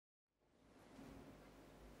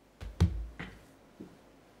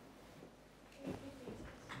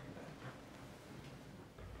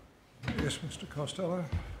Yes, Mr Costello.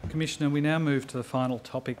 Commissioner, we now move to the final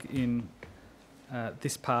topic in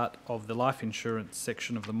this part of the life insurance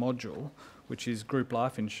section of the module, which is group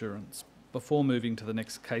life insurance. Before moving to the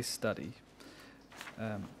next case study,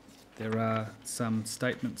 there are some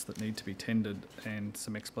statements that need to be tendered and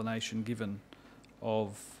some explanation given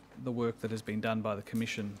of the work that has been done by the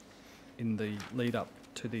Commission in the lead up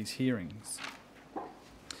to these hearings.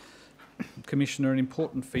 Commissioner, an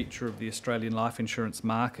important feature of the Australian life insurance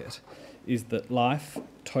market is that life,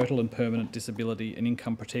 total and permanent disability and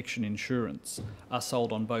income protection insurance are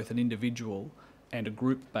sold on both an individual and a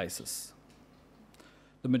group basis.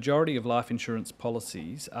 The majority of life insurance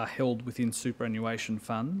policies are held within superannuation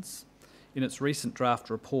funds. In its recent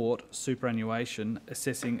draft report, Superannuation,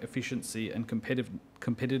 Assessing Efficiency and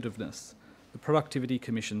Competitiveness, the Productivity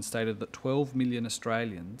Commission stated that 12 million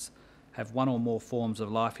Australians have one or more forms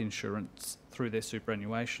of life insurance through their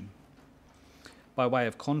superannuation. By way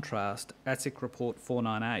of contrast, ASIC Report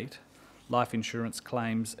 498, Life Insurance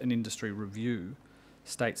Claims and Industry Review,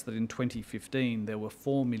 states that in 2015 there were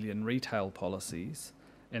 4 million retail policies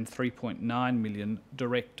and 3.9 million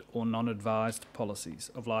direct or non-advised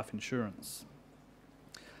policies of life insurance.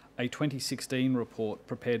 A 2016 report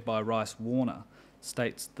prepared by Rice Warner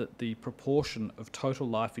states that the proportion of total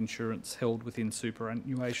life insurance held within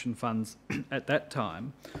superannuation funds at that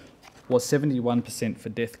time was 71% for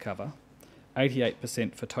death cover,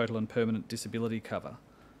 88% for total and permanent disability cover,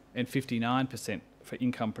 and 59% for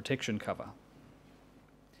income protection cover.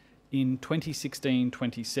 In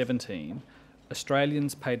 2016-2017,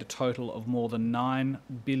 Australians paid a total of more than $9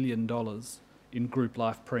 billion in group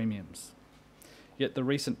life premiums. Yet the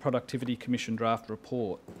recent Productivity Commission draft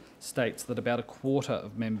report states that about a quarter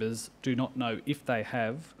of members do not know if they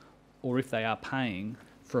have or if they are paying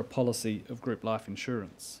for a policy of group life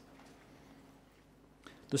insurance.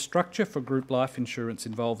 The structure for group life insurance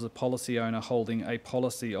involves a policy owner holding a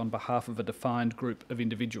policy on behalf of a defined group of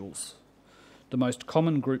individuals. The most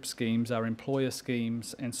common group schemes are employer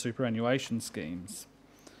schemes and superannuation schemes.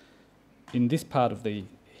 In this part of the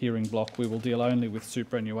hearing block, we will deal only with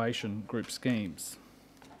superannuation group schemes.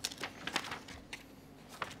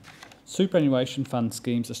 Superannuation fund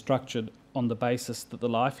schemes are structured on the basis that the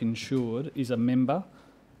life insured is a member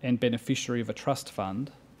and beneficiary of a trust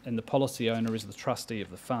fund, and the policy owner is the trustee of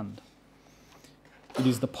the fund. It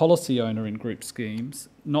is the policy owner in group schemes,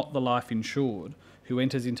 not the life insured, who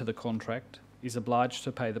enters into the contract, is obliged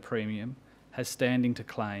to pay the premium, has standing to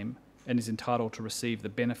claim, and is entitled to receive the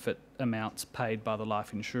benefit amounts paid by the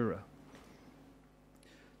life insurer.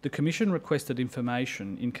 The Commission requested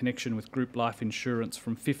information in connection with group life insurance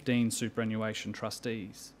from 15 superannuation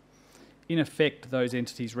trustees. In effect, those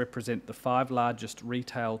entities represent the 5 largest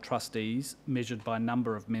retail trustees measured by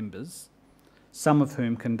number of members, some of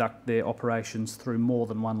whom conduct their operations through more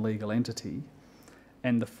than one legal entity,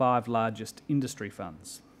 and the 5 largest industry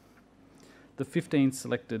funds. The 15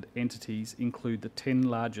 selected entities include the 10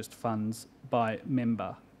 largest funds by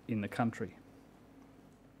member in the country.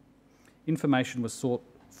 Information was sought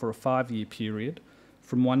for a 5-year period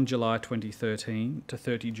from 1 July 2013 to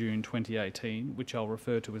 30 June 2018, which I'll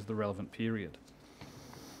refer to as the relevant period.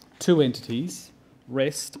 2 entities,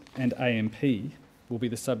 REST and AMP, will be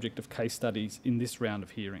the subject of case studies in this round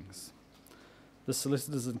of hearings. The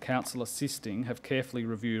solicitors and counsel assisting have carefully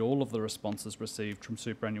reviewed all of the responses received from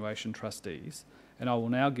superannuation trustees, and I will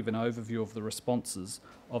now give an overview of the responses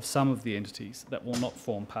of some of the entities that will not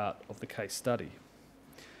form part of the case study.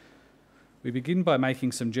 We begin by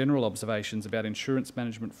making some general observations about insurance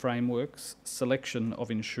management frameworks, selection of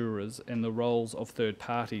insurers, and the roles of third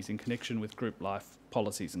parties in connection with group life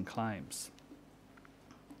policies and claims.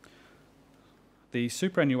 The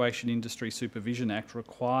Superannuation Industry Supervision Act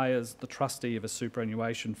requires the trustee of a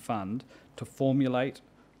superannuation fund to formulate,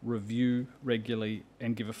 review regularly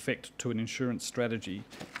and give effect to an insurance strategy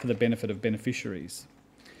for the benefit of beneficiaries.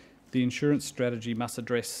 The insurance strategy must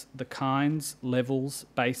address the kinds, levels,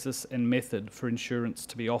 basis and method for insurance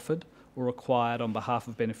to be offered or acquired on behalf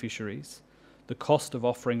of beneficiaries, the cost of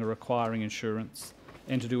offering or acquiring insurance,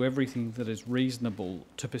 and to do everything that is reasonable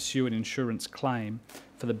to pursue an insurance claim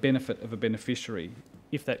for the benefit of a beneficiary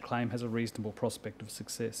if that claim has a reasonable prospect of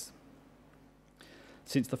success.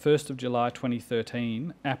 Since the 1st of July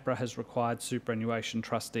 2013, APRA has required superannuation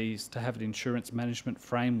trustees to have an insurance management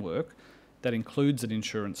framework that includes an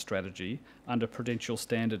insurance strategy under Prudential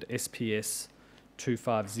Standard SPS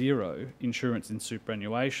 250, Insurance in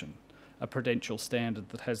Superannuation, a prudential standard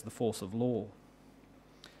that has the force of law.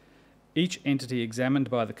 Each entity examined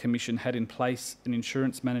by the Commission had in place an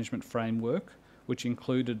insurance management framework which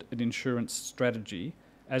included an insurance strategy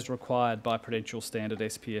as required by Prudential Standard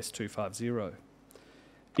SPS 250.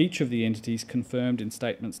 Each of the entities confirmed in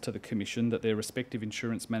statements to the Commission that their respective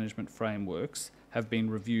insurance management frameworks have been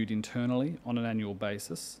reviewed internally on an annual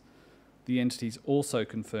basis. The entities also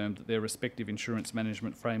confirmed that their respective insurance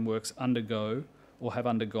management frameworks undergo or have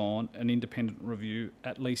undergone an independent review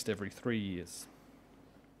at least every 3 years.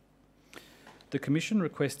 The Commission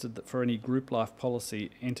requested that for any group life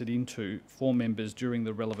policy entered into for members during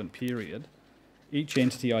the relevant period, each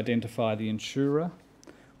entity identify the insurer,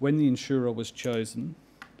 when the insurer was chosen,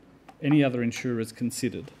 any other insurers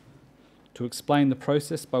considered, to explain the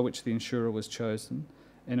process by which the insurer was chosen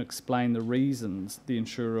and explain the reasons the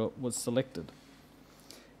insurer was selected.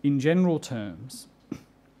 In general terms,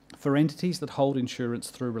 for entities that hold insurance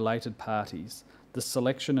through related parties, the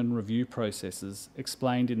selection and review processes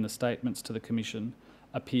explained in the statements to the Commission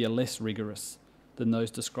appear less rigorous than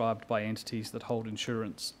those described by entities that hold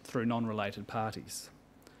insurance through non-related parties.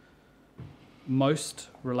 Most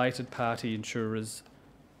related party insurers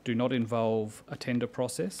do not involve a tender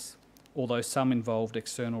process, although some involved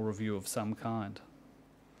external review of some kind.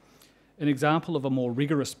 An example of a more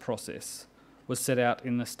rigorous process was set out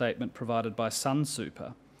in the statement provided by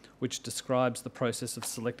Sunsuper, which describes the process of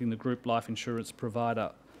selecting the group life insurance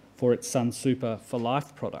provider for its Sunsuper for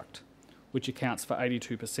Life product, which accounts for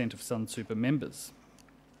 82% of Sunsuper members.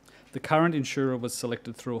 The current insurer was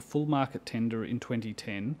selected through a full market tender in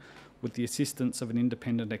 2010 with the assistance of an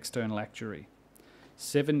independent external actuary.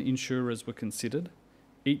 7 insurers were considered.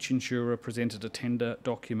 Each insurer presented a tender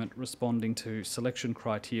document responding to selection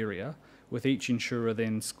criteria, with each insurer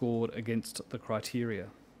then scored against the criteria.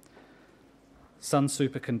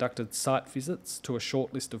 Sunsuper conducted site visits to a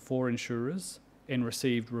short list of 4 insurers and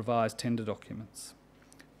received revised tender documents.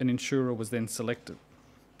 An insurer was then selected.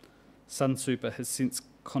 Sunsuper has since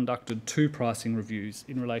conducted 2 pricing reviews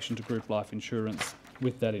in relation to group life insurance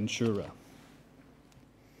with that insurer.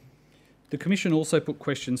 The Commission also put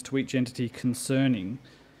questions to each entity concerning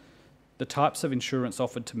the types of insurance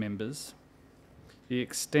offered to members, the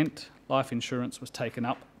extent life insurance was taken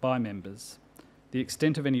up by members, the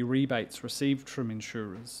extent of any rebates received from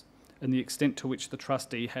insurers, and the extent to which the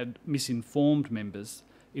trustee had misinformed members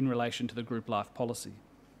in relation to the group life policy.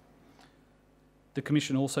 The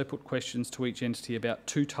Commission also put questions to each entity about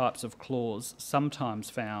 2 types of clause sometimes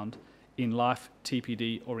found in life,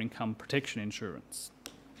 TPD or income protection insurance.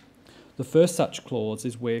 The first such clause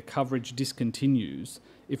is where coverage discontinues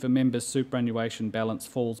if a member's superannuation balance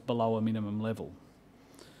falls below a minimum level.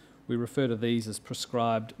 We refer to these as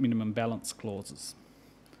prescribed minimum balance clauses.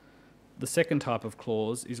 The second type of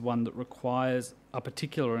clause is one that requires a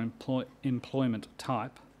particular employment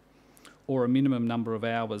type or a minimum number of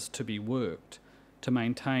hours to be worked to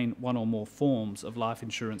maintain one or more forms of life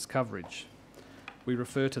insurance coverage. We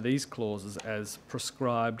refer to these clauses as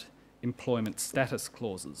prescribed employment status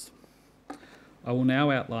clauses. I will now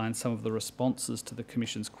outline some of the responses to the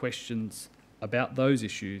Commission's questions about those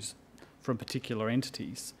issues from particular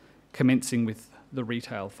entities, commencing with the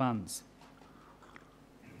retail funds.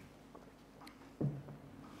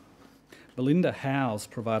 Belinda Howes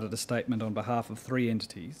provided a statement on behalf of 3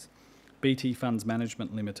 entities: BT Funds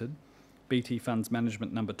Management Limited, BT Funds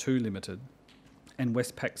Management No. 2 Limited, and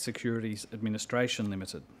Westpac Securities Administration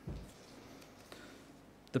Limited.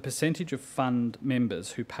 The percentage of fund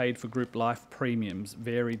members who paid for group life premiums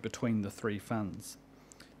varied between the 3 funds.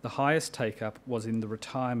 The highest take-up was in the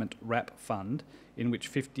retirement wrap fund, in which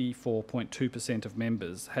 54.2% of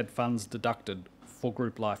members had funds deducted for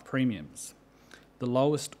group life premiums. The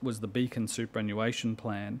lowest was the Beacon superannuation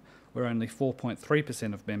plan, where only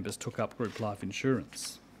 4.3% of members took up group life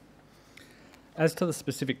insurance. As to the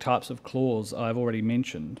specific types of clause I have already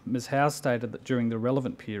mentioned, Ms Howes stated that during the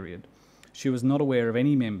relevant period, she was not aware of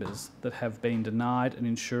any members that have been denied an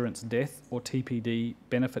insurance death or TPD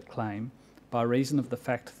benefit claim by reason of the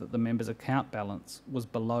fact that the member's account balance was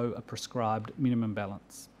below a prescribed minimum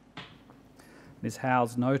balance. Ms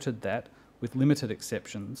Howes noted that, with limited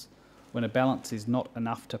exceptions, when a balance is not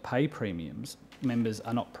enough to pay premiums, members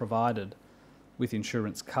are not provided with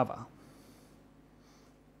insurance cover.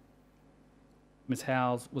 Ms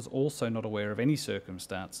Howes was also not aware of any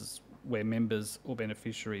circumstances where members or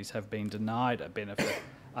beneficiaries have been denied a benefit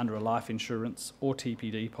under a life insurance or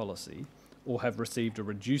TPD policy, or have received a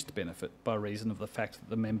reduced benefit by reason of the fact that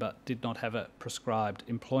the member did not have a prescribed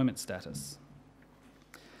employment status.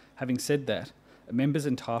 Having said that, a member's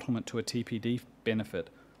entitlement to a TPD benefit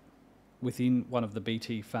within one of the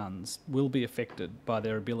BT funds will be affected by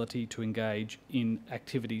their ability to engage in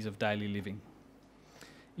activities of daily living.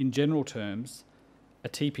 In general terms, a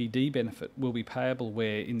TPD benefit will be payable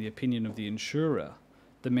where, in the opinion of the insurer,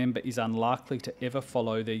 the member is unlikely to ever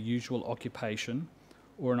follow their usual occupation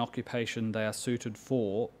or an occupation they are suited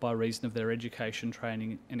for by reason of their education,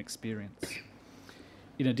 training and experience.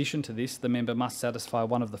 In addition to this, the member must satisfy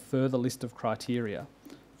one of the further list of criteria.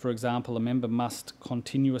 For example, a member must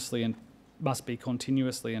be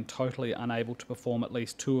continuously and totally unable to perform at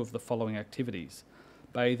least 2 of the following activities: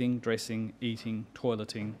 bathing, dressing, eating,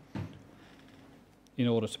 toileting, in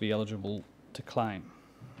order to be eligible to claim.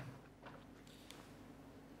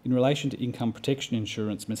 In relation to income protection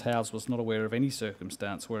insurance, Ms Howes was not aware of any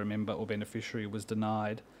circumstance where a member or beneficiary was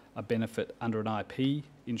denied a benefit under an IP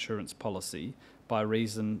insurance policy by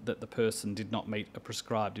reason that the person did not meet a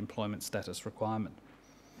prescribed employment status requirement.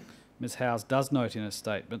 Ms Howes does note in her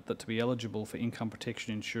statement that to be eligible for income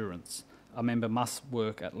protection insurance, a member must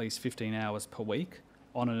work at least 15 hours per week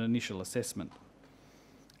on an initial assessment.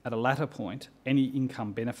 At a latter point, any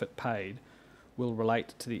income benefit paid will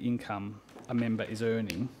relate to the income a member is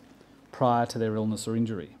earning prior to their illness or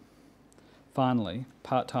injury. Finally,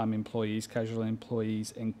 part-time employees, casual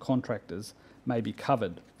employees and contractors may be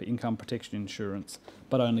covered for income protection insurance,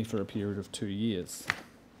 but only for a period of 2 years.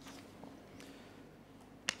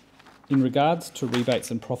 In regards to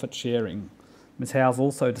rebates and profit sharing, Ms Howes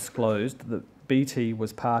also disclosed that BT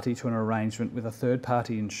was party to an arrangement with a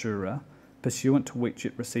third-party insurer, pursuant to which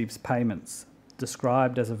it receives payments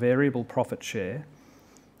described as a variable profit share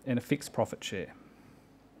and a fixed profit share.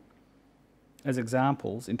 As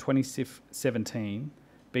examples, in 2017,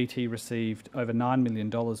 BT received over $9 million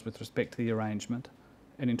with respect to the arrangement,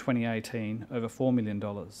 and in 2018, over $4 million.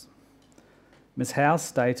 Ms Howes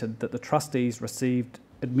stated that the trustees received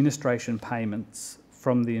administration payments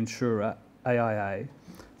from the insurer AIA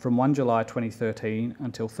from 1 July 2013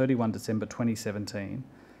 until 31 December 2017,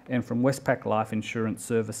 and from Westpac Life Insurance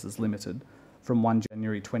Services Limited from 1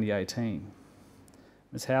 January 2018.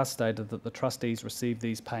 Ms Howes stated that the trustees received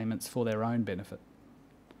these payments for their own benefit.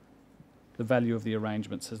 The value of the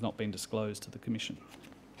arrangements has not been disclosed to the Commission.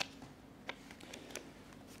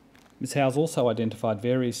 Ms Howes also identified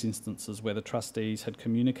various instances where the trustees had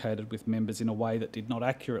communicated with members in a way that did not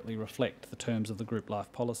accurately reflect the terms of the group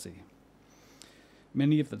life policy.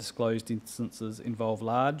 Many of the disclosed instances involve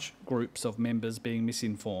large groups of members being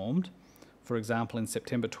misinformed. For example, in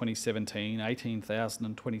September 2017,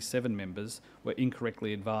 18,027 members were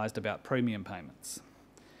incorrectly advised about premium payments.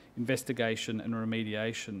 Investigation and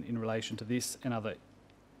remediation in relation to this and other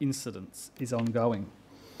incidents is ongoing.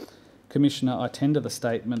 Commissioner, I tender the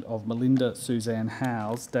statement of Melinda Suzanne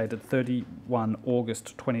Howes dated 31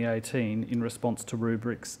 August 2018 in response to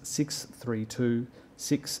rubrics 632,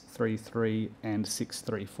 633 and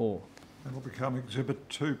 634. That will become Exhibit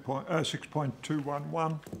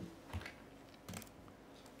 6.211.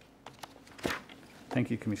 Thank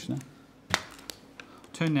you, Commissioner.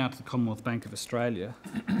 Turn now to the Commonwealth Bank of Australia.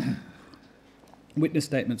 Witness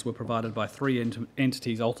statements were provided by 3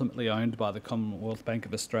 entities ultimately owned by the Commonwealth Bank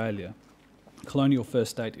of Australia: Colonial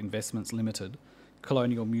First State Investments Limited,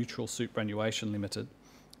 Colonial Mutual Superannuation Limited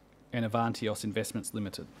and Avantios Investments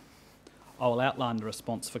Limited. I will outline the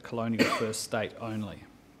response for Colonial First State only.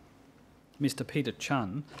 Mr Peter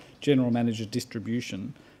Chun, General Manager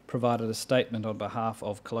Distribution, provided a statement on behalf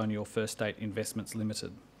of Colonial First State Investments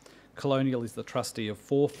Limited. Colonial is the trustee of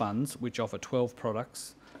 4 funds which offer 12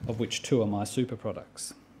 products, of which 2 are my super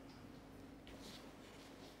products.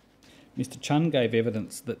 Mr Chun gave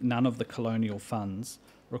evidence that none of the Colonial funds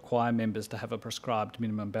require members to have a prescribed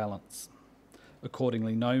minimum balance.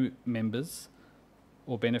 Accordingly, no members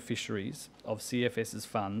or beneficiaries of CFS's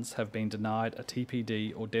funds have been denied a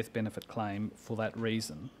TPD or death benefit claim for that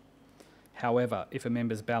reason. However, if a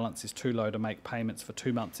member's balance is too low to make payments for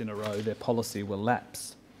 2 months in a row, their policy will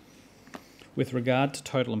lapse. With regard to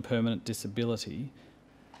total and permanent disability,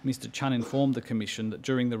 Mr Chun informed the Commission that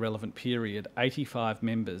during the relevant period, 85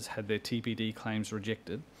 members had their TPD claims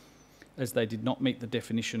rejected, as they did not meet the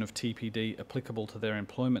definition of TPD applicable to their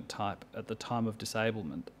employment type at the time of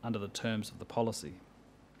disablement under the terms of the policy.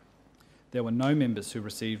 There were no members who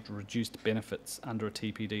received reduced benefits under a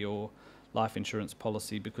TPD or life insurance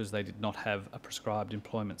policy because they did not have a prescribed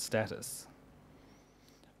employment status.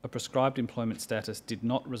 A prescribed employment status did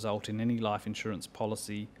not result in any life insurance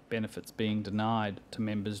policy benefits being denied to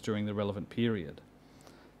members during the relevant period,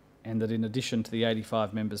 and that in addition to the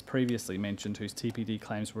 85 members previously mentioned whose TPD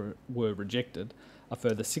claims were rejected, a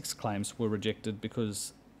further 6 claims were rejected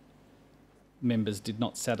because members did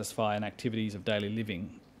not satisfy an activities of daily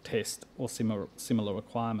living test or similar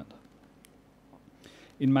requirement.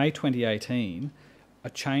 In May 2018, a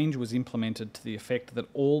change was implemented to the effect that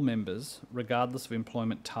all members, regardless of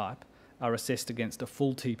employment type, are assessed against a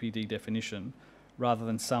full TPD definition rather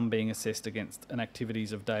than some being assessed against an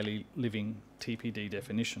activities of daily living TPD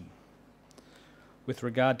definition. With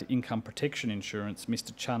regard to income protection insurance,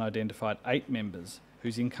 Mr Chun identified 8 members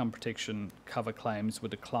whose income protection cover claims were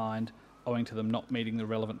declined owing to them not meeting the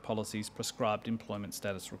relevant policy's prescribed employment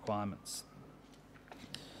status requirements.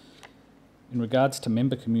 In regards to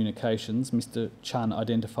member communications, Mr Chun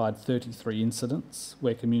identified 33 incidents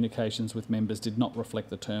where communications with members did not reflect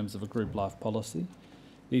the terms of a group life policy.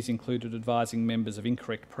 These included advising members of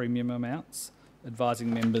incorrect premium amounts,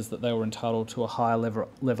 advising members that they were entitled to a higher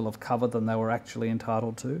level of cover than they were actually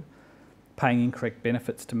entitled to, paying incorrect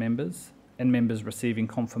benefits to members, and members receiving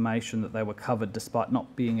confirmation that they were covered despite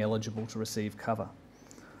not being eligible to receive cover.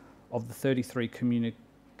 Of the 33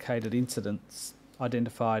 communicated incidents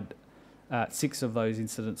identified, 6 of those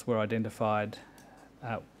incidents were identified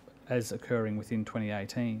as occurring within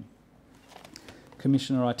 2018.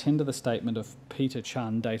 Commissioner, I tender the statement of Peter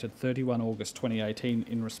Chun dated 31 August 2018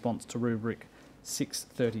 in response to rubric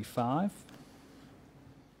 635.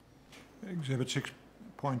 Exhibit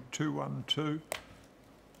 6.212.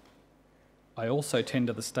 I also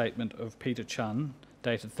tender the statement of Peter Chun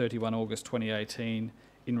dated 31 August 2018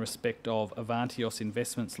 in respect of Avantios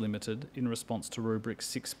Investments Limited in response to rubric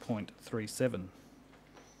 6.37.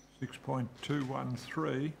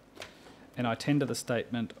 6.213. And I tender the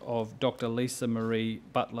statement of Dr Lisa Marie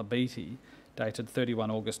Butler-Beattie dated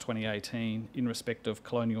 31 August 2018 in respect of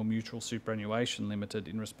Colonial Mutual Superannuation Limited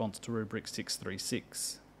in response to rubric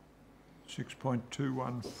 636.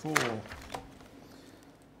 6.214.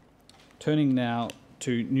 Turning now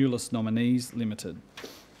to Newless Nominees Limited.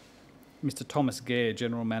 Mr Thomas Gare,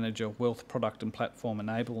 General Manager, Wealth Product and Platform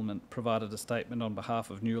Enablement, provided a statement on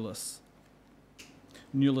behalf of Newless.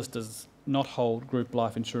 Newless does not hold group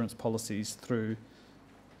life insurance policies through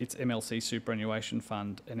its MLC Superannuation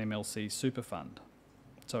Fund and MLC Super Fund.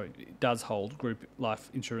 Sorry, it does hold group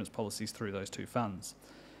life insurance policies through those two funds.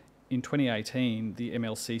 In 2018, the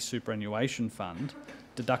MLC Superannuation Fund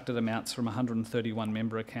deducted amounts from 131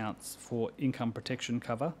 member accounts for income protection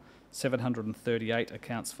cover, 738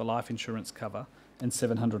 accounts for life insurance cover, and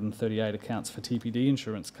 738 accounts for TPD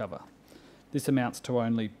insurance cover. This amounts to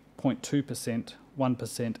only 0.2%,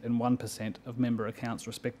 1% and 1% of member accounts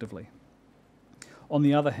respectively. On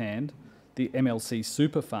the other hand, the MLC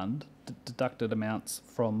Super Fund deducted amounts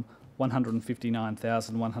from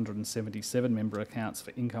 159,177 member accounts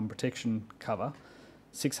for income protection cover,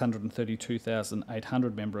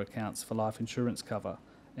 632,800 member accounts for life insurance cover,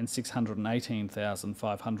 and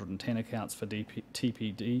 618,510 accounts for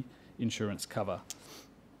TPD insurance cover,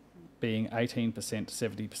 being 18%,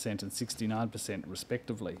 70% and 69%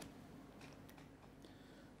 respectively.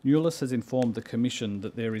 Newless has informed the Commission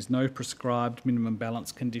that there is no prescribed minimum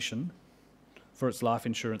balance condition for its life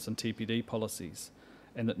insurance and TPD policies,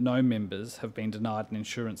 and that no members have been denied an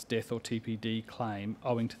insurance death or TPD claim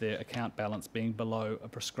owing to their account balance being below a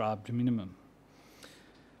prescribed minimum.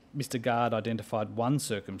 Mr Gard identified one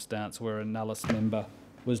circumstance where a Newless member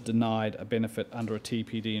was denied a benefit under a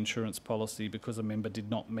TPD insurance policy because a member did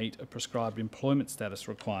not meet a prescribed employment status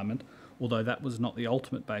requirement, although that was not the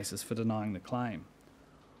ultimate basis for denying the claim.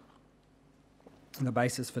 And the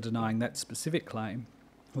basis for denying that specific claim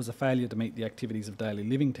was a failure to meet the activities of daily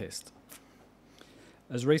living test.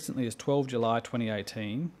 As recently as 12 July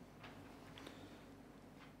 2018,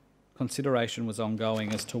 consideration was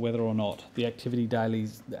ongoing as to whether or not the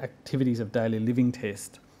activities of daily living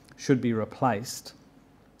test should be replaced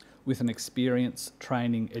with an experience,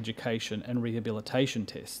 training, education and rehabilitation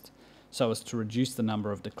test so as to reduce the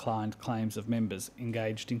number of declined claims of members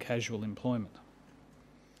engaged in casual employment.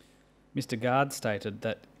 Mr Gard stated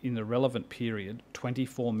that in the relevant period,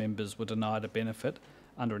 24 members were denied a benefit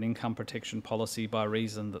under an income protection policy by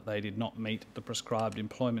reason that they did not meet the prescribed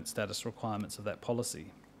employment status requirements of that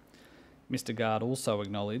policy. Mr Gard also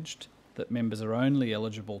acknowledged that members are only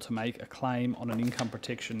eligible to make a claim on an income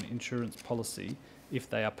protection insurance policy if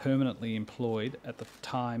they are permanently employed at the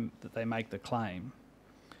time that they make the claim,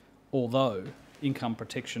 although income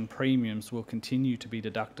protection premiums will continue to be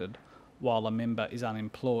deducted while a member is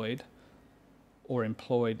unemployed or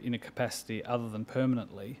employed in a capacity other than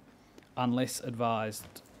permanently, unless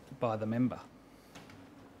advised by the member.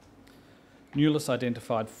 Newless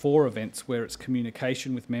identified 4 events where its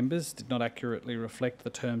communication with members did not accurately reflect the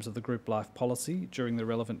terms of the group life policy during the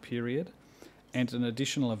relevant period, and an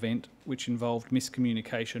additional event which involved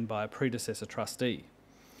miscommunication by a predecessor trustee.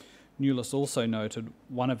 Newless also noted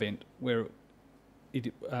one event where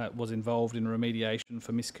it was involved in remediation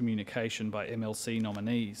for miscommunication by MLC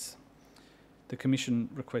nominees. The Commission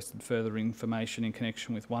requested further information in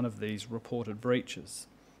connection with one of these reported breaches.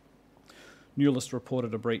 Newless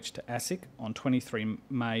reported a breach to ASIC on 23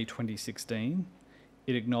 May 2016,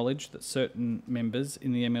 It acknowledged that certain members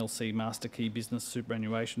in the MLC Master Key Business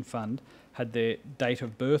Superannuation Fund had their date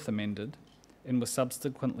of birth amended and were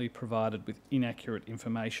subsequently provided with inaccurate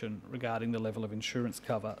information regarding the level of insurance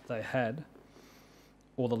cover they had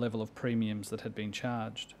or the level of premiums that had been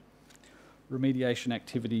charged. Remediation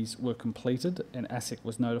activities were completed and ASIC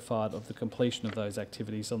was notified of the completion of those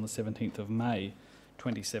activities on the 17th of May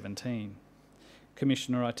 2017.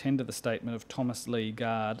 Commissioner, I tender the statement of Thomas Lee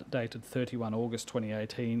Guard dated 31 August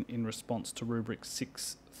 2018 in response to rubric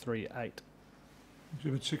 638.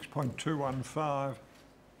 Exhibit 6.215.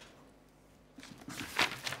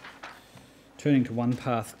 Turning to One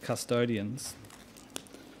Path custodians,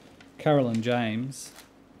 Carolyn James,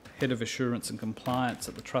 Head of Assurance and Compliance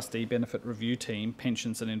at the Trustee Benefit Review Team,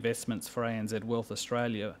 Pensions and Investments for ANZ Wealth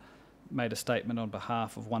Australia, made a statement on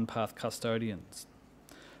behalf of One Path custodians.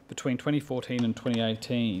 Between 2014 and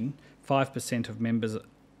 2018, 5% of members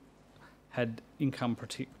had income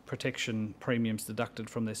protection premiums deducted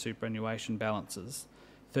from their superannuation balances,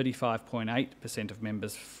 35.8% of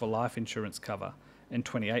members for life insurance cover, and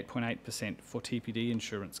 28.8% for TPD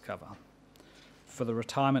insurance cover. For the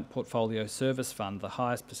Retirement Portfolio Service Fund, the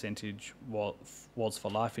highest percentage was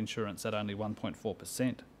for life insurance at only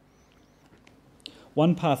 1.4%.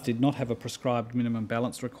 OnePath did not have a prescribed minimum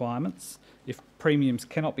balance requirements. If premiums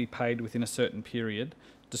cannot be paid within a certain period,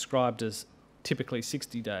 described as typically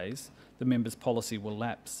 60 days, the member's policy will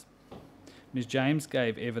lapse. Ms James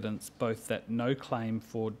gave evidence both that no claim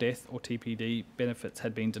for death or TPD benefits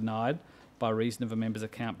had been denied by reason of a member's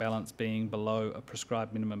account balance being below a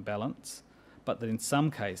prescribed minimum balance, but that in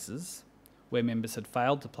some cases, where members had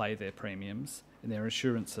failed to pay their premiums and their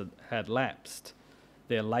insurance had lapsed,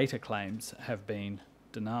 their later claims have been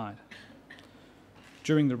denied.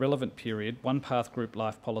 During the relevant period, OnePath Group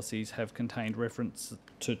Life policies have contained reference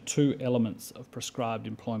to two elements of prescribed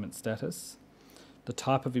employment status: the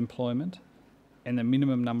type of employment and the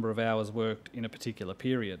minimum number of hours worked in a particular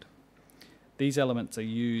period. These elements are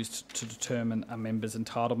used to determine a member's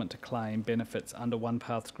entitlement to claim benefits under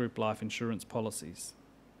OnePath's group life insurance policies.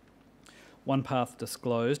 OnePath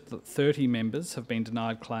disclosed that 30 members have been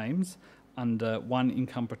denied claims under one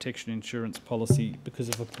income protection insurance policy because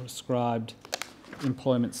of a prescribed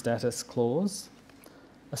employment status clause.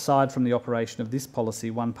 Aside from the operation of this policy,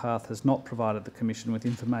 OnePath has not provided the Commission with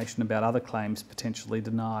information about other claims potentially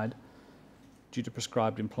denied due to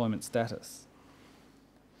prescribed employment status.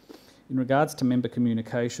 In regards to member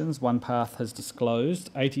communications, OnePath has disclosed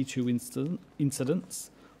 82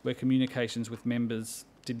 incidents where communications with members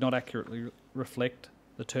did not accurately reflect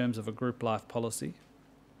the terms of a group life policy.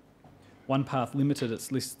 OnePath limited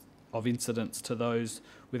its list of incidents to those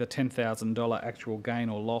with a $10,000 actual gain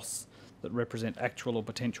or loss that represent actual or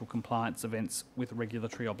potential compliance events with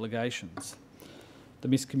regulatory obligations. The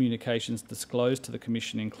miscommunications disclosed to the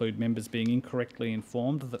Commission include members being incorrectly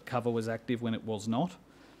informed that cover was active when it was not,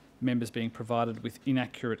 members being provided with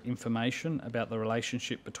inaccurate information about the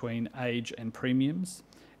relationship between age and premiums,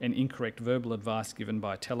 and incorrect verbal advice given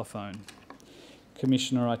by telephone.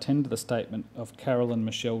 Commissioner, I tender the statement of Carolyn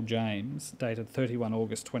Michelle James, dated 31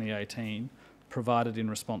 August 2018, provided in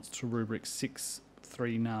response to rubric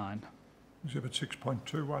 639. Exhibit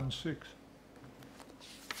 6.216.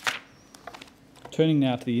 Turning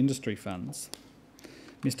now to the industry funds,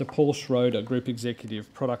 Mr Paul Schroeder, Group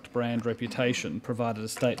Executive, Product Brand Reputation, provided a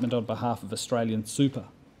statement on behalf of Australian Super.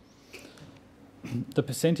 The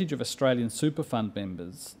percentage of Australian Super Fund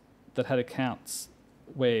members that had accounts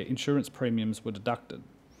where insurance premiums were deducted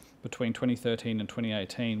between 2013 and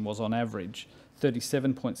 2018 was on average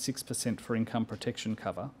 37.6% for income protection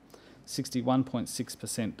cover,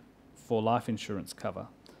 61.6% for life insurance cover,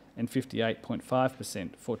 and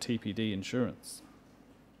 58.5% for TPD insurance.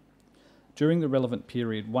 During the relevant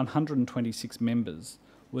period, 126 members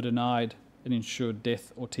were denied an insured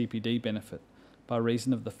death or TPD benefit by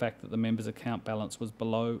reason of the fact that the member's account balance was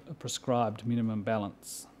below a prescribed minimum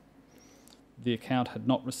balance. The account had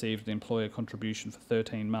not received an employer contribution for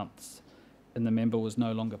 13 months and the member was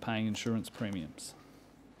no longer paying insurance premiums.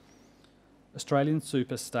 Australian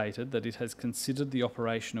Super stated that it has considered the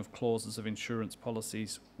operation of clauses of insurance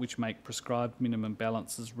policies which make prescribed minimum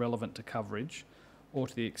balances relevant to coverage or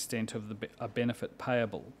to the extent of a benefit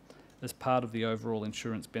payable as part of the overall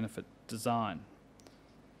insurance benefit design.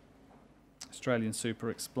 Australian Super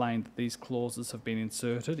explained that these clauses have been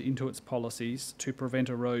inserted into its policies to prevent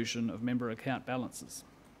erosion of member account balances.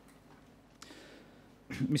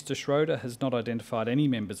 Mr Schroeder has not identified any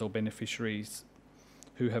members or beneficiaries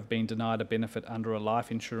who have been denied a benefit under a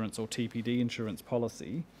life insurance or TPD insurance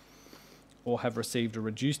policy or have received a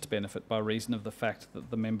reduced benefit by reason of the fact that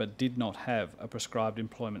the member did not have a prescribed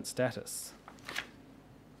employment status.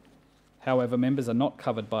 However, members are not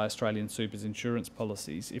covered by Australian Super's insurance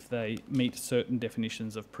policies if they meet certain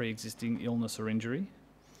definitions of pre-existing illness or injury.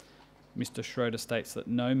 Mr. Schroeder states that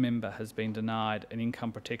no member has been denied an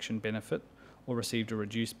income protection benefit or received a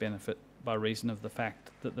reduced benefit by reason of the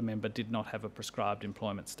fact that the member did not have a prescribed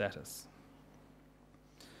employment status.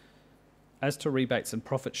 As to rebates and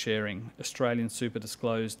profit sharing, Australian Super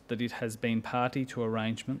disclosed that it has been party to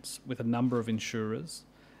arrangements with a number of insurers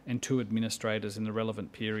and 2 administrators in the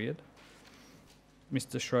relevant period.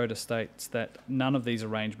 Mr. Schroeder states that none of these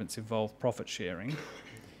arrangements involve profit sharing.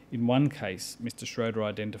 In one case, Mr. Schroeder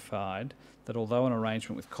identified that although an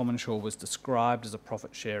arrangement with CommInsure was described as a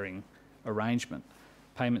profit sharing arrangement,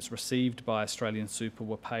 payments received by Australian Super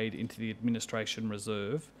were paid into the administration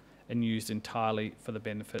reserve and used entirely for the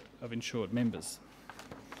benefit of insured members.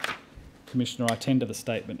 Commissioner, I tender the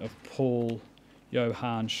statement of Paul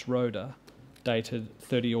Johann Schroeder, dated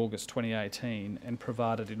 30 August 2018 and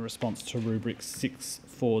provided in response to rubric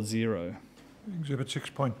 640. Exhibit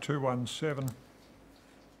 6.217.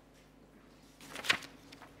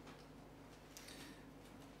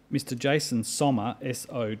 Mr. Jason Sommer,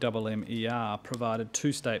 SOMMER, provided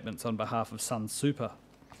 2 statements on behalf of Sun Super.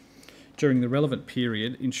 During the relevant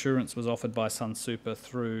period, insurance was offered by Sun Super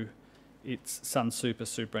through its Sun Super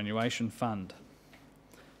Superannuation Fund.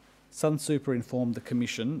 Sun Super informed the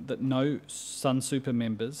Commission that no Sun Super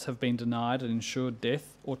members have been denied an insured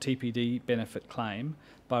death or TPD benefit claim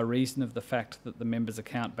by reason of the fact that the member's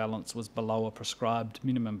account balance was below a prescribed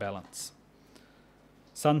minimum balance.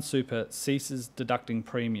 Sun Super ceases deducting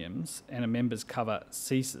premiums and a member's cover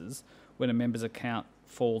ceases when a member's account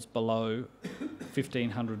falls below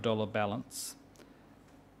 $1,500 balance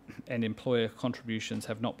and employer contributions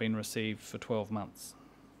have not been received for 12 months.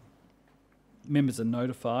 Members are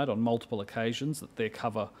notified on multiple occasions that their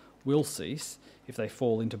cover will cease if they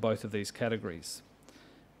fall into both of these categories.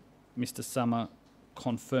 Mr. Summer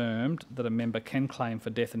confirmed that a member can claim for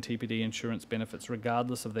death and TPD insurance benefits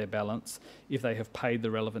regardless of their balance if they have paid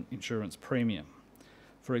the relevant insurance premium.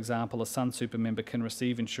 For example, a Sun Super member can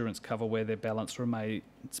receive insurance cover where their balance remains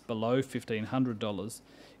below $1,500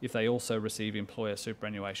 if they also receive employer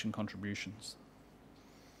superannuation contributions.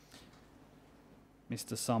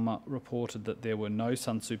 Mr. Sommer reported that there were no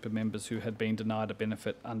Sun Super members who had been denied a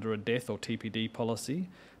benefit under a death or TPD policy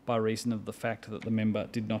by reason of the fact that the member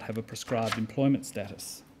did not have a prescribed employment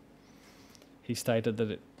status. He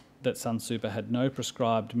stated that Sun Super had no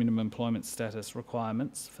prescribed minimum employment status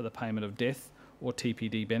requirements for the payment of death or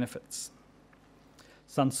TPD benefits.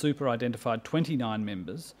 Sun Super identified 29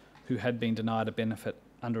 members who had been denied a benefit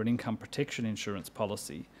under an income protection insurance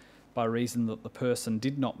policy by reason that the person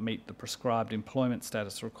did not meet the prescribed employment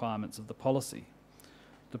status requirements of the policy.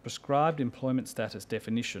 The prescribed employment status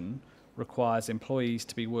definition requires employees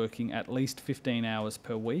to be working at least 15 hours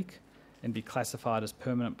per week and be classified as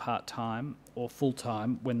permanent part-time or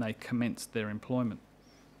full-time when they commenced their employment.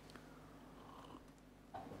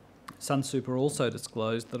 Sun Super also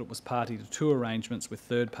disclosed that it was party to 2 arrangements with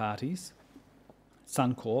third parties,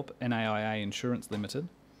 Suncorp and AIA Insurance Limited.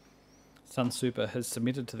 Sun Super has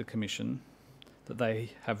submitted to the Commission that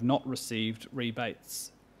they have not received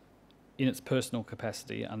rebates in its personal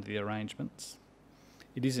capacity under the arrangements.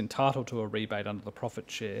 It is entitled to a rebate under the profit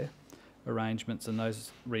share arrangements, and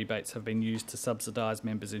those rebates have been used to subsidise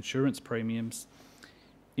members' insurance premiums,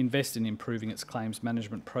 invest in improving its claims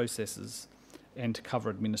management processes, and to cover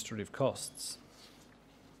administrative costs.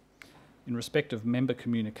 In respect of member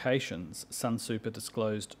communications, Sun Super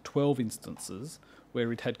disclosed 12 instances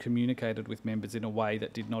where it had communicated with members in a way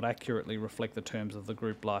that did not accurately reflect the terms of the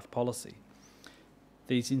group life policy.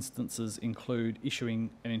 These instances include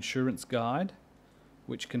issuing an insurance guide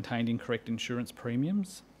which contained incorrect insurance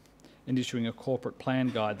premiums, and issuing a corporate plan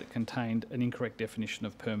guide that contained an incorrect definition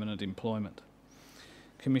of permanent employment.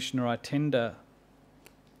 Commissioner, I tender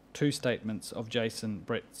 2 statements of Jason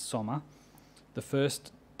Brett Sommer. The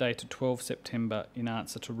first dated 12 September in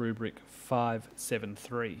answer to rubric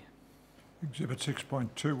 573. Exhibit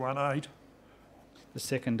 6.218. The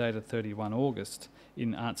second dated 31 August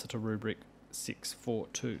in answer to rubric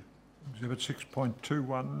 642. Exhibit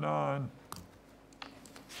 6.219.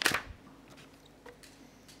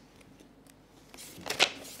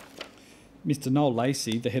 Mr. Noel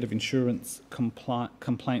Lacey, the Head of Insurance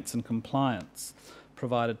Complaints and Compliance,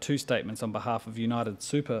 provided 2 statements on behalf of United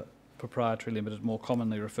Super Proprietary Limited, more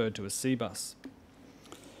commonly referred to as CBUS.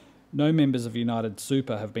 No members of United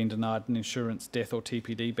Super have been denied an insurance death or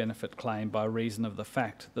TPD benefit claim by reason of the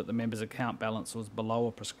fact that the member's account balance was below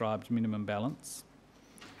a prescribed minimum balance,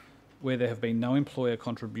 where there have been no employer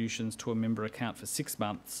contributions to a member account for 6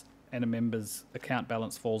 months and a member's account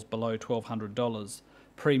balance falls below $1,200,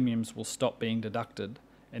 premiums will stop being deducted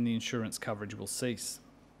and the insurance coverage will cease.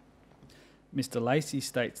 Mr. Lacey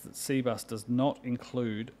states that CBUS does not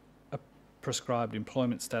include a prescribed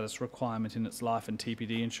employment status requirement in its life and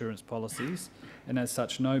TPD insurance policies, and as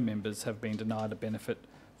such no members have been denied a benefit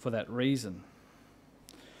for that reason.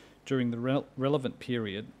 During the relevant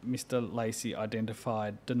period, Mr. Lacey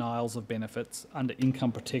identified denials of benefits under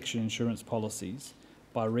income protection insurance policies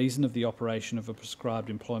by reason of the operation of a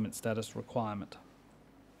prescribed employment status requirement.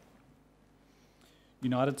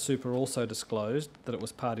 United Super also disclosed that it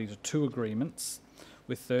was party to 2 agreements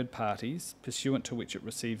with third parties, pursuant to which it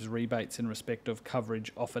receives rebates in respect of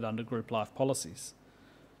coverage offered under group life policies.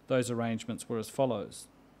 Those arrangements were as follows.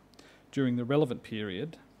 During the relevant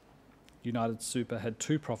period, United Super had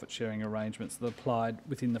 2 profit-sharing arrangements that applied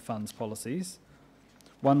within the fund's policies,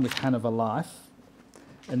 one with Hanover Life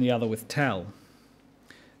and the other with TAL.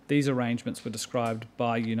 These arrangements were described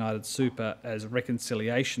by United Super as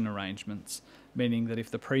reconciliation arrangements, meaning that if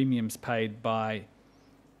the premiums paid by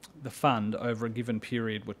the fund over a given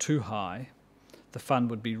period were too high, the fund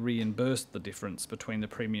would be reimbursed the difference between the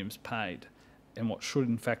premiums paid and what should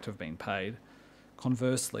in fact have been paid.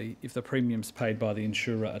 Conversely, if the premiums paid by the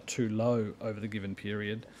insurer are too low over the given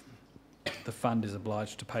period, the fund is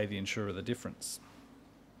obliged to pay the insurer the difference.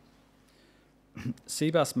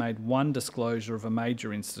 CBUS made one disclosure of a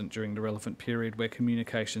major incident during the relevant period where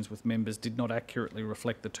communications with members did not accurately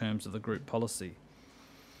reflect the terms of the group policy.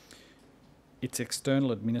 Its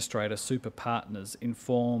external administrator, Super Partners,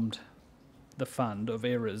 informed the fund of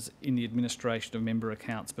errors in the administration of member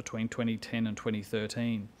accounts between 2010 and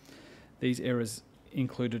 2013. These errors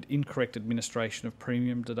included incorrect administration of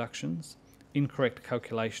premium deductions, incorrect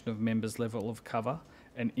calculation of members' level of cover,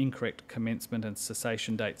 and incorrect commencement and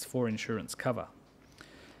cessation dates for insurance cover.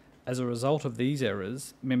 As a result of these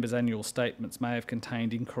errors, members' annual statements may have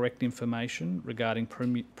contained incorrect information regarding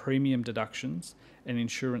premium deductions and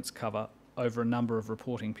insurance cover over a number of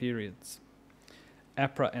reporting periods.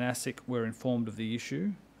 APRA and ASIC were informed of the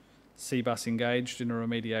issue. CBUS engaged in a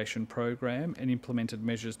remediation program and implemented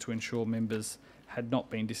measures to ensure members had not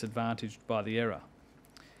been disadvantaged by the error.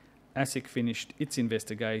 ASIC finished its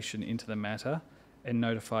investigation into the matter and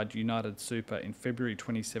notified United Super in February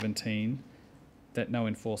 2017 that no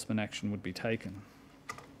enforcement action would be taken.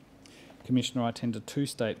 Commissioner, I tendered 2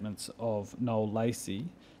 statements of Noel Lacey,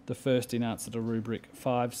 the first in answer to rubric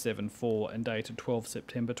 574 and dated 12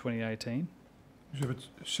 September 2018. Exhibit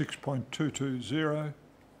 6.220.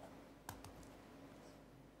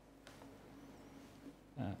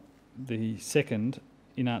 The second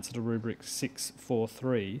in answer to rubric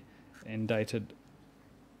 643 and dated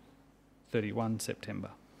 31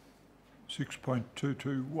 September.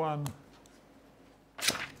 6.221.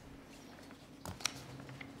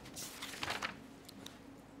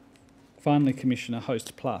 Finally, Commissioner,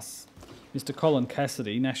 Host Plus. Mr. Colin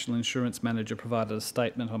Cassidy, National Insurance Manager, provided a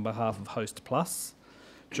statement on behalf of Host Plus.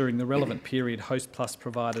 During the relevant period, Host Plus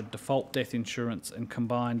provided default death insurance and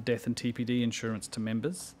combined death and TPD insurance to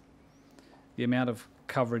members. The amount of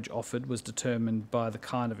coverage offered was determined by the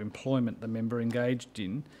kind of employment the member engaged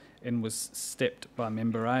in and was stepped by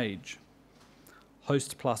member age.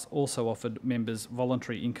 Host Plus also offered members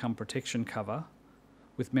voluntary income protection cover,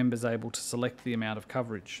 with members able to select the amount of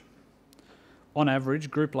coverage. On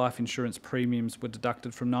average, group life insurance premiums were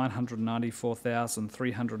deducted from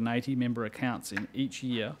 994,380 member accounts in each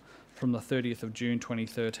year from the 30th of June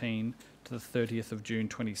 2013 to the 30th of June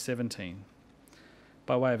 2017.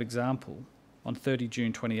 By way of example, on 30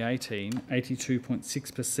 June 2018,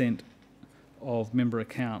 82.6% of member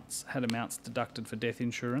accounts had amounts deducted for death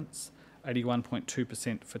insurance,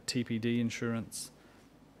 81.2% for TPD insurance,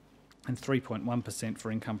 and 3.1%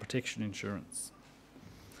 for income protection insurance.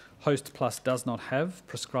 Host Plus does not have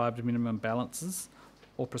prescribed minimum balances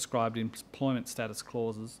or prescribed employment status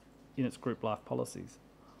clauses in its group life policies.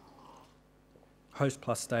 Host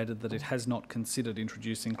Plus stated that it has not considered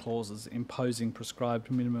introducing clauses imposing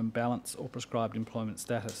prescribed minimum balance or prescribed employment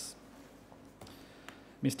status.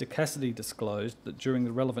 Mr. Cassidy disclosed that during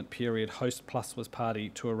the relevant period, Host Plus was party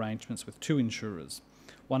to arrangements with 2 insurers,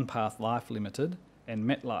 One Path Life Limited and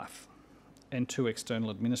MetLife, and 2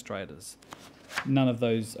 external administrators. None of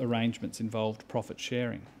those arrangements involved profit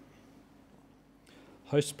sharing.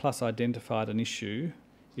 Host Plus identified an issue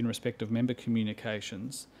in respect of member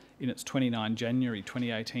communications in its 29 January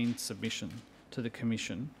 2018 submission to the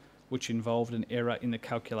Commission, which involved an error in the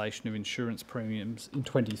calculation of insurance premiums in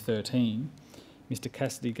 2013. Mr.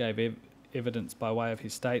 Cassidy gave evidence by way of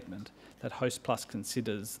his statement that Host Plus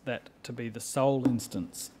considers that to be the sole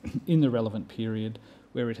instance in the relevant period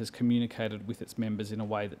where it has communicated with its members in a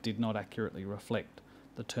way that did not accurately reflect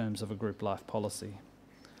the terms of a group life policy.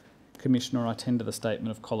 Commissioner, I tender the statement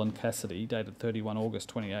of Colin Cassidy dated 31 August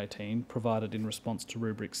 2018, provided in response to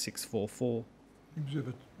rubric 644.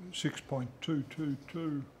 Exhibit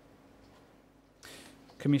 6.222.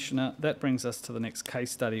 Commissioner, that brings us to the next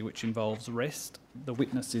case study, which involves rest. The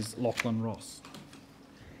witness is Lachlan Ross.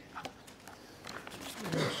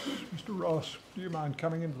 Yes, Mr. Ross, do you mind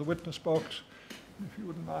coming into the witness box? If you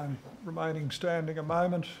wouldn't mind remaining standing a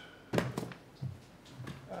moment.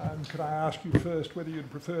 Can I ask you first whether you'd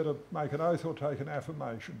prefer to make an oath or take an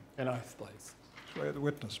affirmation? An oath, please. Swear the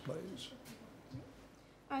witness, please.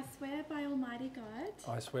 I swear by Almighty God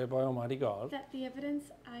I swear by Almighty God that the evidence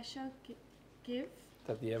I shall give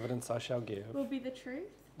that the evidence I shall give will be the truth,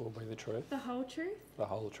 will be the truth, the whole truth, the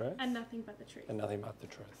whole truth, and nothing but the truth. and nothing but the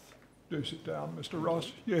truth. Do sit down, Mr.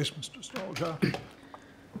 Ross. Yes, Mr. Stolzer.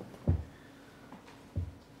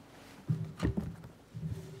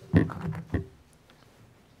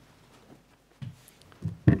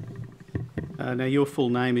 Now, your full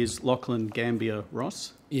name is Lachlan Gambier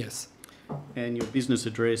Ross, Yes. and your business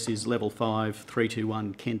address is Level 5,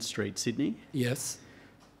 321 Kent Street, Sydney. Yes.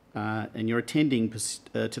 And you're attending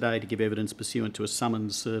today to give evidence pursuant to a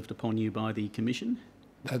summons served upon you by the Commission.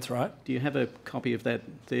 That's right. Do you have a copy of that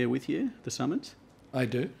there with you, the summons? I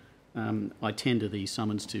do. I tender the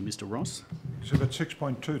summons to Mr. Ross. Exhibit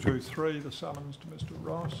 6.223, the summons to Mr.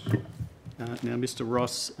 Ross. Now, Mr.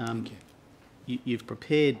 Ross, Thank you. you've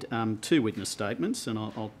prepared two witness statements, and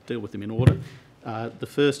I'll deal with them in order. The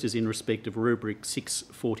first is in respect of rubric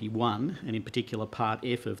 641, and in particular part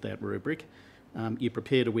F of that rubric. You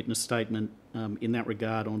prepared a witness statement in that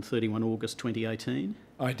regard on 31 August 2018.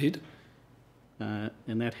 I did.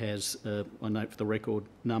 And that has, I note for the record,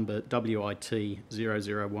 number WIT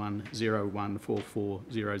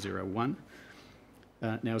 00101440001.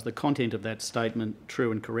 Now, is the content of that statement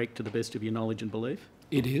true and correct to the best of your knowledge and belief?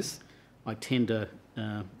 It is. I tender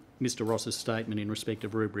Mr. Ross's statement in respect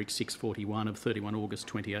of rubric 641 of 31 August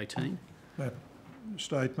 2018. That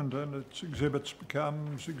statement and its exhibits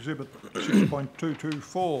becomes exhibit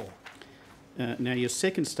 6.224. Now, your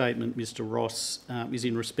second statement, Mr. Ross, is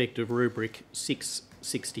in respect of rubric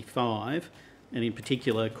 665, and in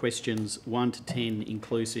particular questions 1 to 10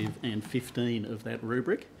 inclusive and 15 of that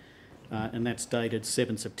rubric, and that's dated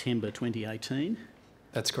 7 September 2018.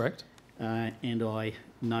 That's correct. And I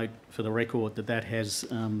note for the record that that has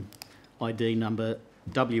ID number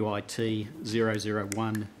WIT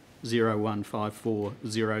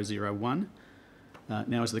 00101540001.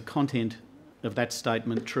 Now, is the content of that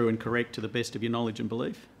statement true and correct to the best of your knowledge and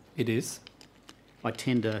belief? It is. I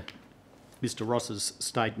tender Mr. Ross's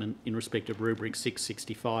statement in respect of rubric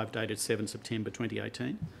 665 dated 7 September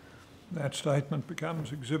 2018. That statement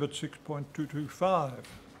becomes exhibit 6.225.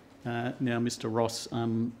 Now, Mr. Ross,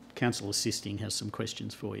 counsel assisting has some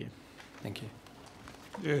questions for you. Thank you.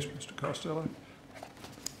 Yes, Mr. Costello.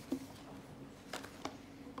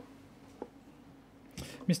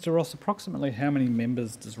 Mr. Ross, approximately how many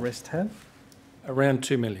members does REST have? Around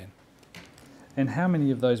 2 million. And how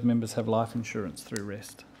many of those members have life insurance through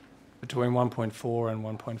REST? Between 1.4 and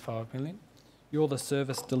 1.5 million. You're the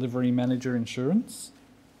service delivery manager insurance,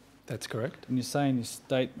 That's correct. and you say in your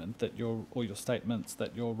statement that your statements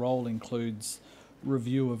that your role includes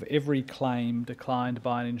review of every claim declined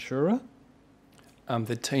by an insurer.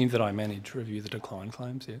 The team that I manage review the decline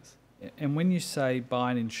claims, yes. And when you say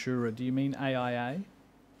by an insurer, do you mean AIA?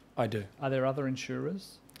 I do. Are there other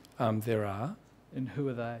insurers? There are. And who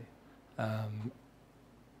are they?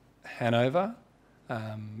 Hanover,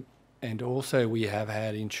 and also we have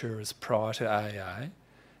had insurers prior to AA,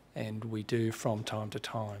 and we do from time to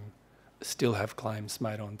time still have claims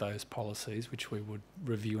made on those policies, which we would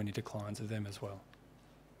review any declines of them as well.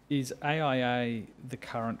 Is AIA the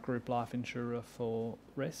current group life insurer for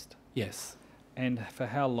REST? Yes. And for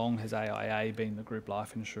how long has AIA been the group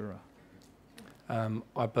life insurer?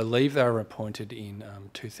 I believe they were appointed in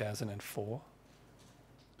 2004.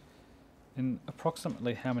 And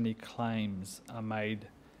approximately how many claims are made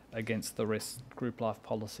against the REST group life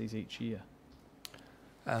policies each year?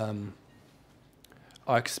 I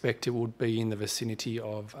expect it would be in the vicinity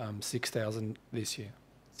of 6,000 this year.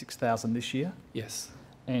 6,000 this year? Yes.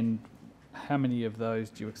 And how many of those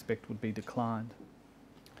do you expect would be declined?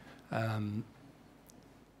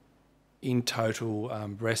 In total,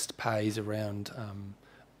 REST pays around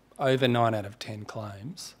over 9 out of 10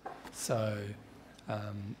 claims. So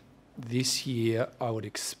this year, I would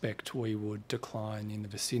expect we would decline in the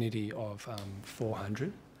vicinity of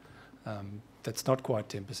 400. That's not quite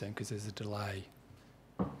 10% because there's a delay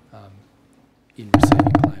in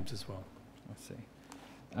receiving claims as well. I see.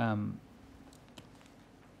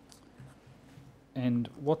 And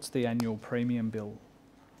what's the annual premium bill?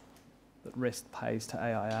 that Rest pays to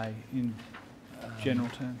AIA in general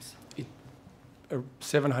terms?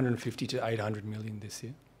 750 to 800 million this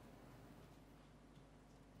year.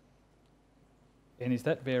 And is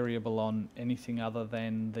that variable on anything other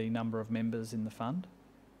than the number of members in the fund?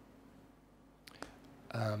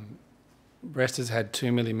 Rest has had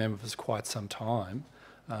 2 million members for quite some time.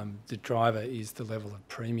 The driver is the level of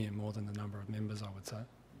premium more than the number of members, I would say.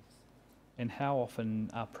 And how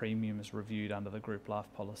often are premiums reviewed under the group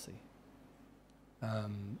life policy?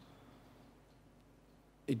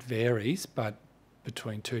 It varies, but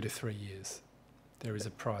between 2 to 3 years, there is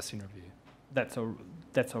a pricing review. That's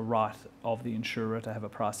a right of the insurer to have a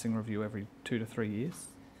pricing review every 2 to 3 years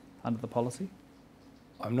under the policy?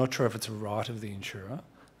 I'm not sure if it's a right of the insurer.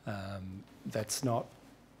 That's not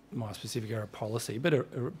my specific area of policy, but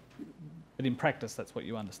But in practice, that's what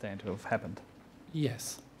you understand to have happened?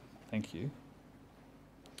 yes. Thank you.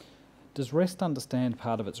 Does Rest understand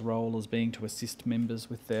part of its role as being to assist members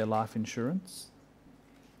with their life insurance?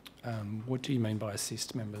 What do you mean by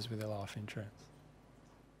assist members with their life insurance?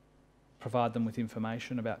 Provide them with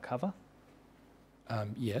information about cover?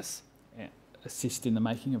 Yes. Assist in the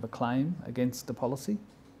making of a claim against the policy?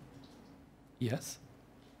 Yes.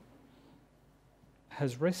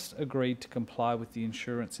 Has Rest agreed to comply with the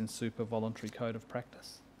Insurance in Super Voluntary Code of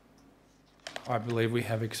Practice? I believe we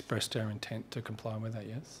have expressed our intent to comply with that,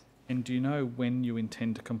 yes. And do you know when you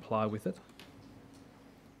intend to comply with it?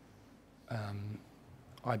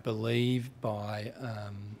 I believe by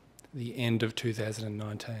the end of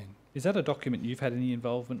 2019. Is that a document you've had any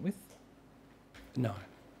involvement with? No.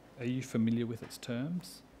 Are you familiar with its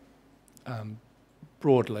terms?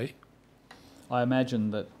 Broadly, I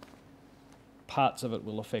imagine that parts of it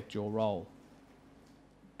will affect your role.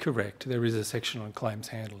 correct. There is a section on claims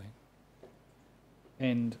handling.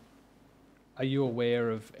 And are you aware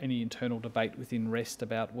of any internal debate within Rest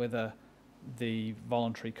about whether the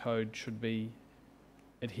voluntary code should be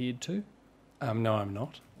adhered to? No, I'm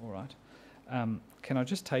not. All right. Can I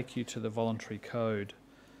just take you to the voluntary code?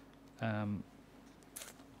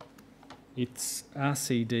 It's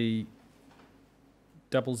RCD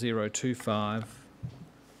 0025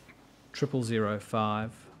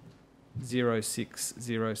 0005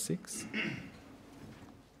 0606.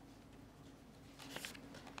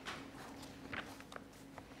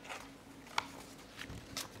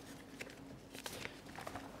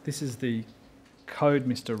 This is the code,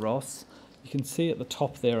 Mr. Ross. You can see at the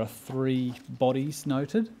top there are 3 bodies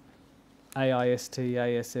noted: AIST,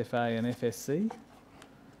 ASFA and FSC.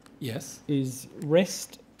 Yes. Is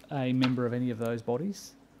Rest a member of any of those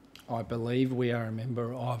bodies? I believe we are a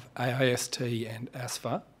member of AIST and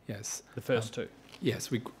ASFA, yes. The first 2? Yes,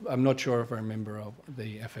 I'm not sure if we're a member of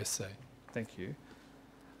the FSC. Thank you.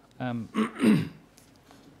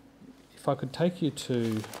 If I could take you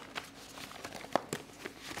to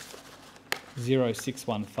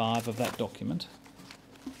 0615 of that document.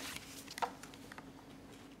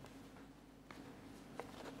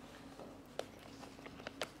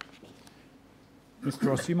 Mr.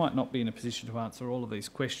 Ross, you might not be in a position to answer all of these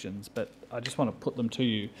questions, but I just want to put them to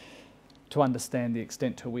you to understand the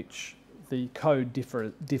extent to which the code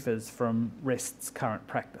differs from Rest's current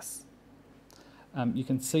practice. You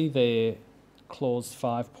can see there clause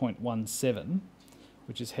 5.17,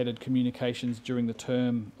 which is headed Communications during the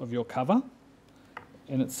term of your cover.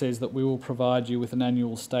 And it says that we will provide you with an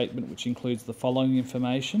annual statement which includes the following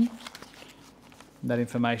information. That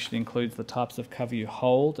information includes the types of cover you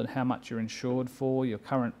hold and how much you're insured for, your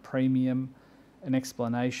current premium, an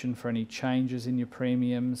explanation for any changes in your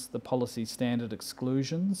premiums, the policy standard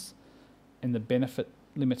exclusions, and the benefit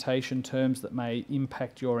limitation terms that may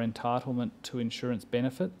impact your entitlement to insurance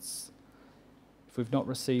benefits. If we've not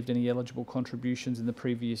received any eligible contributions in the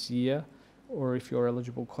previous year, or if your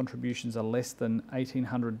eligible contributions are less than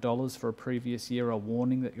 $1,800 for a previous year, a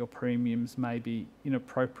warning that your premiums may be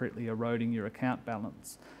inappropriately eroding your account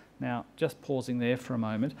balance. Now, just pausing there for a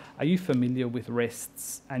moment, are you familiar with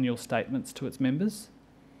Rest's annual statements to its members?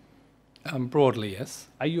 Broadly, yes.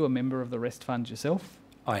 Are you a member of the Rest Fund yourself?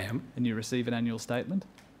 I am. And you receive an annual statement?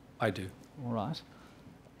 I do. All right.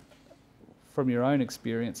 From your own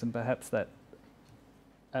experience and perhaps that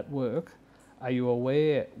at work, are you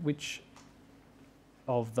aware which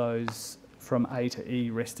of those from A to E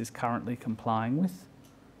Rest is currently complying with?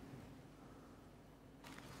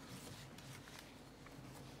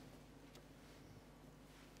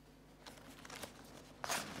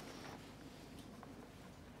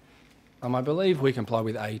 I believe we comply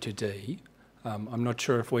with A to D. I'm not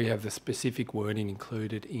sure if we have the specific wording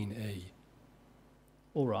included in E.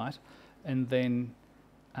 All right. And then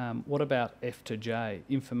what about F to J?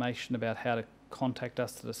 Information about how to contact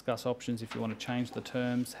us to discuss options if you want to change the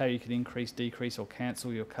terms, how you can increase, decrease or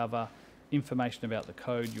cancel your cover, information about the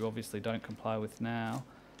code you obviously don't comply with now,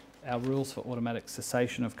 our rules for automatic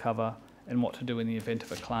cessation of cover, and what to do in the event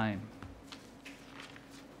of a claim.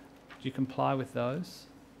 Do you comply with those?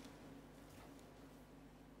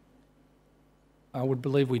 I would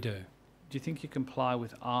believe we do. Do you think you comply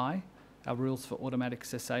with I, our rules for automatic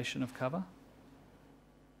cessation of cover?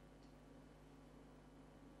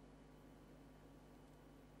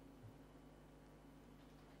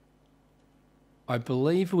 I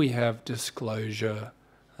believe we have disclosure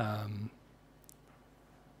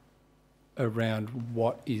around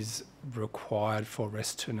what is required for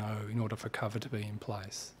REST to know in order for cover to be in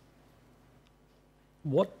place.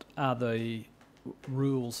 What are the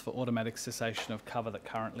rules for automatic cessation of cover that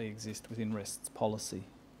currently exist within REST's policy?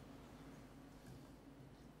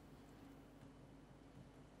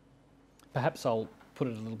 Perhaps I'll put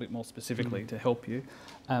it a little bit more specifically to help you.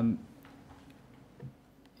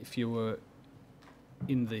 If you were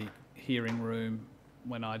in the hearing room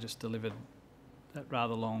when I just delivered that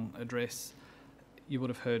rather long address, you would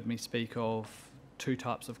have heard me speak of two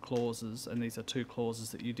types of clauses, and these are two clauses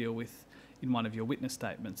that you deal with in one of your witness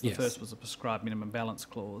statements. The Yes. first was a prescribed minimum balance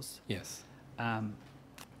clause. Yes.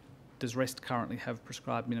 Does REST currently have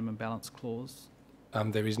prescribed minimum balance clause?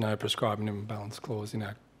 There is no prescribed minimum balance clause in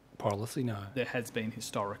our policy, no. There has been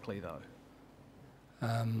historically, though.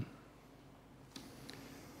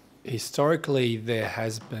 Historically, there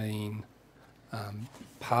has been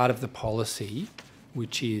part of the policy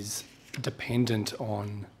which is dependent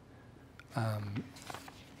on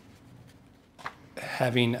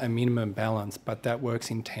having a minimum balance, but that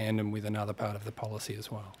works in tandem with another part of the policy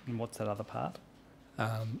as well. And what's that other part?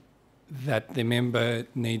 That the member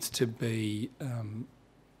needs to be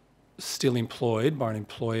still employed by an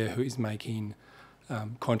employer who is making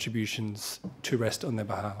contributions to REST on their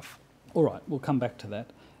behalf. All right, we'll come back to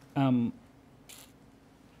that.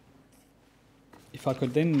 If I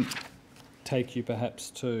could then take you perhaps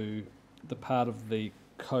to the part of the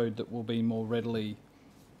code that will be more readily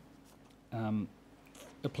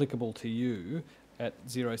applicable to you at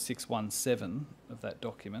 0617 of that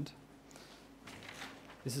document.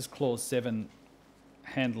 This is clause 7,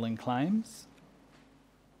 handling claims.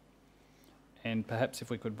 And perhaps if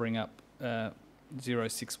we could bring up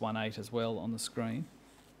 0618 as well on the screen.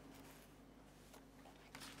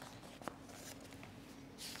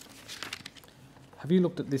 Have you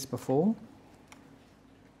looked at this before?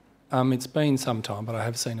 It's been some time, but I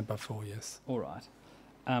have seen it before, yes. All right.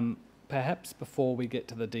 Perhaps before we get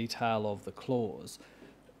to the detail of the clause,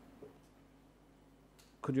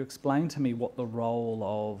 could you explain to me what the role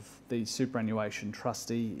of the superannuation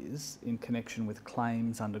trustee is in connection with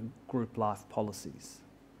claims under group life policies?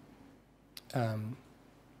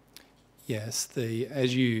 Yes,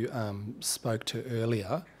 as you spoke to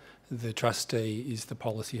earlier, the trustee is the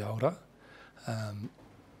policyholder. I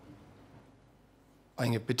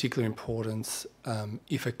think of particular importance,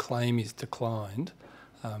 if a claim is declined,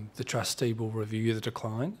 the trustee will review the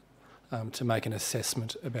decline to make an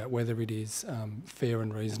assessment about whether it is fair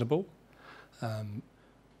and reasonable.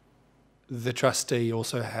 The trustee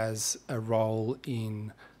also has a role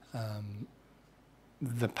in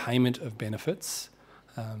the payment of benefits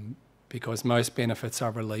because most benefits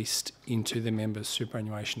are released into the member's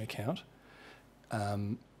superannuation account.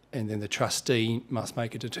 And then the trustee must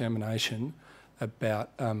make a determination about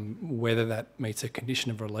whether that meets a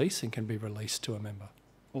condition of release and can be released to a member.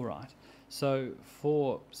 All right. So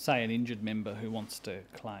for, say, an injured member who wants to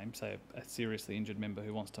claim, say a seriously injured member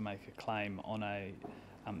who wants to make a claim on a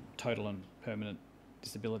total and permanent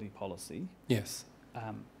disability policy. Yes.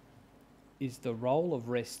 Is the role of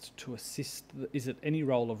REST to assist, is it any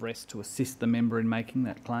role of REST to assist the member in making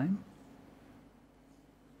that claim?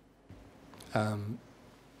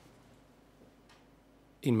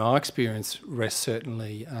 In my experience, REST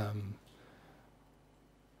certainly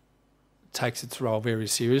takes its role very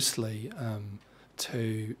seriously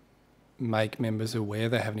to make members aware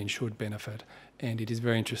they have an insured benefit, and it is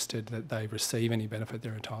very interested that they receive any benefit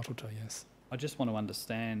they're entitled to, yes. I just want to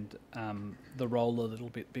understand the role a little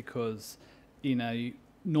bit, because in a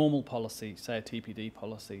normal policy, say a TPD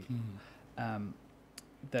policy,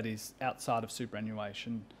 that is outside of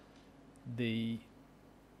superannuation, the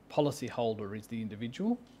policyholder is the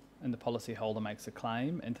individual and the policyholder makes a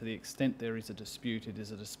claim, and to the extent there is a dispute, it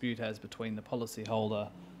is a dispute as between the policyholder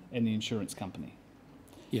and the insurance company.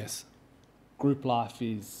 Yes. Group life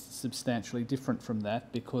is substantially different from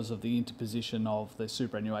that because of the interposition of the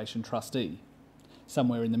superannuation trustee,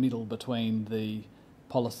 somewhere in the middle between the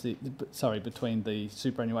between the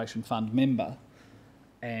superannuation fund member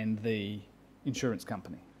and the insurance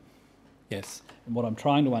company. Yes. And what I'm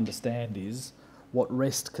trying to understand is what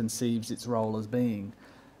REST conceives its role as being.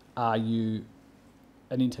 Are you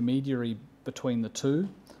an intermediary between the two?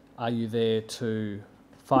 Are you there to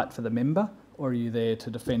fight for the member, or are you there to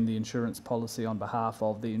defend the insurance policy on behalf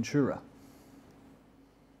of the insurer?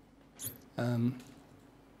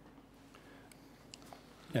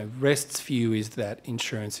 REST's view is that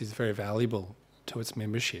insurance is very valuable to its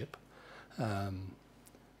membership, and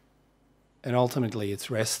ultimately it's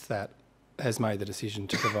REST that has made the decision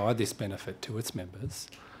to provide this benefit to its members.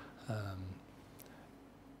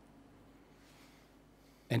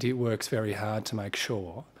 And it works very hard to make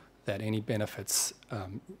sure that any benefits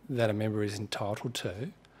that a member is entitled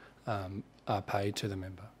to are paid to the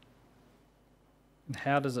member. And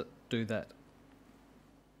how does it do that?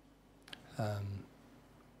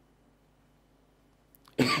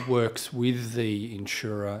 It works with the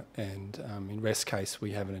insurer, and in REST's case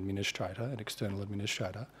we have an administrator, an external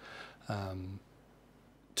administrator,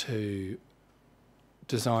 to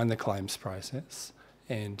design the claims process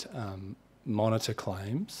and monitor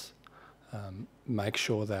claims, make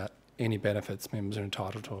sure that any benefits members are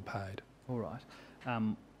entitled to are paid. All right.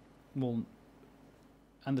 Well,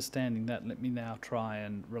 understanding that, let me now try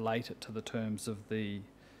and relate it to the terms of the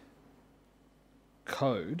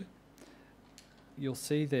code. You'll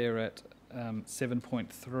see there at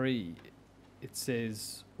 7.3, it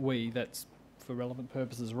says that's for relevant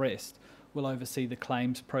purposes, REST, will oversee the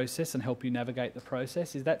claims process and help you navigate the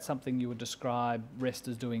process. Is that something you would describe REST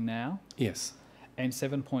as doing now? Yes. And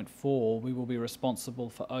 7.4, we will be responsible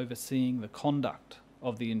for overseeing the conduct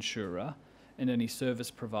of the insurer and any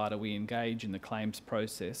service provider we engage in the claims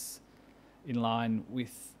process in line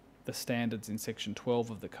with the standards in Section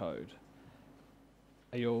 12 of the code.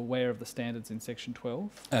 Are you aware of the standards in Section 12?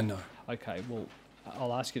 No. Okay, well,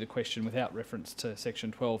 I'll ask you the question without reference to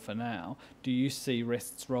Section 12 for now. Do you see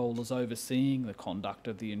REST's role as overseeing the conduct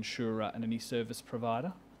of the insurer and any service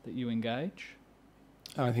provider that you engage?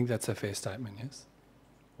 I think that's a fair statement, yes.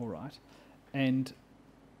 All right. And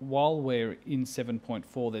while we're in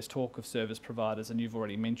 7.4, there's talk of service providers, and you've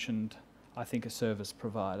already mentioned, I think, a service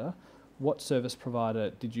provider. What service provider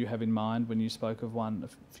did you have in mind when you spoke of one a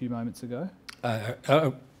few moments ago?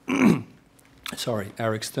 Sorry,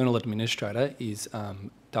 our external administrator is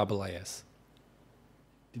AAS.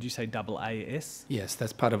 Did you say AAS? Yes,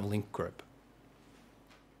 that's part of Link Group.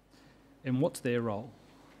 And what's their role?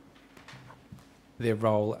 Their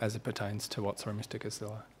role as it pertains to what, sorry, Mr.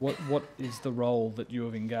 Castillo? What is the role that you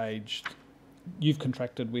have engaged? You've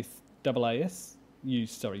contracted with AAS.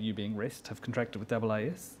 You being REST have contracted with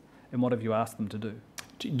AAS. And what have you asked them to do?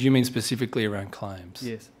 Do you mean specifically around claims?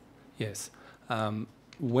 Yes. Yes.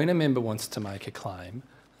 When a member wants to make a claim,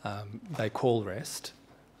 they call REST,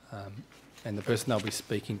 and the person they'll be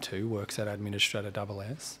speaking to works at Administrator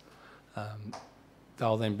AAS.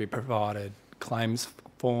 They'll then be provided claims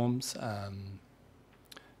forms,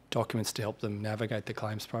 documents to help them navigate the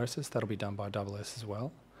claims process. That'll be done by AAS as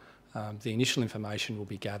well. The initial information will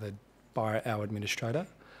be gathered by our administrator.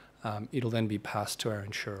 It'll then be passed to our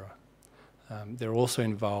insurer. They're also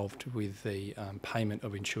involved with the payment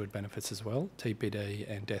of insured benefits as well, TPD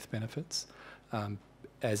and death benefits,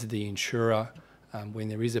 as the insurer, when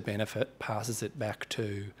there is a benefit, passes it back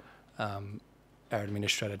to our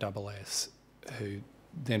administrator AAS, who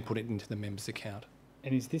then put it into the member's account.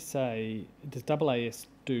 And does AAS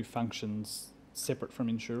do functions separate from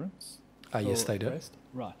insurance? Yes, they do. REST?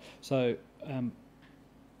 Right. So,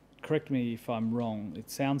 correct me if I'm wrong,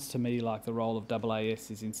 it sounds to me like the role of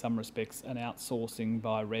AAS is in some respects an outsourcing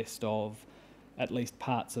by REST of at least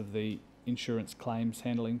parts of the insurance claims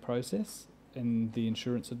handling process and the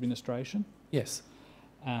insurance administration. Yes.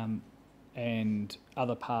 And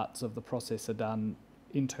other parts of the process are done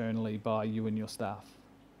internally by you and your staff.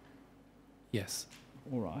 Yes.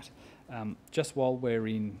 All right. Just while we're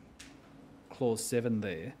in clause 7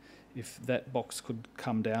 there, if that box could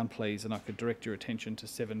come down, please, and I could direct your attention to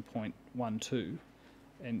 7.12,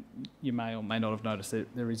 and you may or may not have noticed that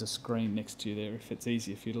there is a screen next to you there if it's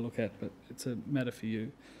easier for you to look at, but it's a matter for you.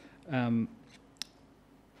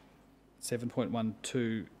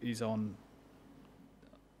 7.12 is on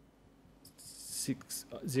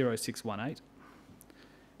 0618. Can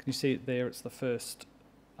you see it there? It's the first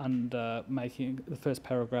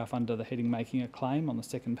paragraph under the heading "Making a Claim" on the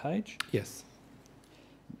second page. Yes.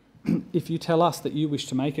 If you tell us that you wish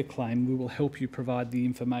to make a claim, we will help you provide the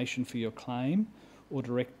information for your claim or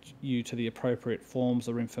direct you to the appropriate forms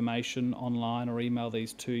or information online or email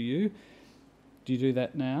these to you. Do you do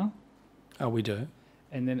that now? Oh, we do.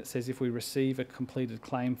 And then it says if we receive a completed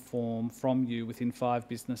claim form from you within 5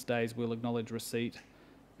 business days, we'll acknowledge receipt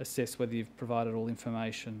assess whether you've provided all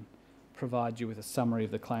information, provide you with a summary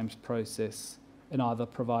of the claims process, and either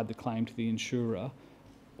provide the claim to the insurer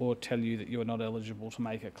or tell you that you're not eligible to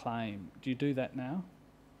make a claim. Do you do that now?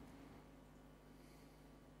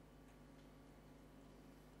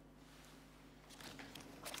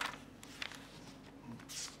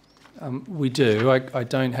 We do. I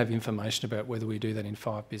don't have information about whether we do that in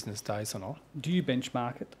 5 business days or not. Do you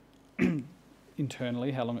benchmark it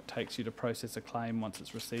internally, how long it takes you to process a claim once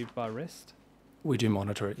it's received by REST? We do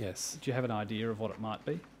monitor it, yes. Do you have an idea of what it might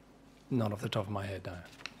be? Not off the top of my head, no.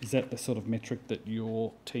 Is that the sort of metric that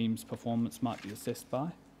your team's performance might be assessed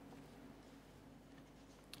by?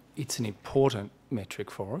 It's an important metric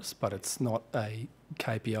for us, but it's not a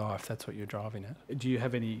KPI if that's what you're driving at. Do you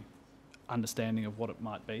have any understanding of what it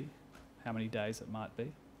might be? How many days it might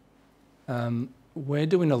be? We're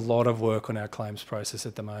doing a lot of work on our claims process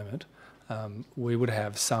at the moment. We would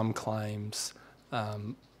have some claims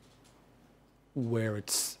where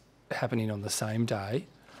it's happening on the same day.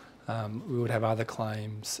 We would have other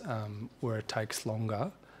claims where it takes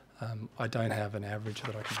longer. I don't have an average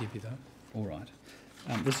that I can give you though. All right.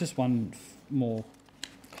 There's just one more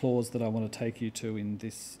clause that I want to take you to in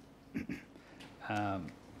this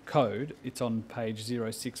code. It's on page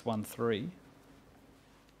 0613.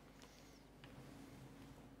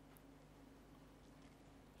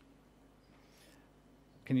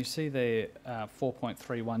 Can you see there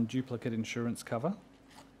 4.31 duplicate insurance cover?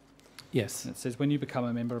 Yes. And it says, when you become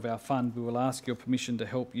a member of our fund, we will ask your permission to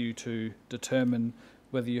help you to determine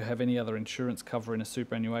whether you have any other insurance cover in a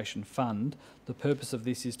superannuation fund. The purpose of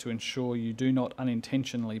this is to ensure you do not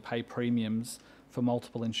unintentionally pay premiums for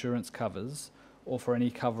multiple insurance covers or for any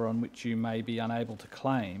cover on which you may be unable to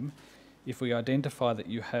claim. If we identify that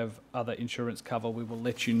you have other insurance cover, we will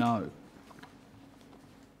let you know.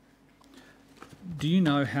 Do you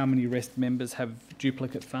know how many REST members have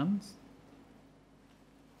duplicate funds?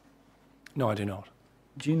 No, I do not.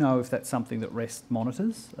 Do you know if that's something that REST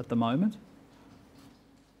monitors at the moment?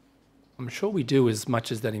 I'm sure we do as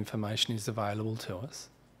much as that information is available to us.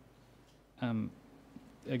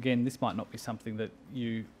 Again, this might not be something that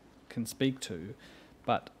you can speak to,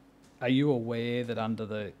 but are you aware that under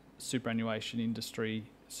the Superannuation Industry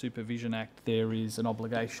Supervision Act there is an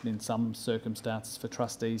obligation in some circumstances for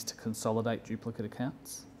trustees to consolidate duplicate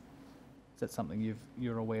accounts? Is that something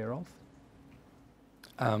you're aware of?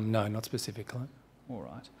 No, not specifically. All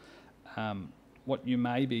right. What you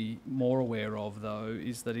may be more aware of, though,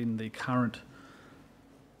 is that in the current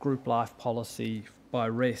group life policy by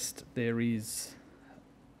REST, there is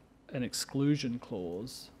an exclusion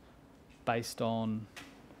clause based on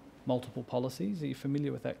multiple policies. Are you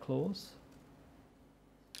familiar with that clause?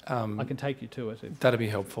 I can take you to it. That'd be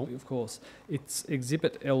helpful. Of course. It's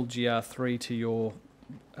Exhibit LGR3 to your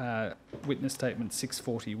witness statement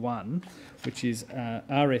 641, which is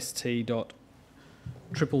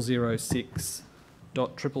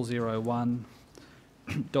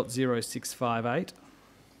RST.0006.001.0658.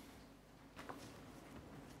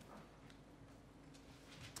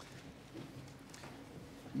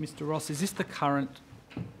 Mr. Ross, is this the current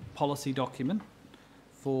policy document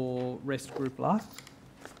for REST Group Life?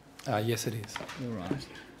 Yes, it is. All right.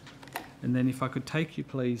 And then if I could take you,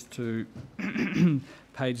 please, to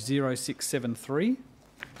page 0673.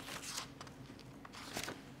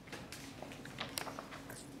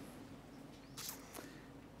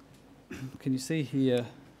 Can you see here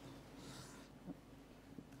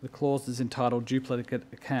the clause is entitled Duplicate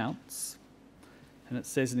Accounts, and it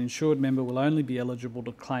says an insured member will only be eligible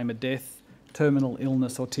to claim a death, terminal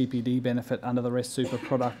illness or TPD benefit under the REST Super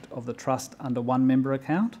product of the trust under one member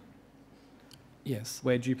account. Yes.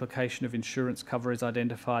 Where duplication of insurance cover is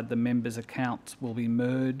identified, the members' accounts will be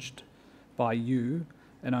merged by you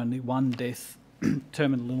and only one death,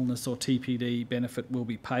 terminal illness or TPD benefit will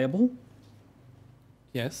be payable.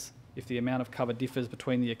 Yes. If the amount of cover differs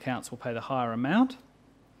between the accounts, we'll pay the higher amount,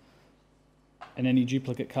 and any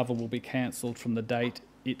duplicate cover will be cancelled from the date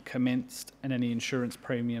it commenced, and any insurance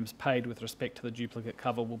premiums paid with respect to the duplicate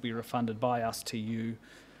cover will be refunded by us to you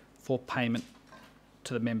for payment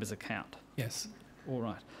to the member's account. Yes. All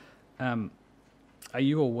right. Are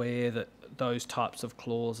you aware that those types of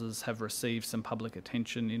clauses have received some public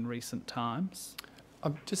attention in recent times?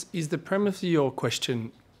 Is the premise of your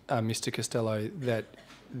question, Mr. Costello, that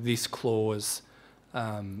this clause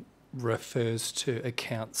refers to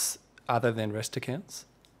accounts other than REST accounts?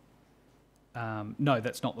 No,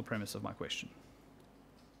 that's not the premise of my question.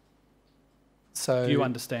 So, do you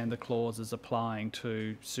understand the clause as applying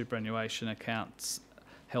to superannuation accounts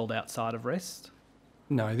held outside of REST?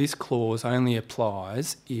 No, this clause only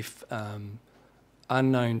applies if,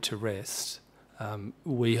 unknown to REST,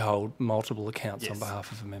 we hold multiple accounts on Yes.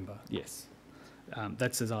 behalf of a member. Yes.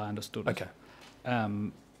 That's as I understood it. Okay.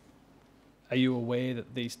 Are you aware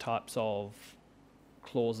that these types of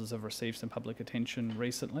clauses have received some public attention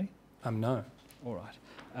recently? No. All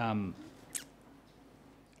right.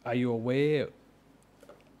 Are you aware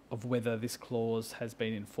of whether this clause has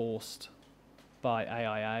been enforced by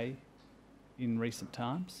AIA in recent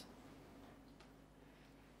times?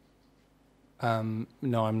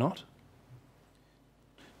 No, I'm not.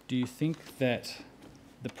 Do you think that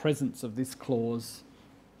the presence of this clause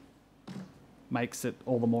makes it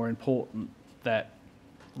all the more important that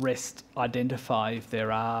REST identify if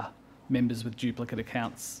there are members with duplicate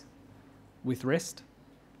accounts with REST?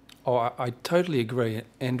 Oh, I totally agree,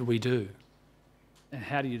 and we do. And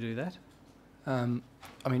how do you do that?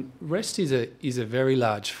 I mean, REST is a very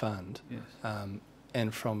large fund, Yes.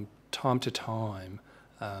 and from time to time,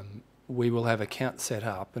 we will have accounts set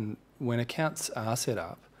up, and when accounts are set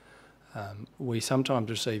up, we sometimes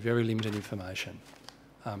receive very limited information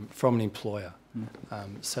from an employer.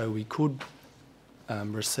 So we could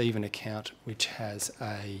receive an account which has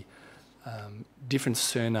a different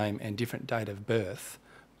surname and different date of birth,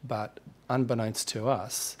 but unbeknownst to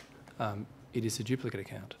us, it is a duplicate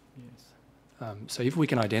account. Yes. So if we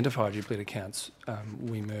can identify duplicate accounts,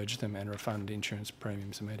 we merge them and refund insurance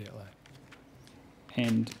premiums immediately.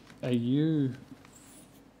 And are you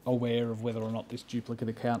aware of whether or not this duplicate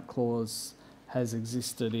account clause has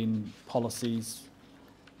existed in policies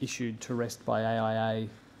issued to REST by AIA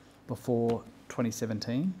before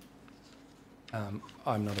 2017? I'm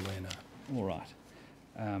not aware, no. All right.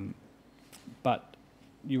 But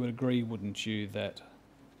you would agree, wouldn't you, that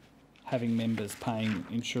having members paying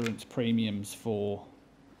insurance premiums for,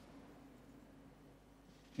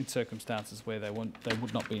 in circumstances where they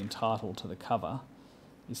would not be entitled to the cover,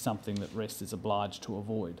 is something that REST is obliged to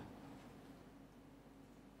avoid?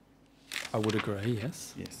 I would agree,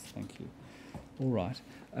 yes. Yes, thank you. All right.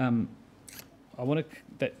 I want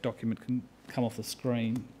that document can come off the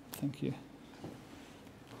screen. Thank you.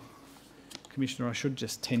 Commissioner, I should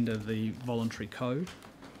just tender the voluntary code.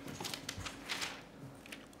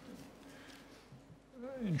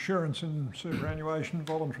 Insurance and Superannuation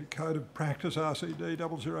Voluntary Code of Practice, RCD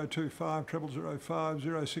 0025 0005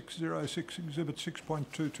 0606, Exhibit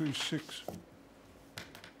 6.226.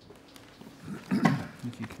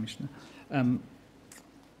 Thank you, Commissioner.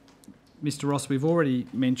 Mr. Ross, we've already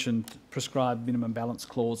mentioned prescribed minimum balance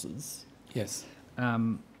clauses. Yes.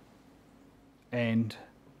 And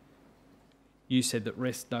you said that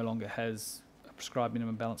REST no longer has a prescribed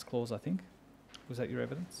minimum balance clause, I think. Was that your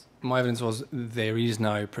evidence? My evidence was there is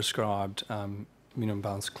no prescribed minimum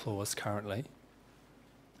balance clause currently.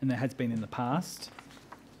 And there has been in the past.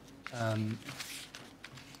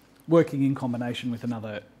 Working in combination with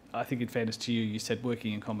another, I think in fairness to you, you said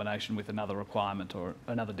working in combination with another requirement or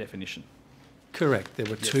another definition. Correct. There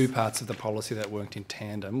were Yes. two parts of the policy that worked in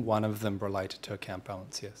tandem. One of them related to account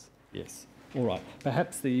balance, yes. Yes. All right.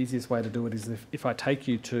 Perhaps the easiest way to do it is if I take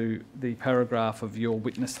you to the paragraph of your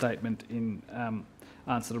witness statement in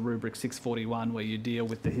answer to rubric 641, where you deal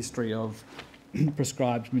with the history of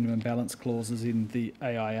prescribed minimum balance clauses in the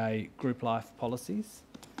AIA group life policies.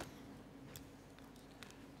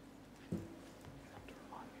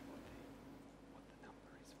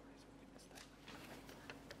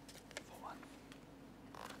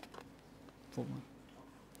 Full one.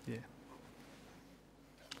 Yeah.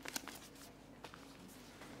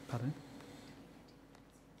 Pardon?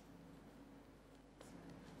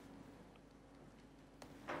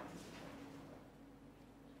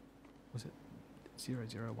 Was it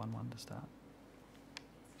 0011 to start?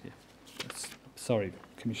 Yeah. Sorry,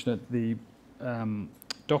 Commissioner. The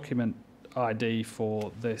document ID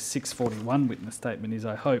for the 641 witness statement is,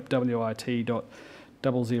 I hope,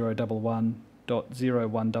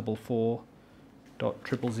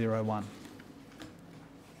 WIT.0011.0144.001.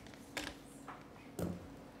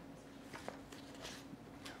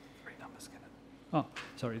 Oh,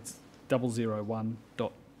 sorry, it's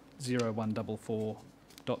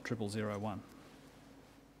 001.0144.001.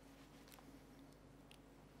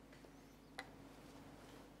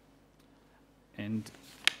 And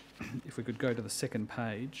if we could go to the second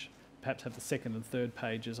page, perhaps have the second and third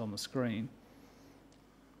pages on the screen.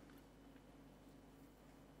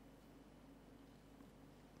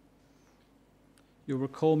 You'll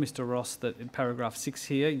recall, Mr. Ross, that in paragraph 6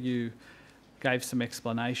 here, you gave some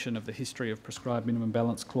explanation of the history of prescribed minimum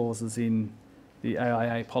balance clauses in the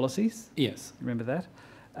AIA policies. Yes. Remember that?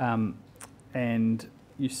 And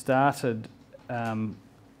you started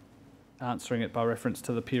answering it by reference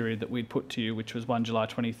to the period that we'd put to you, which was 1 July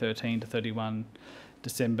 2013 to 31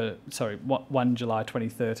 1 July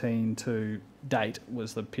 2013 to date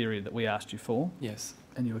was the period that we asked you for. Yes.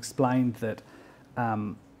 And you explained that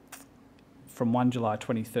from 1 July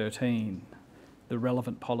 2013, the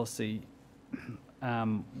relevant policy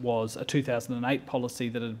was a 2008 policy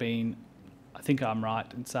that had been, I think I'm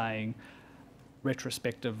right in saying,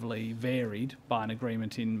 retrospectively varied by an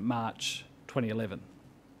agreement in March 2011.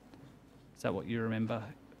 Is that what you remember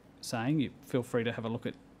saying? You feel free to have a look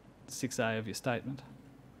at 6A of your statement.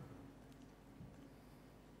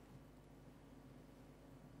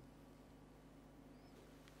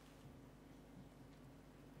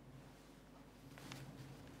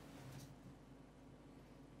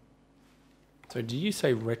 So did you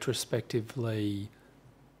say retrospectively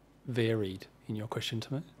varied in your question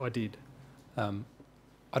to me? I did. I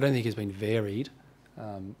don't think it's been varied.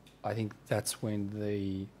 I think that's when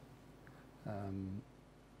the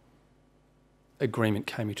agreement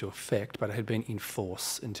came into effect, but it had been in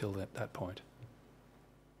force until that point.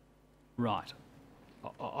 Right.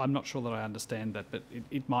 I'm not sure that I understand that, but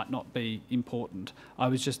it might not be important. I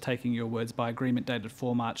was just taking your words by agreement dated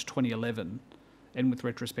 4 March 2011 and with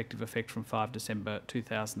retrospective effect from 5 December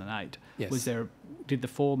 2008. Yes. Did the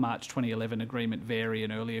 4 March 2011 agreement vary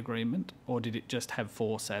an early agreement, or did it just have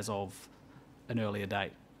force as of an earlier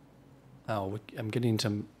date? Oh, I'm getting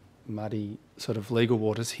into muddy sort of legal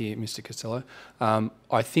waters here, Mr. Costello.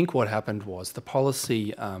 I think what happened was the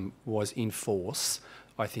policy was in force.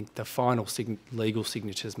 I think the final legal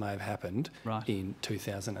signatures may have happened in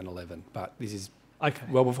 2011, but this is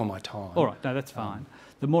well before my time. All right, no, that's fine.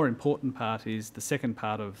 The more important part is the second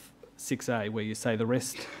part of 6A, where you say the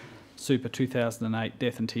rest Super 2008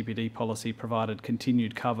 death and TPD policy provided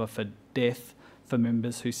continued cover for death for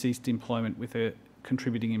members who ceased employment with a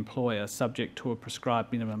contributing employer subject to a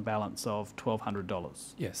prescribed minimum balance of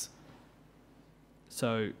 $1,200. Yes.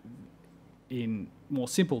 So in more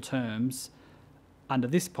simple terms, under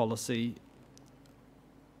this policy,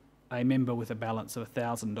 a member with a balance of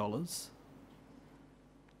 $1,000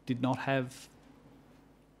 did not have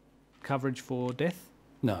coverage for death?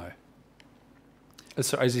 No.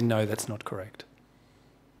 So as in, no, that's not correct.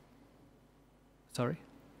 Sorry?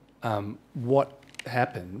 What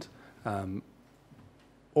happened,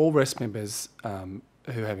 all rest members who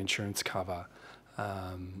have insurance cover,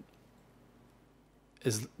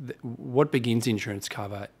 what begins insurance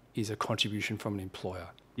cover is a contribution from an employer.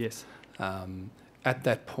 Yes. At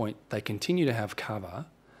that point, they continue to have cover.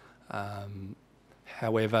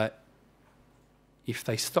 However, if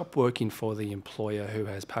they stop working for the employer who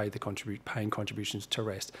has paid paying contributions to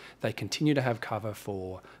rest, they continue to have cover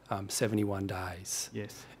for 71 days.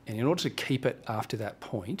 Yes. And in order to keep it after that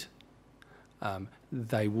point,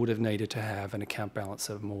 they would have needed to have an account balance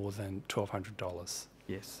of more than $1,200.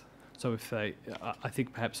 Yes. So if I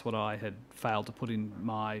think perhaps what I had failed to put in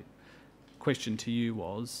my question to you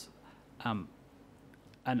was an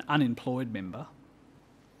unemployed member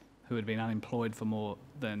who had been unemployed for more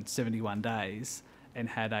than 71 days and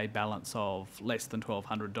had a balance of less than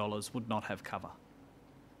 $1,200 would not have cover.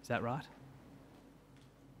 Is that right?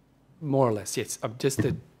 More or less, yes. Just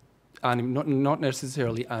that not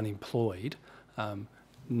necessarily unemployed,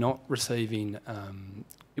 not receiving...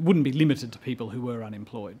 it wouldn't be limited to people who were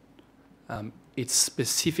unemployed. It's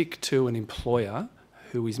specific to an employer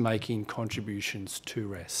who is making contributions to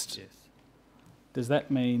rest. Yes. Does that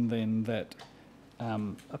mean then that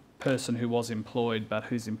a person who was employed but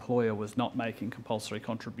whose employer was not making compulsory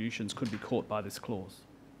contributions could be caught by this clause?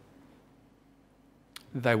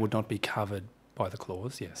 They would not be covered by the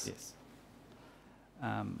clause, yes. Yes.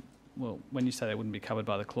 Well, when you say they wouldn't be covered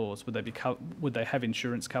by the clause, would they have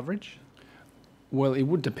insurance coverage? Well, it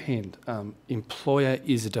would depend. Employer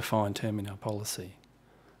is a defined term in our policy.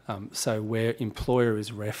 So where employer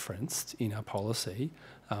is referenced in our policy,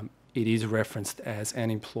 it is referenced as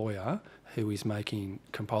an employer who is making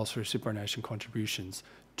compulsory superannuation contributions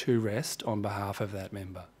to rest on behalf of that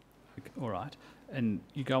member. All right. And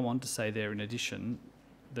you go on to say there, in addition,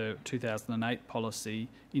 the 2008 policy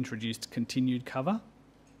introduced continued cover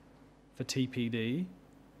for TPD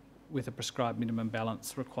with a prescribed minimum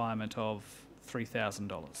balance requirement of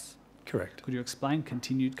 $3,000. Correct. Could you explain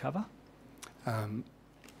continued cover?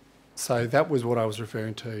 So that was what I was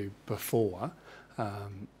referring to before.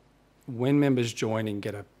 When members join and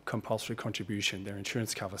get a compulsory contribution, their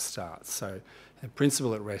insurance cover starts. So the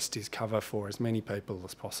principle at rest is cover for as many people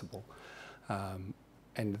as possible.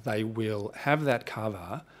 And they will have that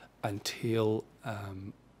cover until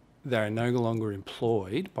they are no longer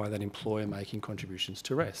employed by that employer making contributions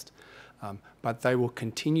to rest. But they will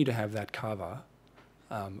continue to have that cover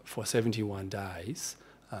for 71 days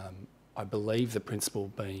I believe the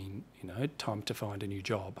principle being, time to find a new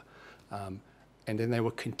job. And then they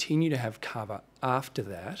will continue to have cover after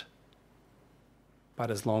that, but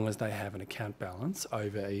as long as they have an account balance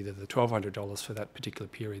over either the $1,200 for that particular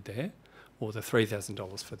period there or the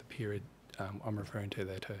 $3,000 for the period I'm referring to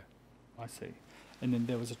there too. I see. And then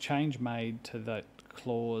there was a change made to that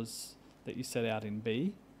clause that you set out in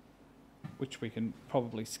B, which we can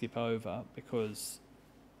probably skip over because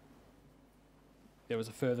there was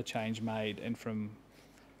a further change made, and from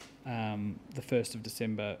the 1st of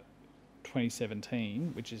December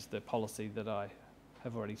 2017, which is the policy that I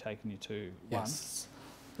have already taken you to once,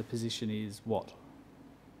 the position is what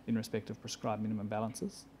in respect of prescribed minimum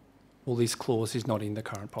balances? Well, this clause is not in the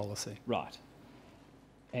current policy. Right.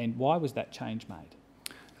 And why was that change made?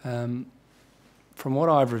 From what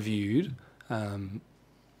I've reviewed,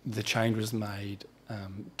 the change was made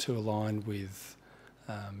to align with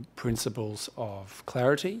principles of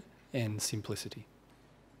clarity and simplicity.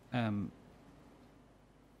 From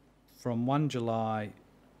 1 July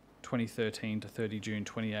 2013 to 30 June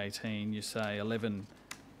 2018, you say 11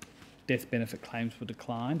 death benefit claims were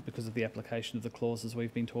declined because of the application of the clauses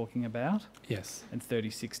we've been talking about. Yes. And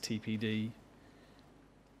 36 TPD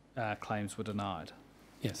claims were denied.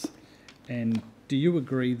 Yes. And do you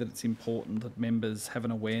agree that it's important that members have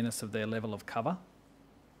an awareness of their level of cover?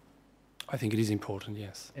 I think it is important,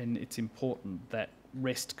 yes. And it's important that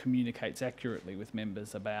REST communicates accurately with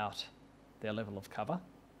members about their level of cover?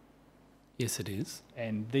 Yes, it is.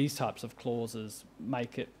 And these types of clauses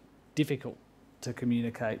make it difficult to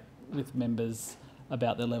communicate with members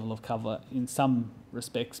about their level of cover in some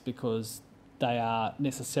respects because they are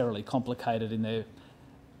necessarily complicated in their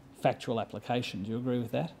factual application. Do you agree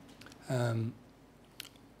with that?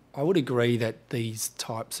 I would agree that these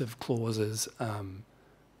types of clauses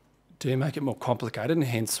do make it more complicated, and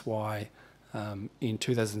hence why in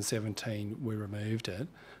 2017 we removed it.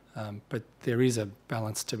 But there is a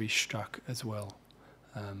balance to be struck as well.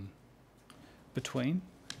 Between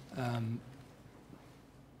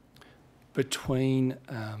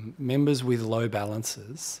members with low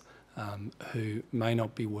balances who may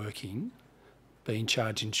not be working, being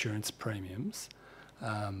charged insurance premiums,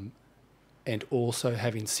 and also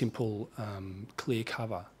having simple, clear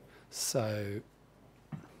cover. So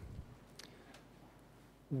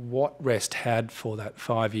what REST had for that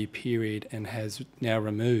 5-year period and has now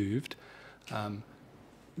removed,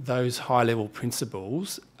 those high-level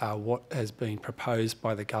principles are what has been proposed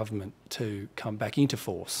by the government to come back into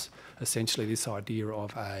force. Essentially this idea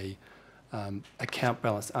of a account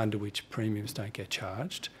balance under which premiums don't get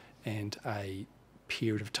charged and a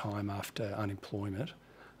period of time after unemployment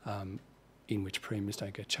in which premiums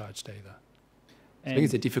don't get charged either. So I think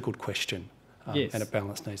it's a difficult question. Yes. And a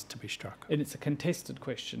balance needs to be struck. And it's a contested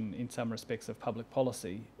question in some respects of public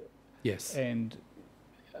policy. Yes. And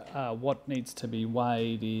what needs to be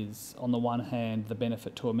weighed is, on the one hand, the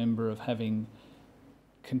benefit to a member of having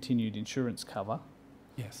continued insurance cover.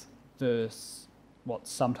 Yes. Versus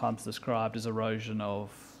what's sometimes described as erosion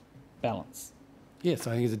of balance. Yes,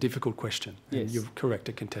 I think it's a difficult question. Yes. And you're correct,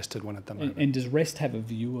 a contested one at the moment. And does REST have a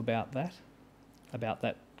view about that? About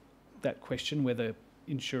that question, whether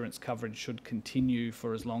insurance coverage should continue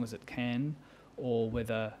for as long as it can, or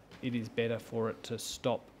whether it is better for it to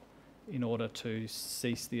stop in order to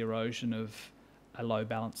cease the erosion of a low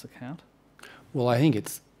balance account? Well, I think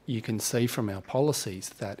you can see from our policies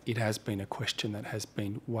that it has been a question that has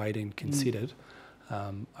been weighed and considered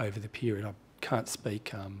over the period. I can't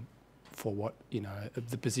speak for what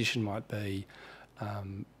the position might be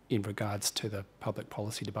in regards to the public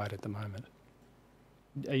policy debate at the moment.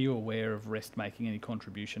 Are you aware of REST making any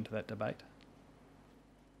contribution to that debate?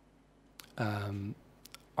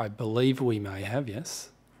 I believe we may have, yes.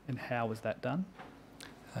 And how was that done?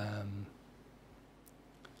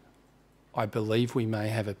 I believe we may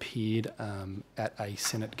have appeared at a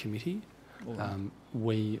Senate committee.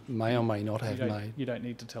 We may or may not have made... You don't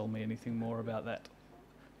need to tell me anything more about that.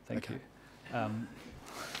 Thank Okay.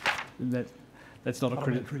 you. That's not a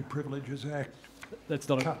Parliamentary Privileges Act. That's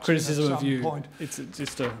not a cuts criticism in at of some you. point. It's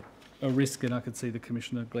just a risk, and I could see the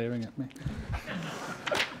Commissioner glaring at me.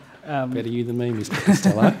 Better you than me, Mr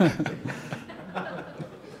Costello.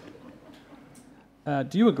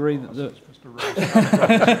 Do you agree that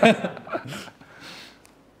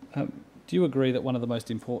do you agree that one of the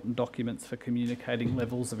most important documents for communicating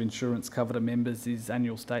levels of insurance cover to members is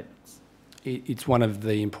annual statements? It's one of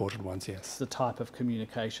the important ones, yes. It's the type of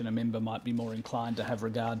communication a member might be more inclined to have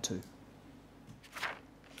regard to.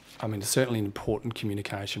 I mean, it's certainly an important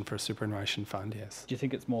communication for a superannuation fund, yes. Do you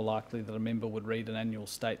think it's more likely that a member would read an annual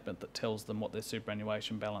statement that tells them what their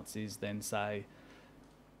superannuation balance is than, say,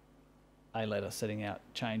 a letter setting out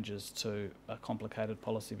changes to a complicated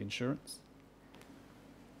policy of insurance?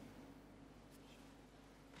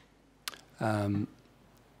 I'm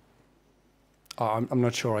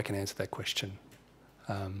not sure I can answer that question.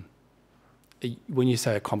 When you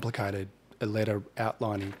say a letter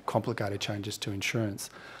outlining complicated changes to insurance,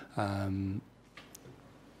 I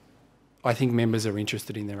think members are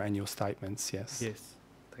interested in their annual statements, yes. Yes,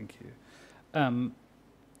 thank you.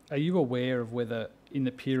 Are you aware of whether in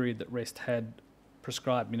the period that REST had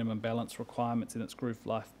prescribed minimum balance requirements in its group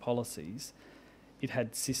life policies, it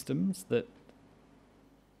had systems that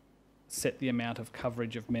set the amount of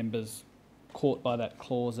coverage of members caught by that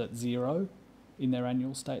clause at zero in their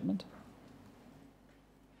annual statement?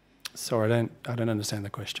 Sorry, I don't understand the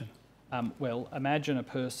question. Well, imagine a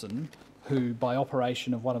person who, by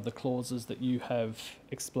operation of one of the clauses that you have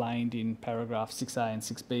explained in paragraph 6A and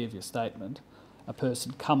 6B of your statement, a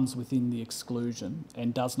person comes within the exclusion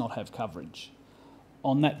and does not have coverage.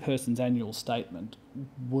 On that person's annual statement,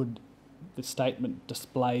 would the statement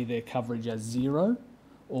display their coverage as zero,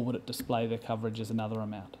 or would it display their coverage as another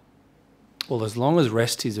amount? Well, as long as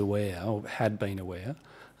REST is aware, or had been aware,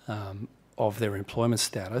 of their employment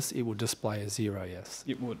status, it would display as zero, yes.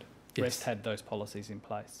 It would. Yes. REST had those policies in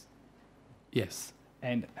place. Yes.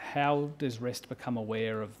 And how does REST become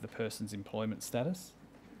aware of the person's employment status?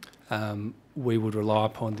 We would rely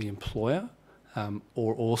upon the employer,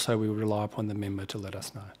 or also we would rely upon the member to let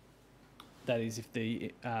us know. That is, if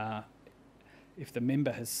the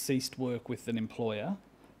member has ceased work with an employer,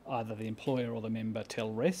 either the employer or the member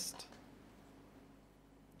tell REST.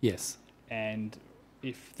 Yes. And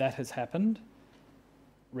if that has happened,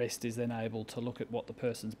 REST is then able to look at what the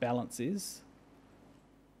person's balance is,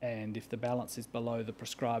 and if the balance is below the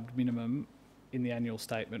prescribed minimum in the annual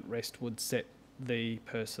statement, REST would set the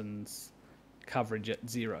person's coverage at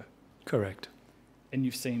zero. Correct. And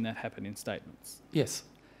you've seen that happen in statements. Yes.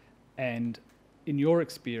 And in your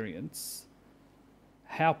experience,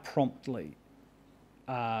 how promptly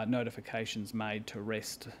are notifications made to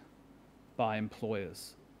REST by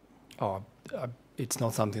employers? It's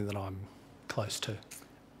not something that I'm close to.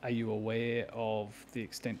 Are you aware of the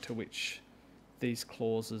extent to which these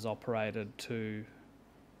clauses operated to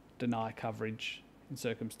deny coverage in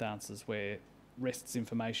circumstances where REST's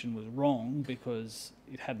information was wrong because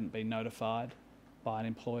it hadn't been notified by an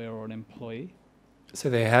employer or an employee? So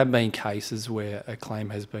there have been cases where a claim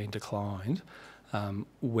has been declined,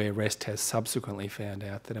 where REST has subsequently found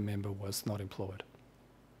out that a member was not employed.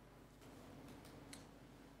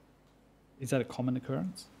 Is that a common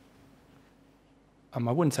occurrence? I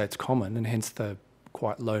wouldn't say it's common, and hence the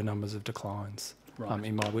quite low numbers of declines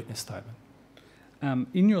in my witness statement.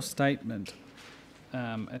 In your statement,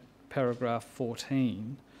 at paragraph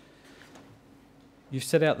 14, you've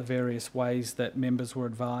set out the various ways that members were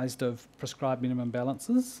advised of prescribed minimum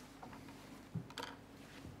balances.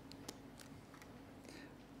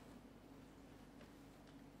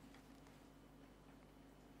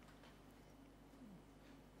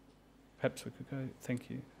 Perhaps we could go,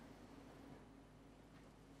 thank you.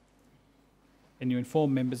 And you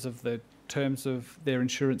inform members of the terms of their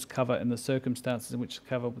insurance cover and the circumstances in which the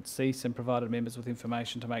cover would cease, and provided members with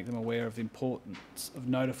information to make them aware of the importance of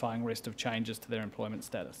notifying REST of changes to their employment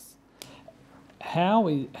status. How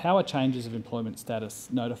are changes of employment status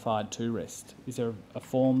notified to REST? Is there a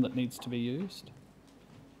form that needs to be used?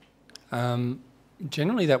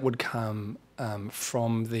 Generally that would come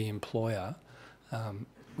from the employer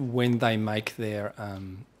when they make their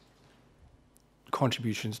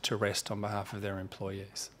contributions to REST on behalf of their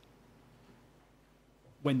employees.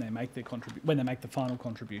 When they make the final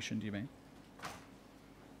contribution, do you mean?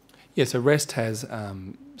 Yeah, so REST has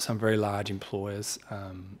some very large employers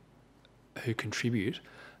who contribute,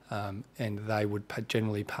 and they would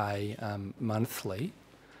generally pay monthly,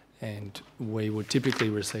 and we would typically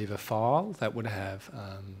receive a file that would have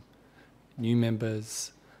new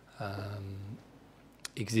members,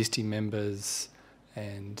 existing members,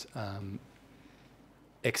 and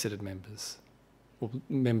exited members, or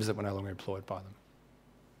members that were no longer employed by them.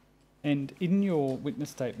 And in your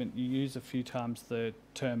witness statement, you use a few times the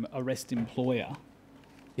term arrest employer.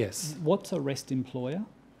 Yes. What's arrest employer?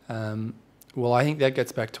 Well, I think that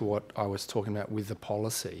gets back to what I was talking about with the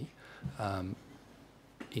policy.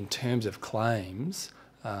 In terms of claims,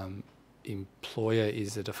 employer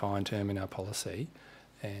is a defined term in our policy,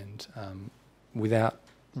 and without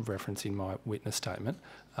referencing my witness statement,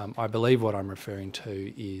 I believe what I'm referring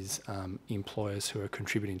to is employers who are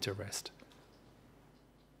contributing to REST.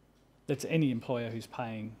 That's any employer who's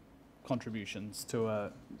paying contributions to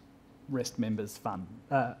a REST members fund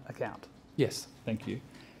account. Yes. Thank you.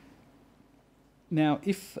 Now,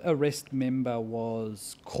 if a REST member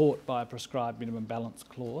was caught by a prescribed minimum balance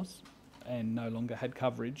clause and no longer had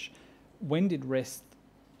coverage, when did REST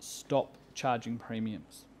stop charging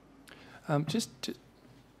premiums?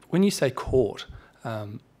 When you say caught,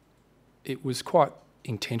 it was quite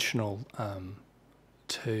intentional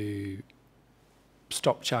to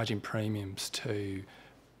stop charging premiums to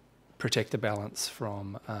protect the balance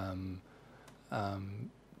from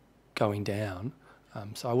going down.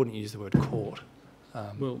 So I wouldn't use the word caught.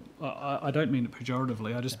 Well, I don't mean it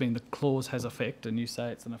pejoratively. I just mean the clause has effect, and you say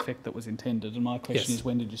it's an effect that was intended. And my question Yes. is,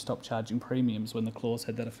 when did you stop charging premiums when the clause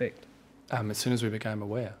had that effect? As soon as we became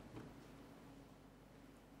aware.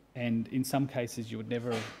 And in some cases, you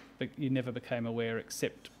never became aware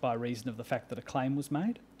except by reason of the fact that a claim was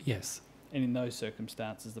made. Yes. And in those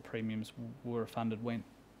circumstances, the premiums were refunded when?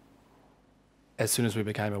 As soon as we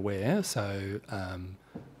became aware, so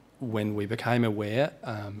when we became aware,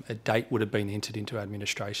 a date would have been entered into our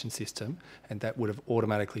administration system, and that would have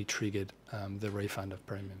automatically triggered the refund of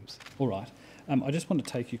premiums. All right. I just want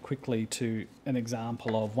to take you quickly to an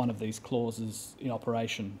example of one of these clauses in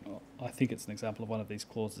operation. I think it's an example of one of these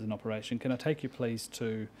clauses in operation. Can I take you, please,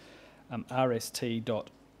 to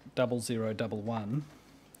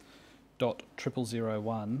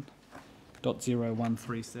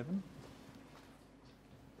RST.0011.0001.0137?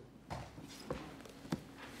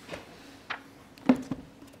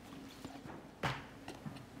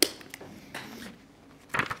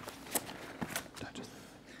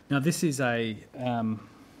 Now, this is a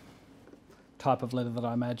type of letter that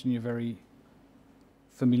I imagine you're very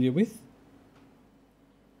familiar with.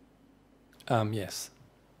 Yes.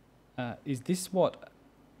 Is this what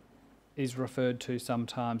is referred to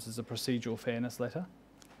sometimes as a procedural fairness letter?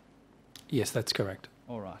 Yes, that's correct.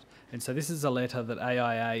 All right. And so this is a letter that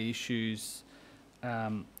AIA issues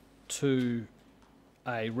to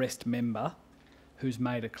a REST member who's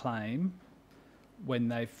made a claim when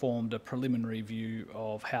they formed a preliminary view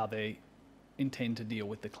of how they intend to deal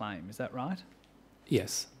with the claim. Is that right?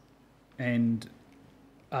 Yes. And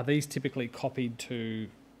are these typically copied to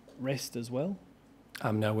REST as well?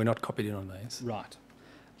 No, we're not copied in on these. Right.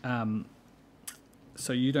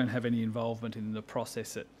 So you don't have any involvement in the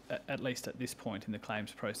process, at least at this point in the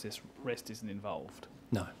claims process. REST isn't involved.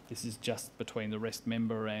 No. This is just between the REST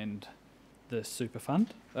member and the super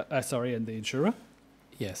fund, and the insurer.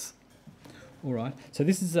 Yes. All right. So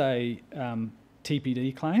this is a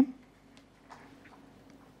TPD claim,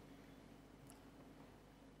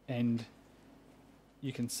 and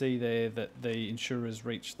you can see there that the insurers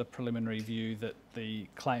reached the preliminary view that the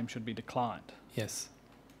claim should be declined Yes.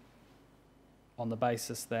 on the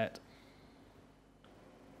basis that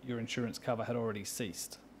your insurance cover had already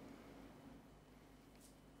ceased.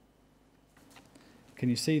 Can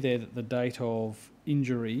you see there that the date of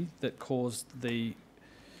injury that caused the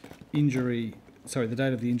the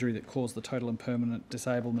date of the injury that caused the total and permanent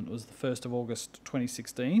disablement was the 1st of August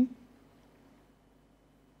 2016.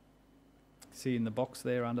 See in the box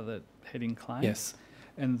there under the heading claim? Yes.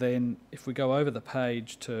 And then if we go over the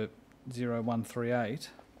page to 0138,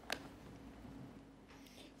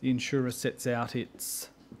 the insurer sets out its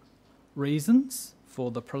reasons for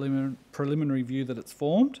the preliminary view that it's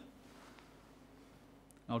formed.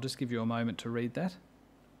 I'll just give you a moment to read that.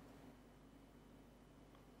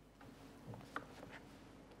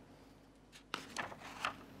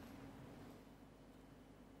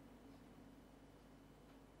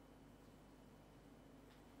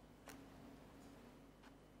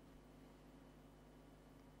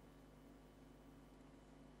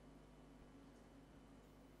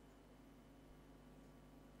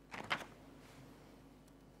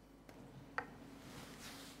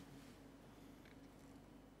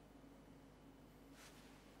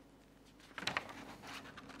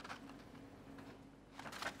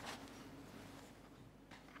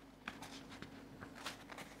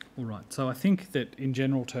 All right, so I think that in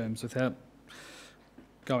general terms, without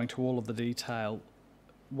going to all of the detail,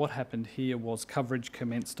 what happened here was coverage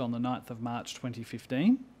commenced on the 9th of March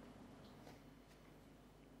 2015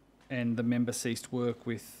 and the member ceased work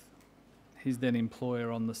with his then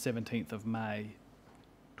employer on the 17th of May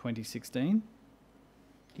 2016.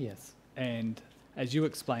 Yes. And as you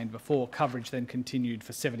explained before, coverage then continued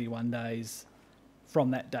for 71 days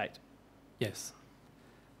from that date. Yes.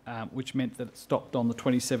 Which meant that it stopped on the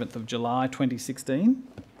 27th of July 2016.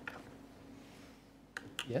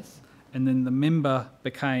 Yes. And then the member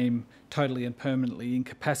became totally and permanently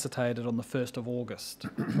incapacitated on the 1st of August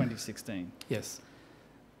 2016. Yes.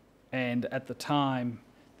 And at the time,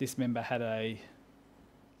 this member had a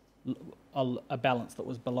balance that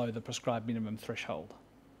was below the prescribed minimum threshold.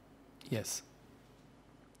 Yes.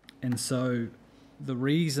 And so the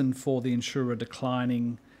reason for the insurer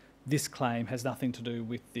declining this claim has nothing to do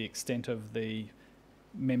with the extent of the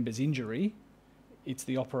member's injury. It's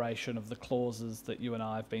the operation of the clauses that you and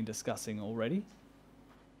I have been discussing already.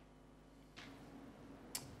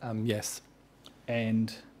 Yes.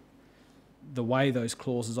 And the way those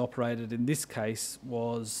clauses operated in this case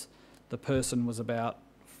was the person was about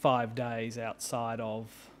 5 days outside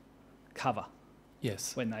of cover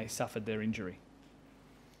Yes. when they suffered their injury.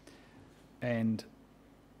 And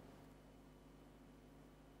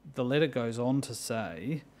the letter goes on to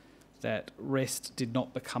say that Rest did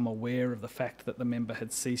not become aware of the fact that the member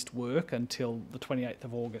had ceased work until the 28th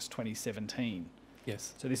of August 2017.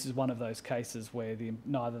 Yes. So this is one of those cases where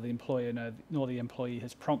neither the employer nor the employee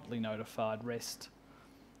has promptly notified Rest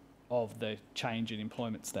of the change in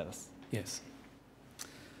employment status. Yes.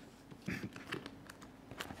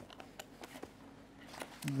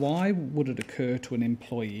 Why would it occur to an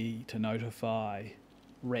employee to notify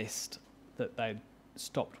Rest that they'd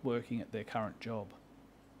stopped working at their current job?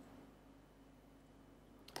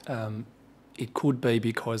 It could be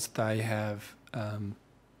because they have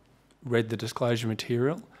read the disclosure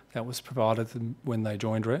material that was provided them when they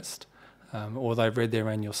joined Rest, or they've read their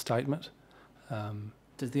annual statement.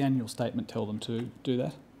 Does the annual statement tell them to do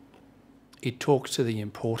that? It talks to the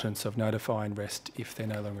importance of notifying Rest if they're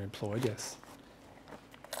no longer employed, yes.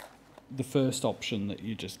 The first option that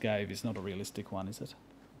you just gave is not a realistic one, is it?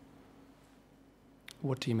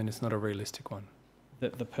 What do you mean it's not a realistic one?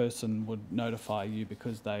 That the person would notify you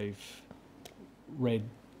because they've read...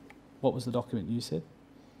 What was the document you said?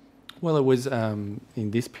 Well, it was, in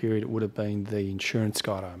this period, it would have been the insurance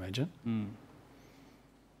guide, I imagine. Mm.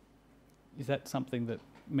 Is that something that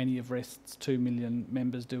many of Rest's 2 million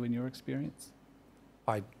members do in your experience?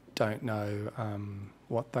 I don't know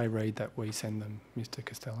what they read that we send them, Mr.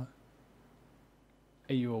 Costello.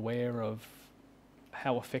 Are you aware of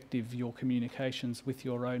how effective your communications with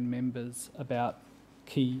your own members about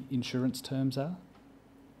key insurance terms are?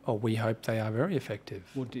 Oh, we hope they are very effective.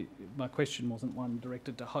 Well, my question wasn't one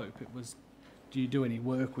directed to hope. It was, do you do any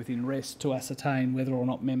work within Rest to ascertain whether or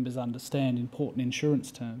not members understand important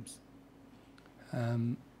insurance terms?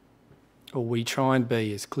 Well, we try and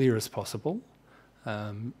be as clear as possible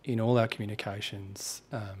in all our communications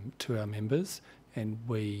to our members, and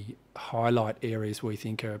we highlight areas we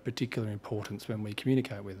think are of particular importance when we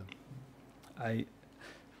communicate with them.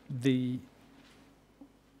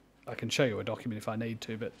 I can show you a document if I need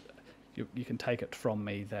to, but you can take it from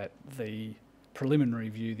me that the preliminary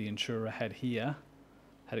view the insurer had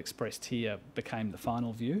expressed here, became the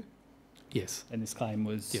final view. Yes. And this claim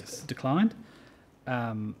was Yes. declined.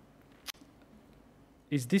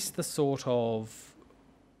 Is this the sort of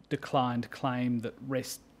declined claim that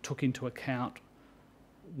Rest took into account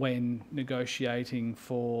when negotiating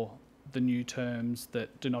for the new terms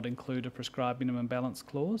that do not include a prescribed minimum balance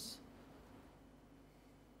clause?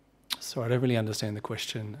 So I don't really understand the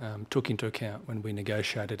question. Took into account when we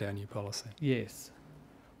negotiated our new policy. Yes.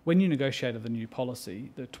 When you negotiated the new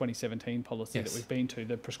policy, the 2017 policy Yes. that we've been to,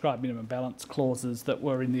 the prescribed minimum balance clauses that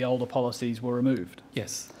were in the older policies were removed.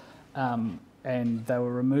 Yes. And they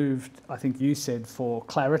were removed, I think you said, for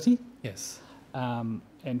clarity Yes.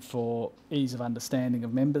 and for ease of understanding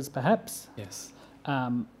of members, perhaps. Yes.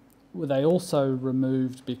 Were they also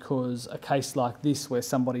removed because a case like this where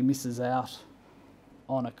somebody misses out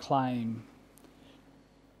on a claim,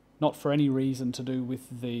 not for any reason to do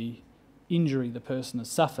with the injury the person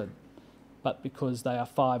has suffered, but because they are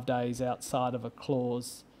 5 days outside of a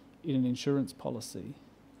clause in an insurance policy,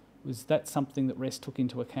 was that something that Rest took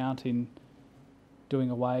into account in doing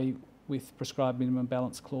away with prescribed minimum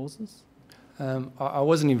balance clauses? I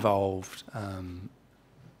wasn't involved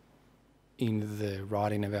in the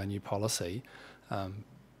writing of our new policy,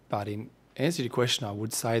 but in answer to your question, I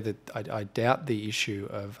would say that I doubt the issue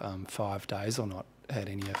of 5 days or not had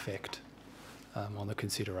any effect on the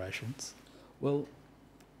considerations. Well,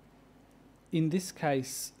 in this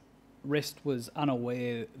case, Rest was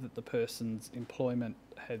unaware that the person's employment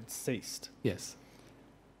had ceased. Yes.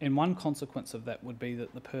 And one consequence of that would be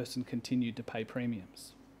that the person continued to pay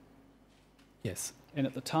premiums. Yes. And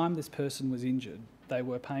at the time this person was injured, they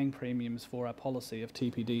were paying premiums for our policy of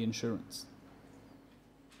TPD insurance.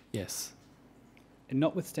 Yes. And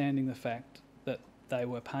notwithstanding the fact that they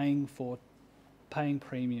were paying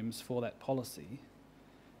premiums for that policy,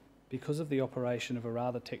 because of the operation of a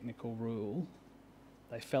rather technical rule,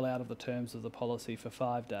 they fell out of the terms of the policy for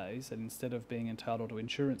 5 days, and instead of being entitled to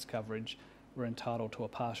insurance coverage, were entitled to a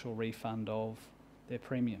partial refund of their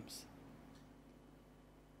premiums.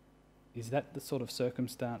 Is that the sort of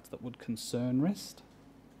circumstance that would concern Rest?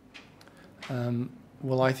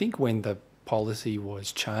 Well, I think when the policy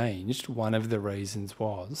was changed, one of the reasons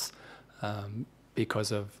was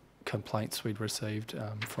because of complaints we'd received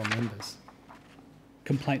from members.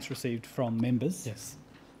 Complaints received from members Yes.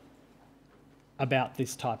 about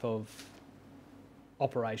this type of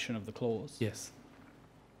operation of the clause? Yes.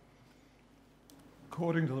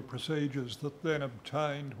 According to the procedures that then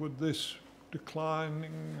obtained, would this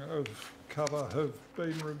declining of cover have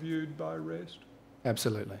been reviewed by REST?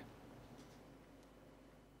 Absolutely.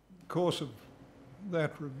 In the course of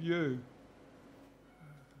that review,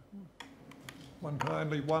 one can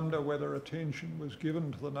only wonder whether attention was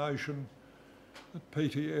given to the notion that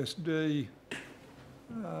PTSD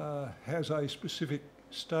has a specific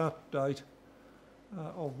start date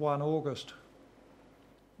of 1 August,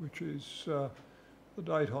 which is the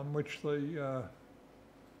date on which the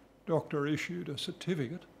doctor issued a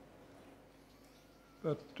certificate.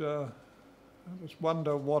 But I just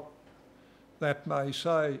wonder what that may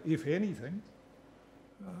say, if anything,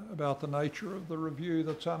 about the nature of the review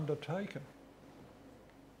that's undertaken.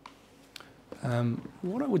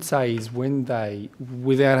 What I would say is when they,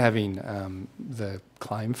 without having the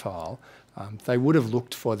claim file, they would have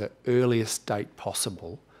looked for the earliest date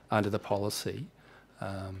possible under the policy.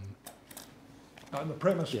 And the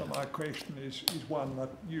premise for my question is one that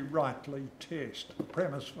you rightly test. The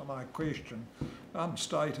premise for my question,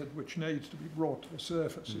 unstated, which needs to be brought to the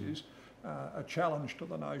surface, is a challenge to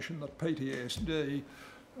the notion that PTSD,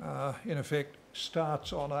 in effect,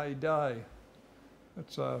 starts on a day.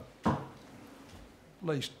 It's at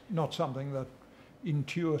least not something that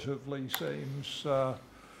intuitively seems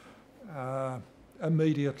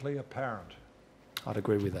immediately apparent. I'd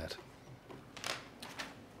agree with that.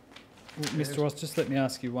 Well, Mr. Ross, just let me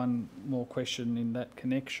ask you one more question in that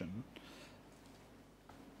connection.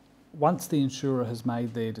 Once the insurer has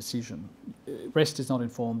made their decision, REST is not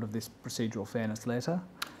informed of this procedural fairness letter.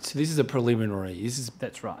 So this is a preliminary. This is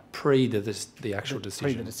That's right. pre the actual decision.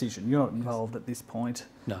 Pre the decision. You're not involved at this point.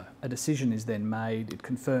 No. A decision is then made, it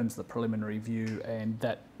confirms the preliminary view, and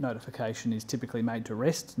that notification is typically made to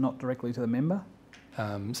REST, not directly to the member?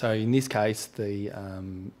 So in this case, the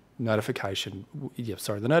notification,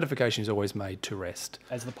 the notification is always made to REST.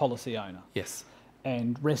 As the policy owner? Yes.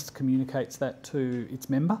 And REST communicates that to its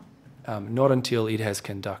member? Not until it has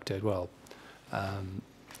conducted,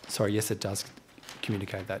 yes, it does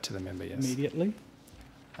communicate that to the member, yes. Immediately?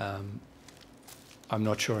 I'm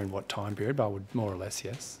not sure in what time period, but I would more or less,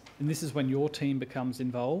 yes. And this is when your team becomes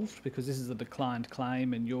involved, because this is a declined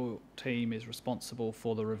claim and your team is responsible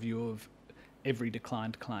for the review of every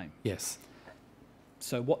declined claim? Yes.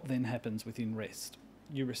 So what then happens within REST?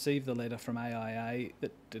 You receive the letter from AIA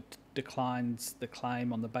that declines the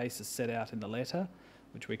claim on the basis set out in the letter,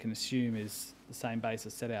 which we can assume is the same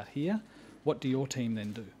basis set out here. What do your team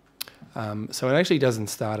then do? So it actually doesn't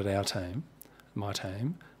start at our team, my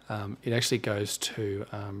team. It actually goes to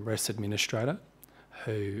REST administrator,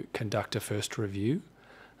 who conduct a first review.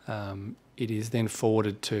 It is then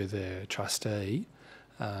forwarded to the trustee,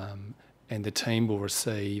 and the team will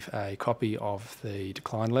receive a copy of the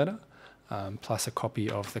decline letter, plus a copy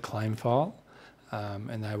of the claim file,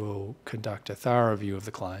 and they will conduct a thorough review of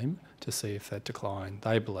the claim to see if that decline,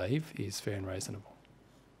 they believe, is fair and reasonable.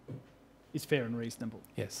 Is fair and reasonable?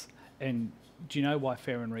 Yes. And do you know why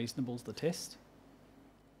fair and reasonable is the test?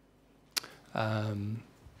 No,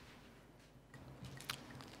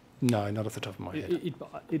 not off the top of my head.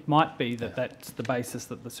 It might be that that's the basis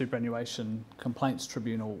that the Superannuation Complaints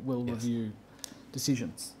Tribunal will review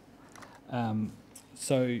decisions.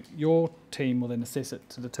 So your team will then assess it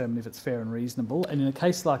to determine if it's fair and reasonable. And in a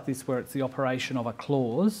case like this where it's the operation of a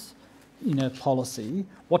clause in a policy,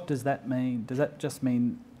 what does that mean? Does that just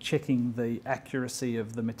mean checking the accuracy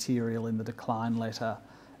of the material in the decline letter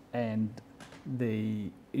and the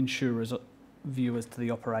insurer's view as to the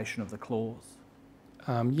operation of the clause?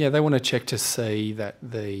 They want to check to see that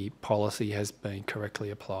the policy has been correctly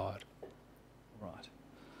applied. Right.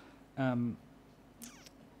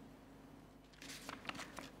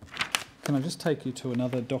 Can I just take you to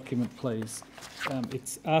another document, please?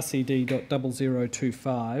 It's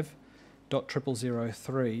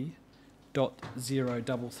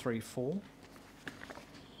rcd.0025.0003.0334.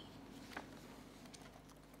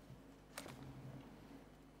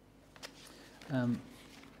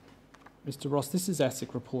 Mr. Ross, this is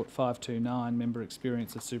ASIC Report 529, Member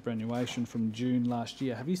Experience of Superannuation from June last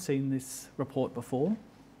year. Have you seen this report before?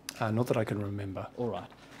 Not that I can remember. All right.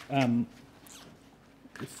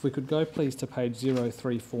 If we could go, please, to page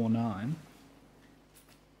 0349,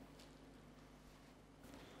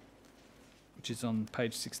 which is on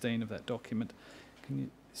page 16 of that document. Can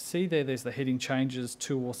you see there's the heading changes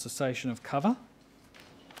to or cessation of cover?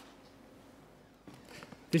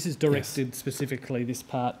 This is directed specifically, this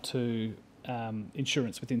part, to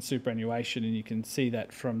insurance within superannuation, and you can see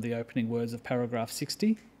that from the opening words of paragraph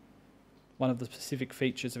 60. One of the specific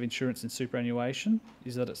features of insurance in superannuation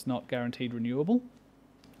is that it's not guaranteed renewable.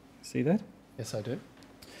 See that? Yes, I do.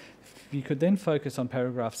 If you could then focus on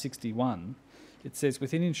paragraph 61, it says,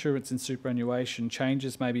 within insurance and superannuation,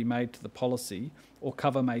 changes may be made to the policy or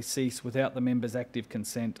cover may cease without the member's active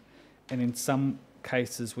consent, and in some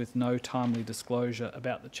cases with no timely disclosure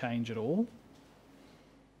about the change at all.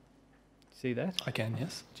 See that? I can,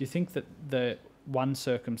 yes. Do you think that the one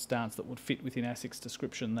circumstance that would fit within ASIC's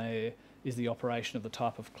description there is the operation of the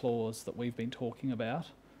type of clause that we've been talking about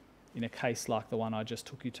in a case like the one I just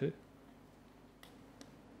took you to?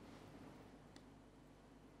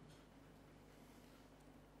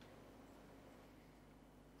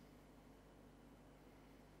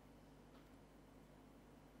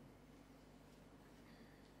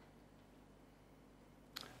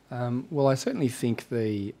 Well, I certainly think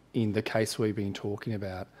in the case we've been talking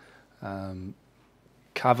about,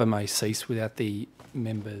 cover may cease without the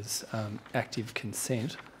member's active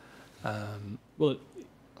consent. Well,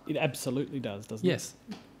 it absolutely does, doesn't it? Yes.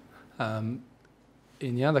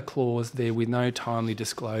 In the other clause there, with no timely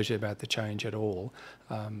disclosure about the change at all,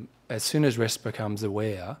 as soon as REST becomes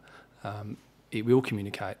aware, it will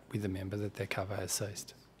communicate with the member that their cover has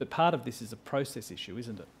ceased. But part of this is a process issue,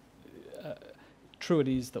 isn't it? True it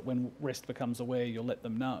is that when REST becomes aware, you'll let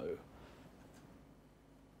them know.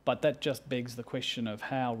 But that just begs the question of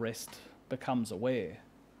how REST becomes aware.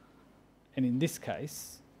 And in this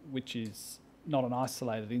case, which is not an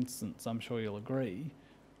isolated instance, I'm sure you'll agree,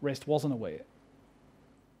 REST wasn't aware.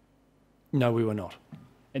 No, we were not.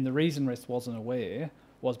 And the reason REST wasn't aware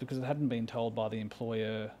was because it hadn't been told by the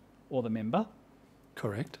employer or the member.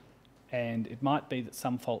 Correct. And it might be that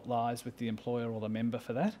some fault lies with the employer or the member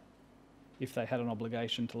for that, if they had an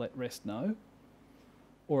obligation to let REST know.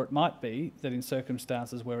 Or it might be that in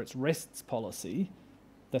circumstances where it's REST's policy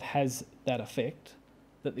that has that effect,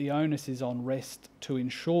 that the onus is on REST to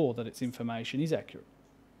ensure that its information is accurate.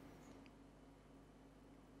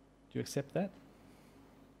 Do you accept that?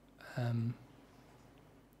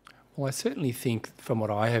 Well, I certainly think, from what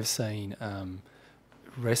I have seen,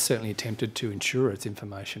 REST certainly attempted to ensure its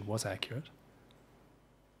information was accurate.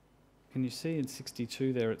 Can you see in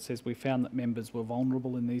 62 there it says, we found that members were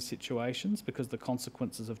vulnerable in these situations because the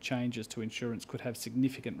consequences of changes to insurance could have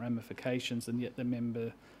significant ramifications, and yet the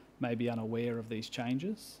member may be unaware of these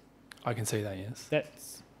changes? I can see that, yes.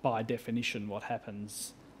 That's by definition what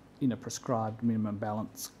happens in a prescribed minimum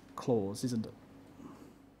balance clause, isn't it?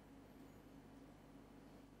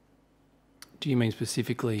 Do you mean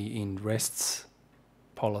specifically in REST's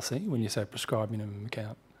policy when you say prescribed minimum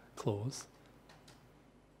account clause?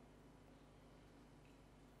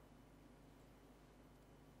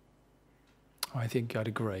 I think I'd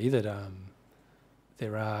agree that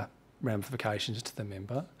there are ramifications to the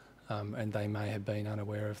member, and they may have been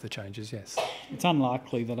unaware of the changes, yes. It's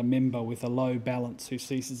unlikely that a member with a low balance who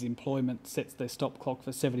ceases employment sets their stop clock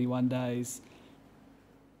for 71 days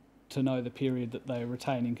to know the period that they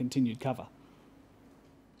retain in continued cover.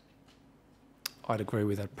 I'd agree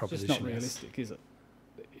with that proposition. It's just not realistic, is it?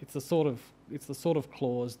 It's the sort of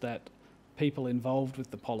clause that people involved with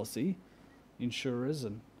the policy, insurers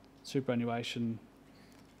and superannuation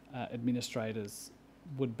administrators,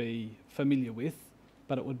 would be familiar with,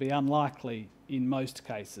 but it would be unlikely in most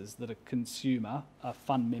cases that a consumer, a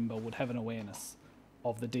fund member, would have an awareness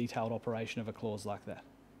of the detailed operation of a clause like that.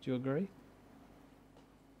 Do you agree?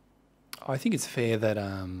 I think it's fair that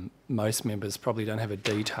most members probably don't have a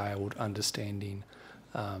detailed understanding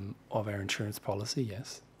of our insurance policy,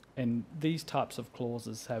 yes. And these types of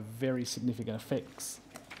clauses have very significant effects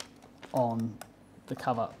on the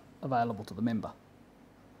cover available to the member.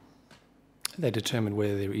 They determine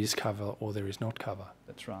whether there is cover or there is not cover.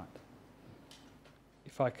 That's right.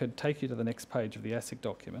 If I could take you to the next page of the ASIC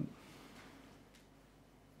document.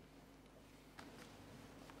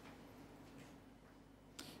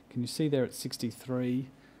 Can you see there at 63,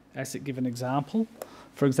 ASIC give an example?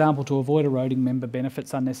 For example, to avoid eroding member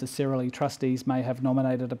benefits unnecessarily, trustees may have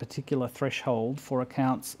nominated a particular threshold for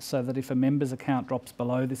accounts so that if a member's account drops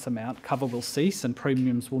below this amount, cover will cease and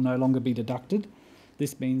premiums will no longer be deducted.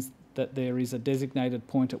 This means that there is a designated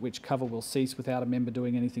point at which cover will cease without a member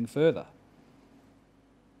doing anything further.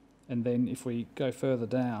 And then if we go further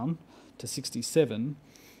down to 67,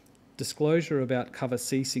 disclosure about cover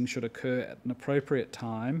ceasing should occur at an appropriate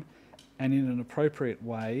time and in an appropriate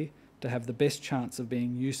way to have the best chance of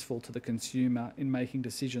being useful to the consumer in making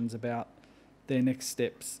decisions about their next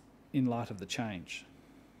steps in light of the change.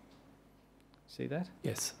 See that?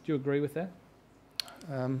 Yes. Do you agree with that?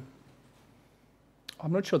 I'm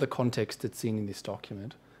not sure the context it's in this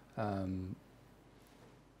document.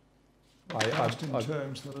 Just in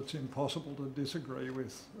terms that it's impossible to disagree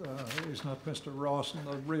with, isn't it, Mr. Ross? And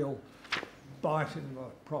the real bite in the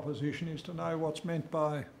proposition is to know what's meant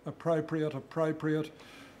by appropriate,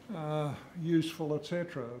 useful,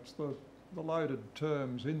 etc. It's the loaded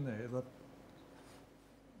terms in there that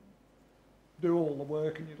do all the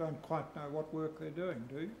work and you don't quite know what work they're doing,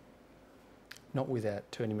 do you? Not without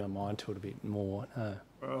turning my mind to it a bit more, no.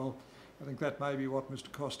 Well, I think that may be what Mr.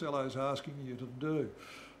 Costello's asking you to do.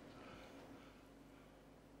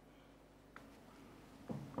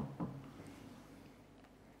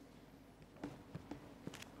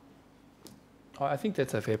 I think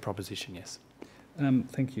that's a fair proposition, yes.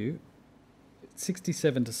 Thank you.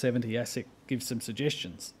 67 to 70, ASIC gives some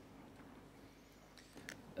suggestions.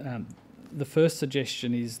 The first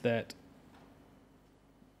suggestion is that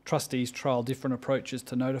trustees trial different approaches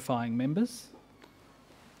to notifying members.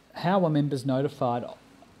 How are members notified?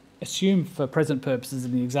 Assume for present purposes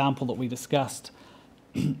in the example that we discussed,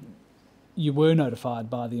 you were notified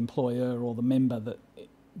by the employer or the member that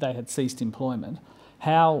they had ceased employment.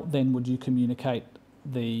 How then would you communicate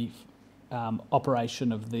the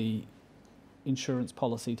operation of the insurance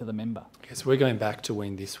policy to the member? Yes, we're going back to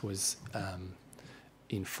when this was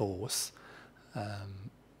in force.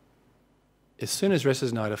 As soon as REST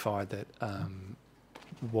is notified that a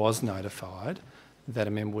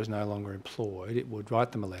member was no longer employed, it would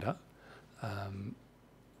write them a letter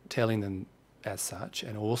telling them as such,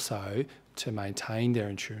 and also to maintain their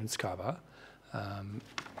insurance cover,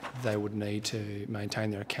 they would need to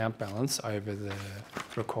maintain their account balance over the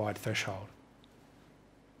required threshold.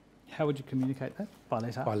 How would you communicate that? By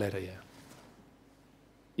letter? By letter, yeah.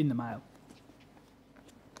 In the mail?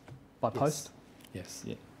 By post? Yes.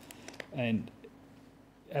 Yeah. And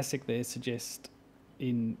ASIC there suggests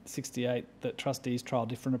in 68 that trustees trial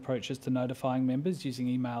different approaches to notifying members using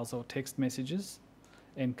emails or text messages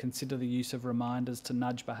and consider the use of reminders to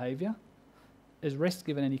nudge behaviour. Has REST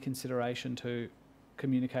given any consideration to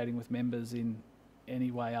communicating with members in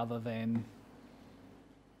any way other than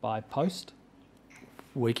by post?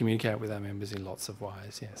 We communicate with our members in lots of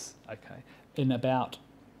ways, yes. Okay. And about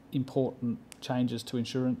important changes to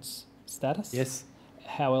insurance status? Yes.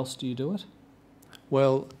 How else do you do it?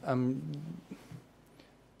 Well,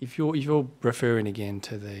 if you're referring again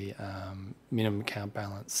to the minimum account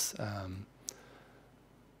balance,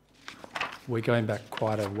 we're going back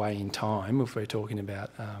quite a way in time if we're talking about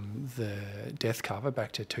the death cover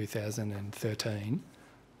back to 2013,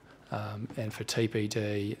 and for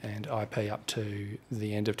TPD and IP up to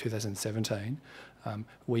the end of 2017.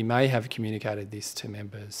 We may have communicated this to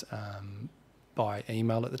members by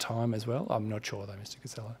email at the time as well. I'm not sure though, Mr.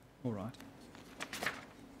 Costello. All right.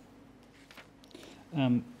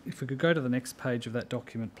 If we could go to the next page of that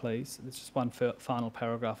document, please. There's just one final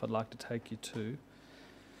paragraph I'd like to take you to.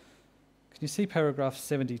 Can you see paragraph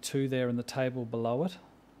 72 there in the table below it?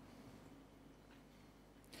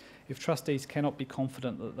 If trustees cannot be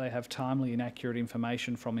confident that they have timely and accurate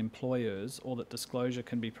information from employers or that disclosure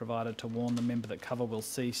can be provided to warn the member that cover will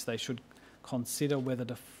cease, they should consider whether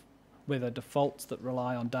defaults that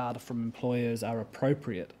rely on data from employers are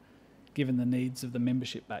appropriate given the needs of the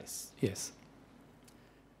membership base. Yes.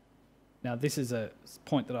 Now, this is a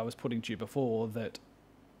point that I was putting to you before, that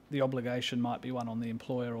the obligation might be one on the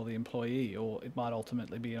employer or the employee, or it might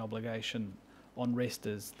ultimately be an obligation on REST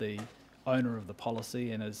as the owner of the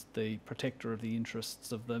policy and as the protector of the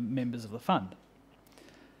interests of the members of the fund.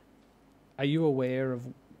 Are you aware of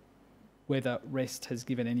whether REST has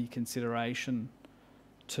given any consideration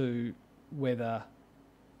to whether...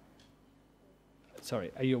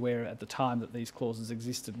 Sorry, are you aware at the time that these clauses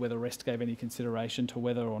existed whether REST gave any consideration to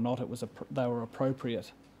whether or not they were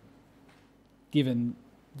appropriate, given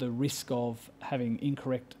the risk of having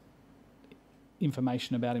incorrect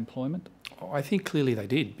information about employment? I think clearly they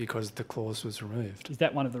did, because the clause was removed. Is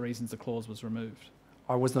that one of the reasons the clause was removed?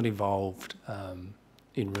 I was not involved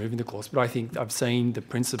in removing the clause, but I think I've seen the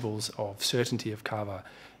principles of certainty of cover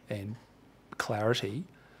and clarity.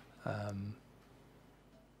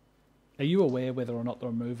 Are you aware whether or not the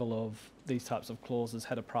removal of these types of clauses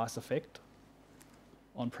had a price effect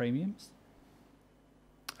on premiums?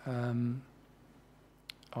 I'm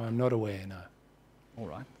not aware, no. All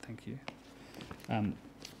right, thank you.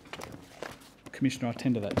 Commissioner, I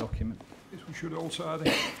tender that document. Yes, we should also, I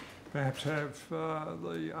think, perhaps have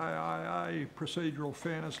the AIA procedural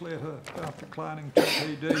fairness letter after declining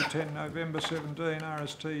TPD 10 November 17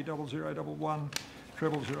 RST 0011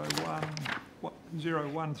 001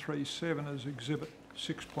 0137 as Exhibit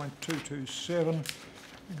 6.227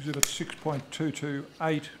 Exhibit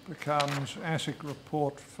 6.228 becomes ASIC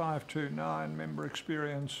Report 529, Member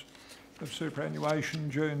Experience of Superannuation,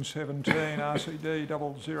 June 17, RCD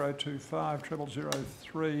 0025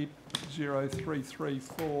 003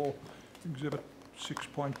 0334, Exhibit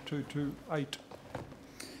 6.228.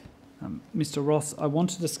 Mr. Ross, I want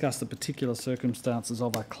to discuss the particular circumstances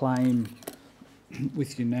of a claim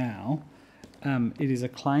with you now. It is a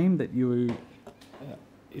claim that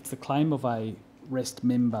it's the claim of a REST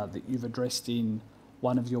member that you've addressed in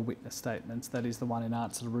one of your witness statements. That is the one in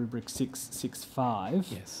answer to rubric 665.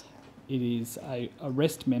 Yes. It is a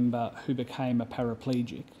REST member who became a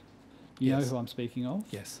paraplegic. You know Yes. who I'm speaking of?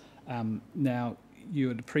 Yes. Now, you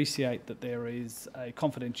would appreciate that there is a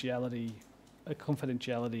confidentiality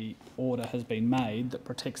order has been made that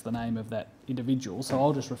protects the name of that individual. So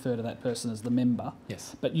I'll just refer to that person as the member.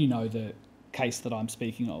 Yes. But you know the case that I'm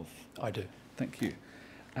speaking of. I do. Thank you.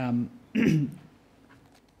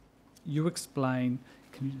 You explain.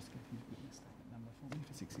 Can you just get his witness statement number for me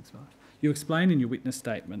for 665? You explain in your witness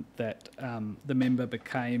statement that the member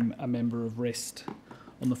became a member of REST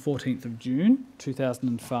on the 14th of June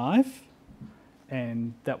 2005,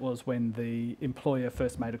 and that was when the employer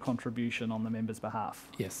first made a contribution on the member's behalf.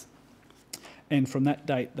 Yes. And from that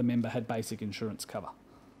date, the member had basic insurance cover.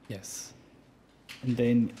 Yes. And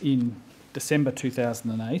then in December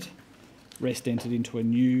 2008, REST entered into a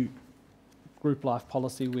new group life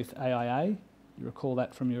policy with AIA. You recall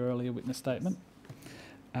that from your earlier witness statement.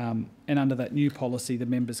 And under that new policy, the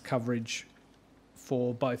member's coverage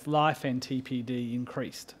for both life and TPD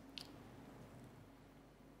increased.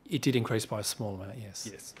 It did increase by a small amount, yes.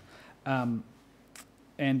 Yes. And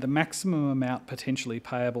the maximum amount potentially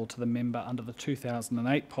payable to the member under the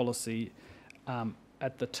 2008 policy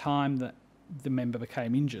at the time that the member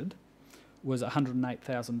became injured was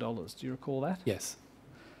 $108,000. Do you recall that? Yes.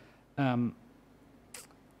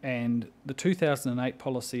 And the 2008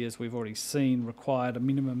 policy, as we've already seen, required a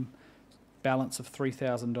minimum balance of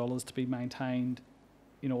 $3,000 to be maintained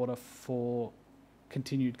in order for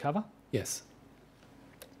continued cover. Yes.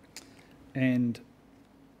 And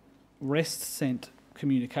REST sent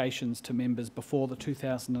communications to members before the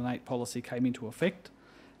 2008 policy came into effect,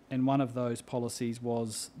 and one of those policies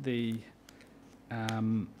was the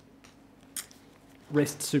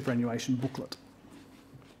REST Superannuation booklet.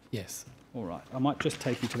 Yes. All right, I might just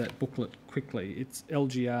take you to that booklet quickly. It's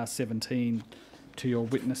LGR 17 to your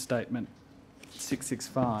witness statement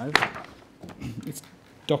 665. Its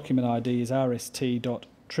document ID is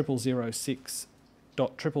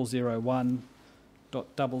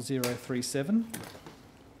RST.0006.001.0037.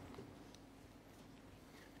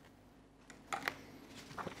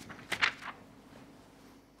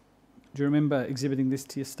 Do you remember exhibiting this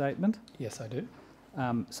to your statement? Yes, I do.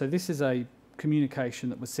 So this is a communication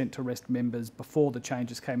that was sent to REST members before the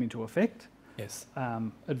changes came into effect, Yes.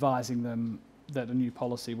 advising them that a new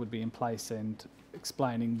policy would be in place and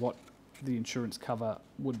explaining what the insurance cover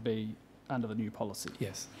would be under the new policy.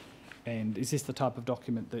 Yes. And is this the type of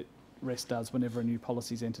document that REST does whenever a new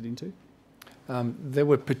policy is entered into? There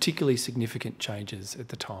were particularly significant changes at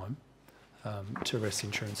the time to REST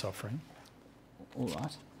insurance offering. All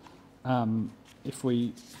right. If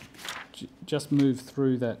we just move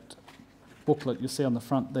through that booklet, you'll see on the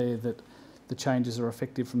front there that the changes are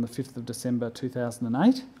effective from the 5th of December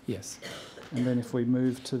 2008. Yes. And then if we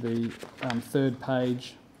move to the third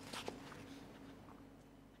page,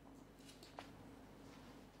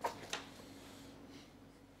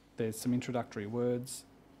 there's some introductory words,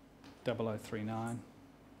 0039,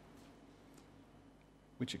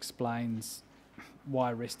 which explains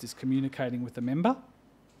why REST is communicating with the member.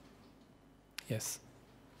 Yes.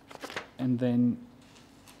 And then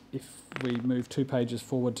if we move 2 pages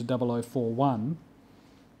forward to 0041,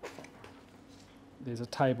 there's a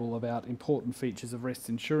table about important features of REST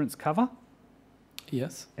insurance cover.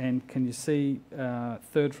 Yes. And can you see,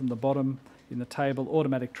 third from the bottom in the table,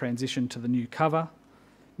 automatic transition to the new cover.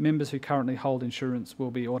 Members who currently hold insurance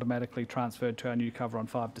will be automatically transferred to our new cover on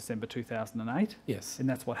 5 December 2008. Yes. And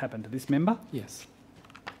that's what happened to this member. Yes.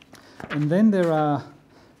 And then there are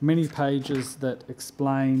many pages that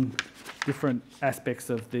explain different aspects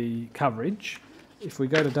of the coverage. If we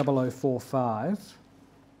go to 0045,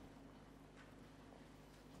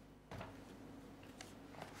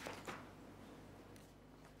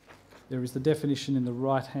 there is the definition in the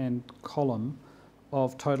right-hand column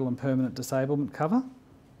of total and permanent disablement cover.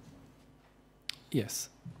 Yes.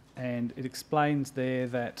 And it explains there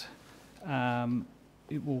that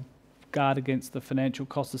it will guard against the financial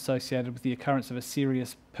costs associated with the occurrence of a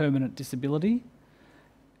serious permanent disability.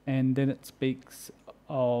 And then it speaks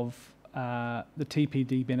of the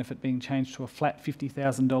TPD benefit being changed to a flat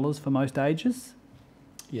 $50,000 for most ages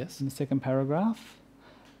Yes. in the second paragraph.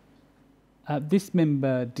 This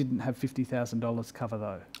member didn't have $50,000 cover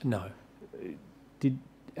though. No.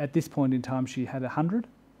 At this point in time she had 100?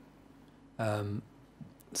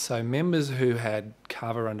 So members who had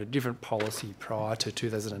cover under a different policy prior to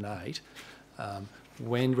 2008,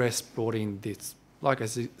 when Rest brought in this, like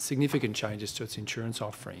significant changes to its insurance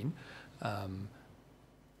offering,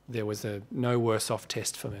 there was a no worse off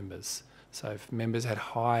test for members. So if members had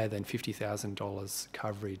higher than $50,000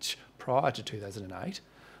 coverage prior to 2008,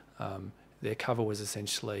 their cover was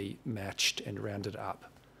essentially matched and rounded up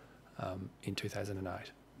in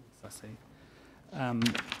 2008. I see.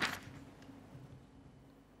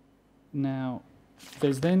 Now,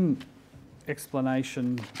 there's then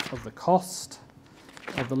explanation of the cost,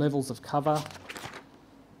 of the levels of cover,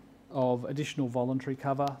 of additional voluntary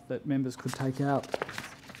cover that members could take out,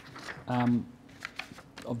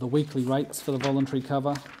 of the weekly rates for the voluntary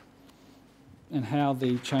cover, and how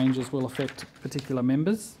the changes will affect particular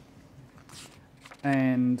members.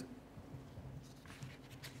 And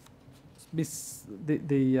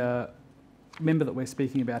the member that we're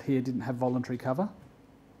speaking about here didn't have voluntary cover.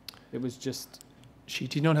 It was just... She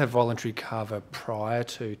did not have voluntary cover prior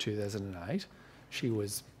to 2008. She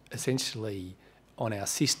was essentially on our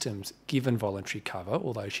systems given voluntary cover,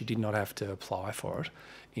 although she did not have to apply for it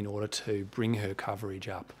in order to bring her coverage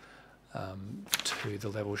up to the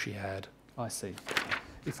level she had. I see.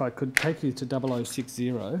 If I could take you to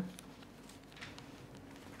 0060.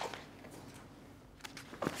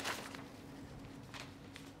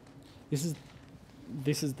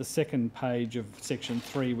 This is the second page of section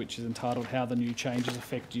 3, which is entitled How the New Changes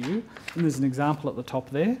Affect You. And there's an example at the top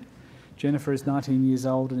there. Jennifer is 19 years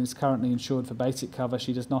old and is currently insured for basic cover.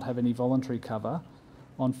 She does not have any voluntary cover.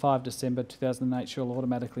 On 5 December 2008, she'll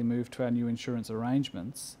automatically move to our new insurance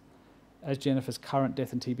arrangements. As Jennifer's current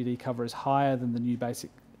death and TPD cover is higher than the new basic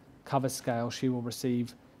cover scale, she will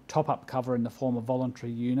receive top-up cover in the form of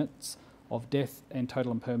voluntary units of death and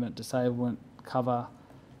total and permanent disablement cover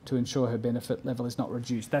to ensure her benefit level is not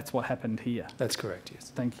reduced. That's what happened here. That's correct,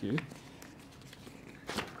 yes. Thank you.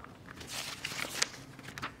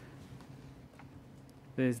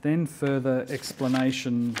 There's then further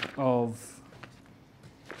explanation of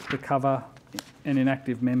the cover and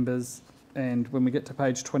inactive members, and when we get to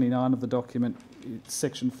page 29 of the document, it's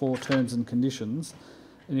section 4, terms and conditions.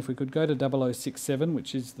 And if we could go to 0067,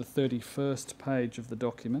 which is the 31st page of the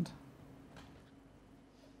document.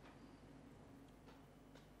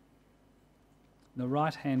 The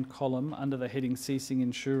right-hand column under the heading Ceasing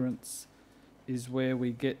Insurance is where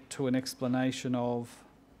we get to an explanation of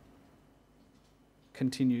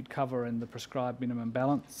continued cover and the prescribed minimum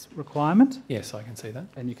balance requirement. Yes, I can see that.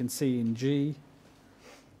 And you can see in G,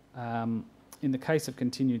 in the case of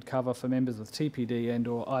continued cover for members with TPD and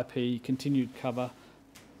or IP, continued cover,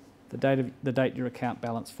 the date your account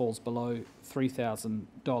balance falls below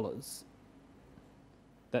 $3,000,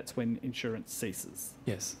 that's when insurance ceases.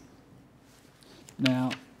 Yes.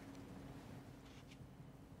 Now,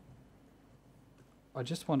 I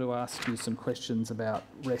just want to ask you some questions about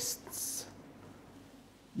Rest's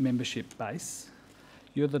membership base.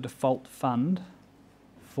 You're the default fund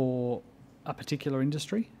for a particular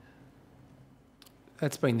industry?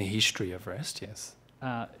 That's been the history of Rest, yes.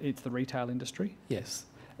 It's the retail industry? Yes.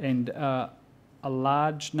 And a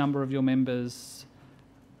large number of your members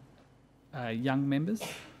are young members?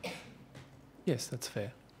 Yes, that's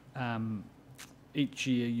fair. Each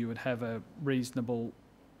year you would have a reasonable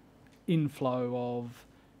inflow of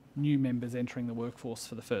new members entering the workforce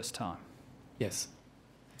for the first time. Yes.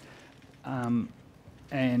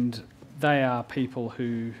 And they are people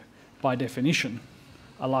who, by definition,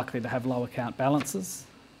 are likely to have low account balances.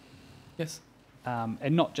 Yes.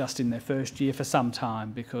 And not just in their first year, for some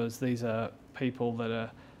time, because these are people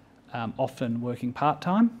that are often working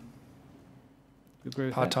part-time. You agree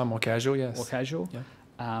with that? Part-time or casual, yes. Or casual. Yeah.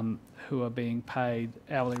 Who are being paid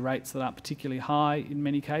hourly rates that aren't particularly high in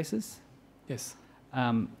many cases. Yes.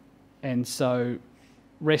 And so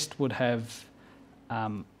Rest would have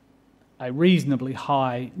a reasonably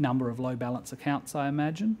high number of low balance accounts, I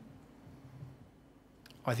imagine.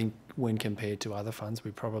 I think when compared to other funds,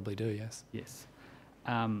 we probably do, yes. Yes.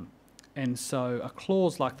 And so a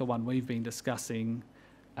clause like the one we've been discussing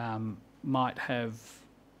might have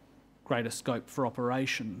greater scope for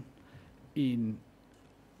operation in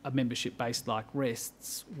a membership base like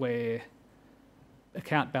Rest's, where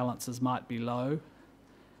account balances might be low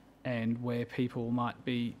and where people might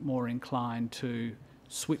be more inclined to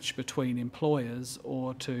switch between employers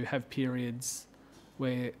or to have periods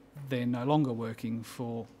where they're no longer working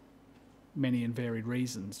for many and varied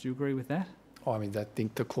reasons. Do you agree with that? I mean, I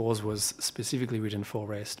think the clause was specifically written for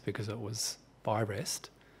rest because it was by rest.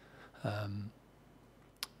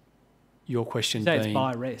 Your question You say being... it's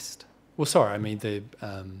by rest. Well, sorry, I mean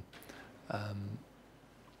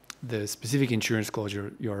the specific insurance clause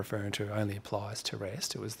you're referring to only applies to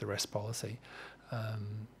rest. It was the rest policy.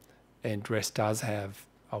 And rest does have,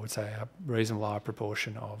 I would say, a reasonably large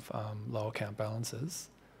proportion of low account balances.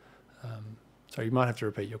 So you might have to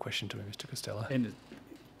repeat your question to me, Mr. Costello. And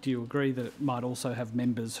do you agree that it might also have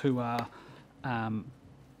members who are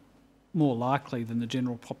more likely than the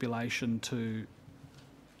general population to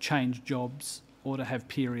change jobs or to have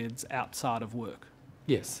periods outside of work?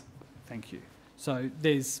 Yes. Thank you. So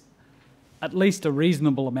there's at least a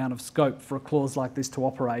reasonable amount of scope for a clause like this to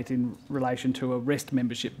operate in relation to a rest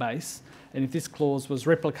membership base. And if this clause was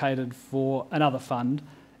replicated for another fund,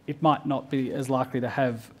 it might not be as likely to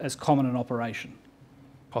have as common an operation.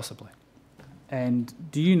 Possibly. And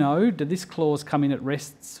do you know, did this clause come in at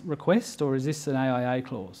rest's request, or is this an AIA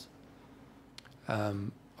clause?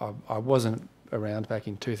 I wasn't around back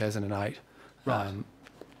in 2008, Right.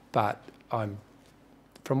 but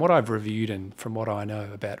from what I've reviewed and from what I know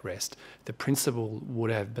about rest, the principle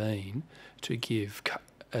would have been to give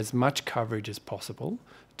as much coverage as possible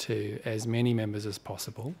to as many members as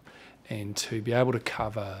possible, and to be able to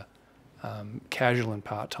cover casual and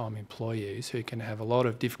part-time employees who can have a lot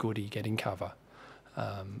of difficulty getting cover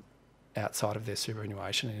outside of their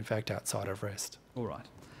superannuation and in fact outside of rest. All right.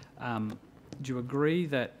 Do you agree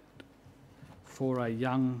that for a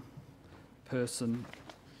young person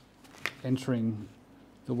entering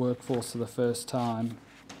the workforce for the first time,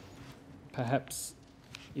 perhaps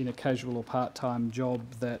in a casual or part-time job,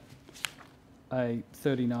 that a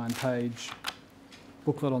 39-page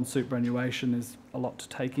booklet on superannuation is a lot to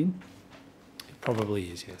take in? It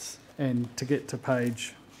probably is, yes. And to get to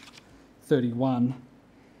page 31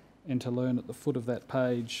 and to learn at the foot of that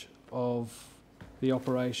page of the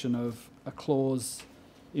operation of a clause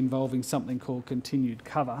involving something called continued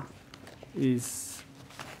cover is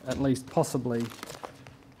at least possibly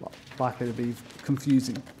likely to be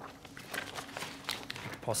confusing.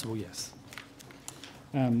 Possible, yes.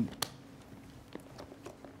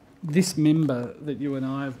 This member that you and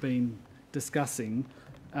I have been discussing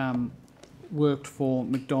worked for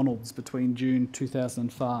McDonald's between June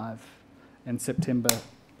 2005 and September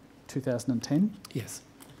 2010. Yes.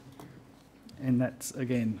 And that's,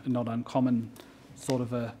 again, a not uncommon sort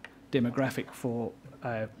of a demographic for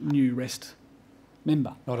a new rest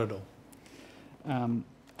member. Not at all.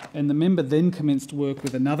 And the member then commenced work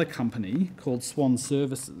with another company called Swan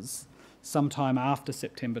Services sometime after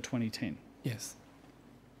September 2010. Yes.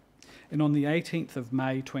 And on the 18th of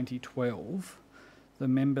May 2012, the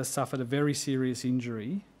member suffered a very serious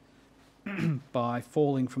injury by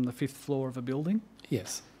falling from the 5th floor of a building.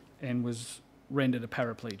 Yes. And was rendered a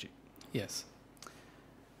paraplegic. Yes.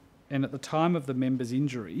 And at the time of the member's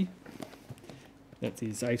injury, that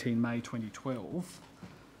is 18 May 2012,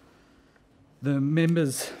 the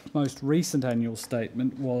member's most recent annual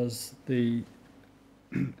statement was the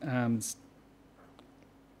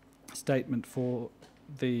statement for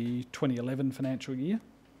the 2011 financial year.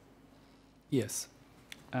 Yes.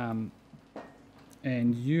 And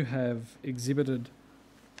you have exhibited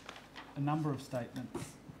a number of statements,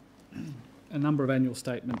 a number of annual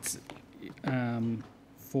statements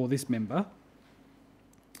for this member.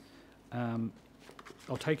 I'll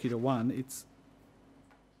take you to one. It's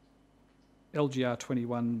LGR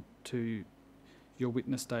 21 to your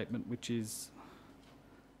witness statement, which is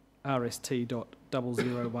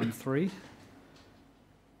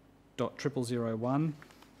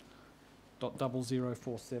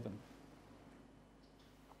RST.0013.0001.0047.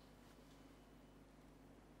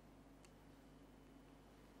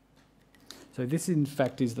 So this, in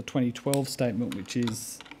fact, is the 2012 statement, which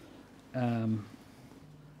is a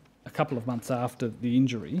couple of months after the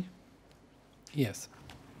injury. Yes.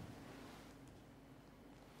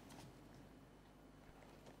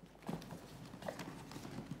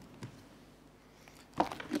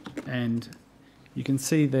 And you can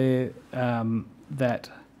see there that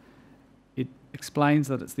it explains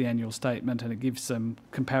that it's the annual statement, and it gives some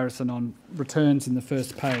comparison on returns in the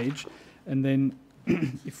first page. And then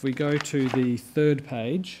if we go to the third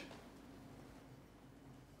page,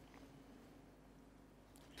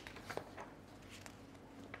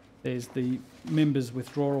 there's the member's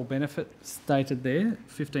withdrawal benefit stated there,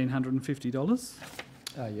 $1,550.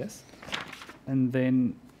 Yes. And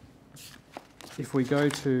then if we go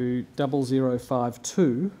to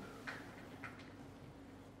 0052,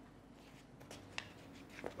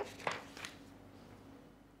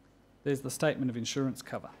 there's the statement of insurance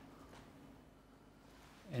cover.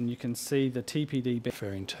 And you can see the TPD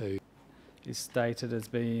referring to is stated as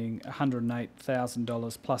being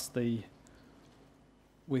 $108,000 plus the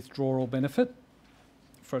withdrawal benefit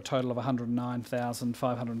for a total of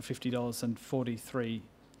 $109,550.43.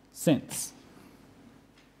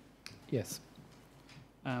 yes.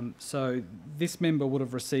 So this member would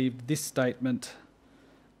have received this statement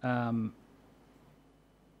about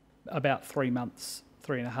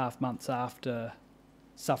 3.5 months after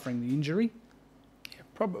suffering the injury. Yeah,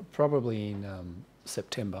 probably in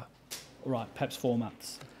September. Right, perhaps 4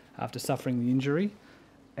 months after suffering the injury.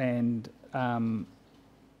 And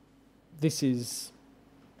this is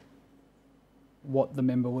what the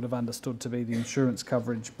member would have understood to be the insurance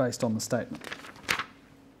coverage based on the statement.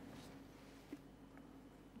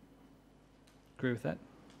 Agree with that?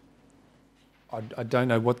 I don't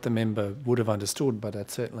know what the member would have understood, but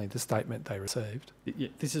that's certainly the statement they received. Yeah,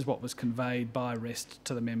 this is what was conveyed by REST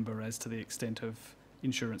to the member as to the extent of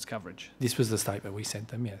insurance coverage. This was the statement we sent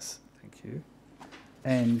them, yes. Thank you.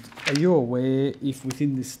 And are you aware if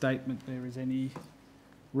within this statement there is any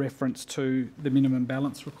reference to the minimum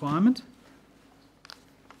balance requirement?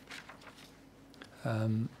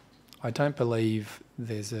 I don't believe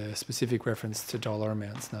there's a specific reference to dollar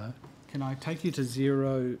amounts, no. Can I take you to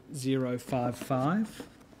 0055?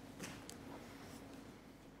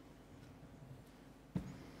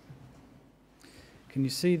 Can you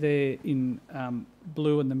see there in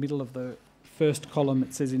blue in the middle of the first column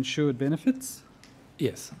it says insured benefits?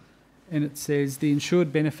 Yes. And it says the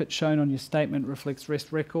insured benefit shown on your statement reflects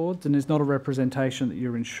REST records and is not a representation that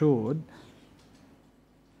you're insured.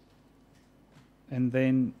 And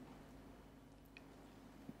then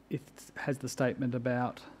it has the statement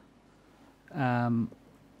about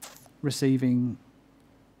receiving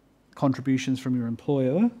contributions from your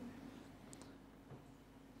employer.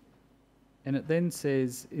 And it then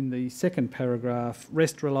says in the second paragraph,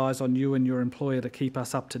 REST relies on you and your employer to keep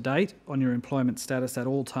us up to date on your employment status at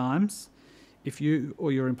all times. If you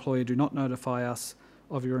or your employer do not notify us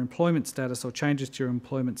of your employment status or changes to your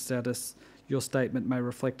employment status, your statement may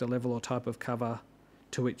reflect a level or type of cover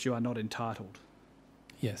to which you are not entitled.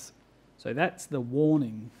 Yes. So that's the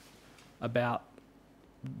warning about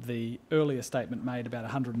the earlier statement made about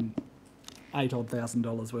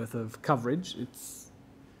 $108,000 worth of coverage. It's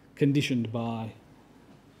conditioned by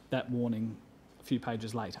that warning a few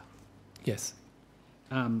pages later. Yes.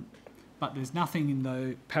 But there's nothing in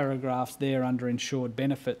the paragraphs there under insured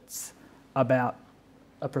benefits about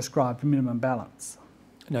a prescribed minimum balance.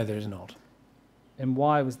 No, there is not. And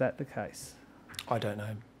why was that the case? I don't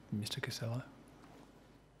know, Mr. Costello.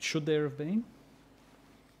 Should there have been?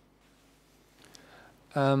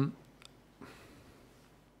 I mean,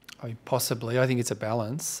 possibly. I think it's a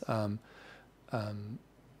balance.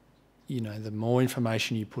 You know, the more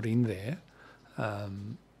information you put in there,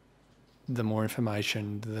 the more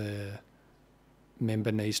information the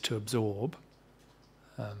member needs to absorb.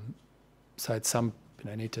 So it's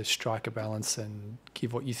need to strike a balance and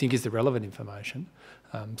give what you think is the relevant information.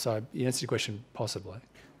 So the answer to your question, possibly.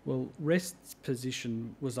 Well, REST's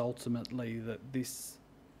position was ultimately that this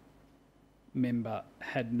member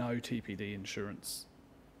had no TPD insurance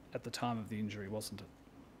at the time of the injury, wasn't it?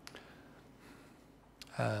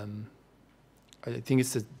 I think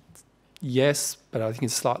it's yes, but I think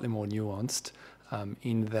it's slightly more nuanced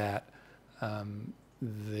in that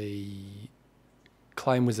the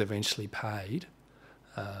claim was eventually paid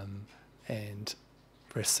and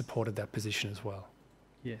REST supported that position as well.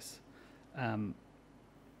 Yes.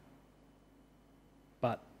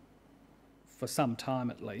 But for some time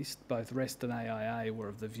at least, both REST and AIA were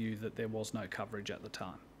of the view that there was no coverage at the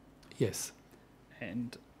time. Yes.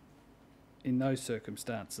 And in those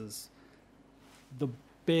circumstances, the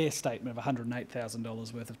bare statement of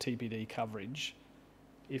 $108,000 worth of TPD coverage,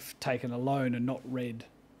 if taken alone and not read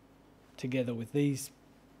together with these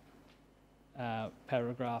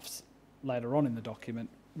paragraphs later on in the document,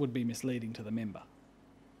 would be misleading to the member.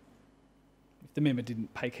 If the member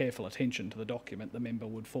didn't pay careful attention to the document, the member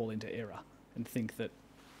would fall into error and think that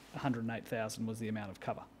 $108,000 was the amount of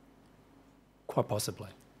cover. Quite possibly.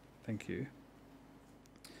 Thank you.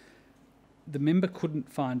 The member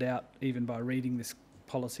couldn't find out, even by reading this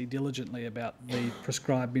policy diligently, about the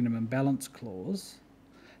prescribed minimum balance clause.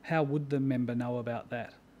 How would the member know about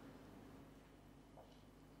that?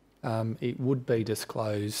 It would be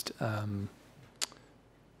disclosed,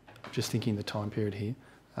 just thinking the time period here,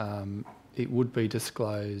 it would be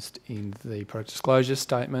disclosed in the product disclosure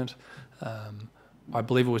statement. I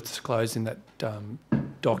believe it was disclosed in that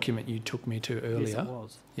document you took me to earlier. Yes, it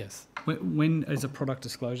was. Yes. When is a product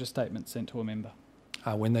disclosure statement sent to a member?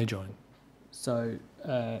 When they join. So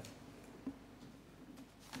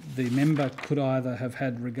the member could either have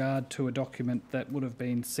had regard to a document that would have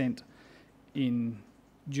been sent in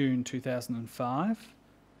June 2005,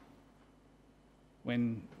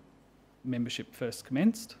 when membership first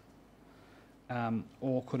commenced,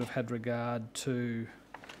 or could have had regard to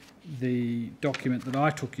the document that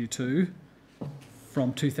I took you to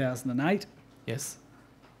from 2008. Yes.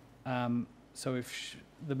 So if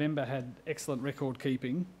the member had excellent record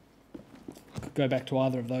keeping, could go back to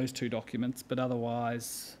either of those two documents, but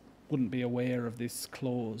otherwise wouldn't be aware of this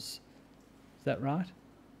clause. Is that right?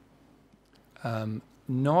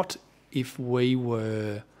 Not if we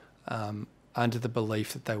were under the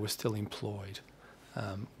belief that they were still employed,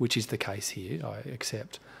 which is the case here, I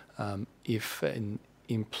accept. If an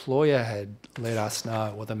employer had let us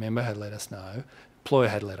know, or the member had let us know, employer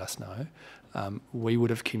had let us know, we would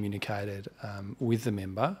have communicated with the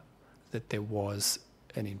member that there was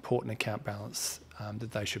an important account balance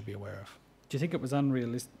that they should be aware of. Do you think it was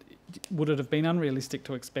unrealistic? Would it have been unrealistic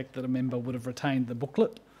to expect that a member would have retained the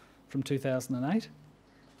booklet from 2008?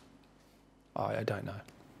 I don't know.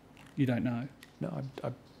 You don't know? No,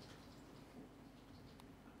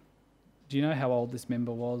 Do you know how old this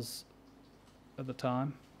member was at the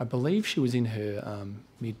time? I believe she was in her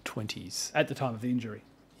mid-20s. At the time of the injury?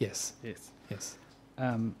 Yes. Yes. Yes.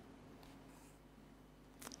 On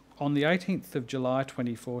the 18th of July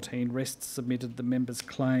 2014, Rest submitted the member's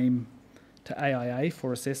claim to AIA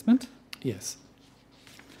for assessment. Yes.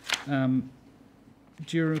 Do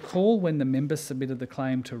you recall when the member submitted the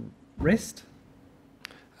claim to Rest?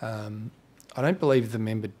 I don't believe the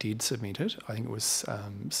member did submit it. I think it was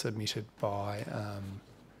submitted by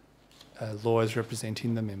lawyers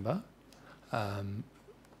representing the member.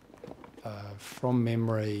 From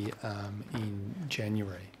memory, in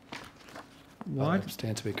January. Why? I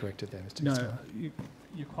stand to be corrected there, Mr. No, Costello.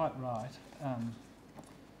 you're quite right.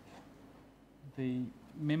 The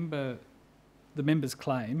member's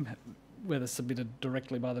claim, whether submitted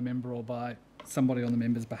directly by the member or by somebody on the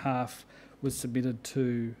member's behalf, was submitted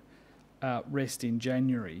to Rest in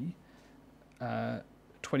January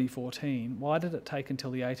 2014. Why did it take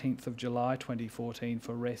until the 18th of July 2014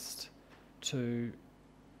 for Rest to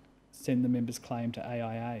send the member's claim to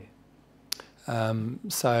AIA?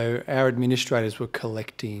 So our administrators were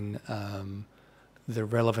collecting the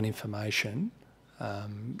relevant information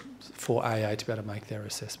for AA to be able to make their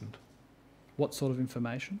assessment. What sort of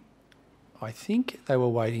information? I think they were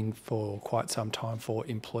waiting for quite some time for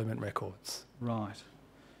employment records. Right.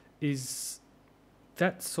 Is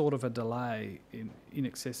that sort of a delay in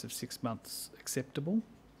excess of 6 months acceptable?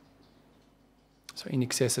 So in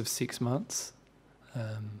excess of 6 months,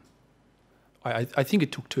 I think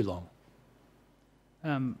it took too long.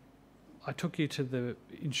 I took you to the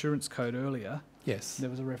insurance code earlier. Yes. There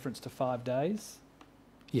was a reference to 5 days.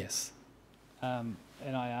 Yes. And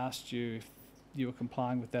I asked you if you were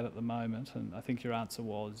complying with that at the moment, and I think your answer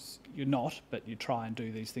was you're not, but you try and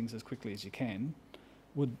do these things as quickly as you can.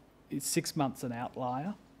 Is 6 months an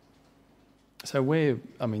outlier? So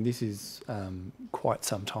this is quite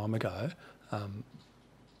some time ago.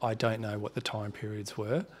 I don't know what the time periods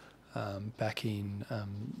were. Back in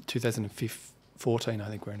 2014, I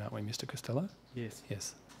think we're in, aren't we, Mr. Costello? Yes.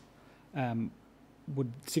 Yes.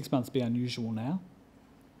 Would 6 months be unusual now?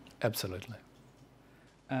 Absolutely.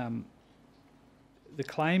 The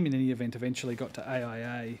claim, in any event, eventually got to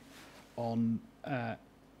AIA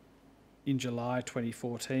in July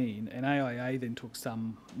 2014, and AIA then took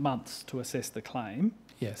some months to assess the claim.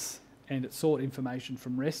 Yes. And it sought information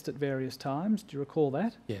from Rest at various times. Do you recall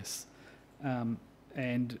that? Yes. And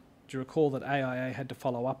do you recall that AIA had to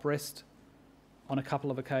follow up Rest on a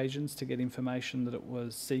couple of occasions to get information that it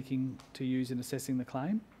was seeking to use in assessing the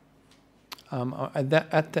claim? At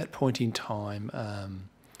that point in time,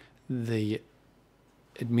 the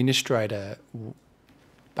administrator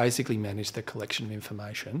basically managed the collection of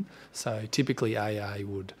information. So typically AA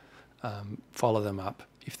would follow them up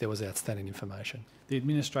if there was outstanding information. The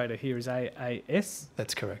administrator here is AAS?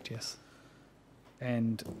 That's correct, yes.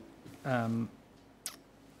 And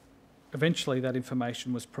eventually that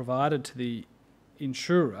information was provided to the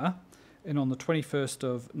insurer, and on the 21st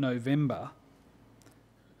of November,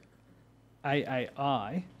 AIA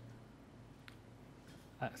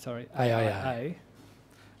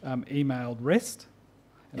emailed Rest,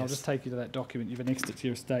 and Yes. I'll just take you to that document. You've annexed it to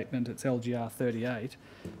your statement. It's LGR 38.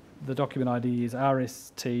 The document ID is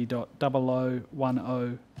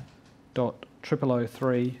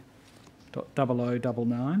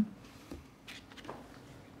RST.0010.0003.0099.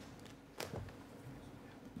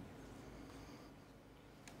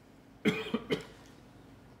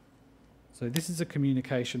 So this is a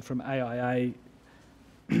communication from AIA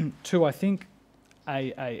to, I think,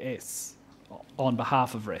 AAS on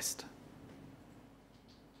behalf of REST?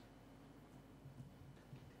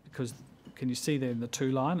 Because can you see there in the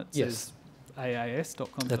two line it says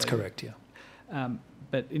aas.com.au? That's correct, yeah.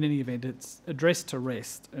 But in any event, it's addressed to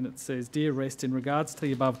REST, and it says, "Dear REST, in regards to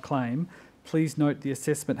the above claim, please note the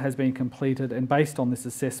assessment has been completed, and based on this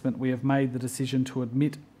assessment, we have made the decision to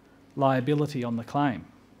admit liability on the claim.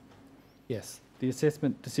 Yes. The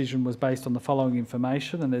assessment decision was based on the following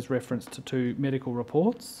information," and there's reference to 2 medical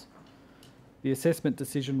reports. "The assessment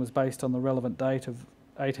decision was based on the relevant date of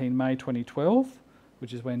 18 May 2012,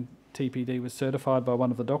 which is when TPD was certified by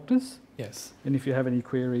one of the doctors. Yes. And if you have any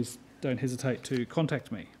queries, don't hesitate to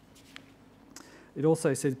contact me." It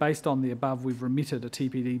also says, "Based on the above, we've remitted a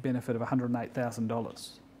TPD benefit of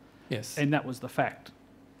 $108,000. Yes. And that was the fact.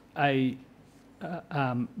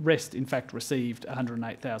 REST, in fact, received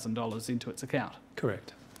 $108,000 into its account.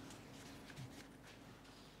 Correct.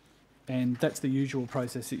 And that's the usual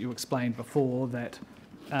process that you explained before, that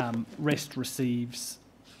REST receives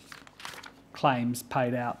claims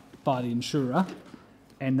paid out by the insurer,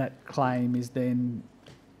 and that claim is then,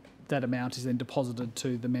 that amount is then deposited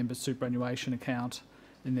to the member's superannuation account,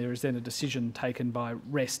 and there is then a decision taken by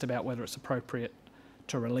REST about whether it's appropriate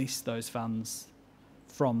to release those funds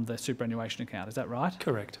from the superannuation account. Is that right?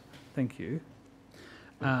 Correct. Thank you.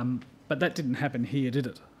 But that didn't happen here, did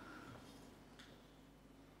it?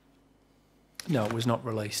 No, it was not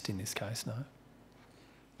released in this case, no.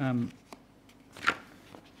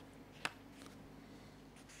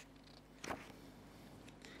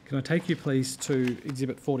 Can I take you, please, to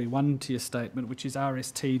Exhibit 41 to your statement, which is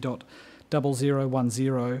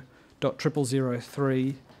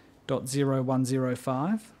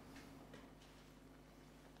RST.0010.0003.0105?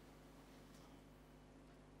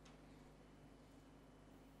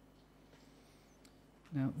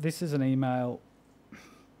 Now, this is an email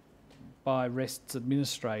by REST's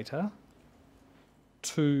administrator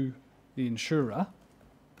to the insurer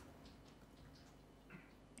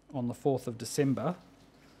on the 4th of December.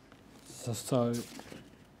 So a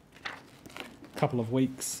couple of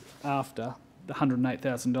weeks after the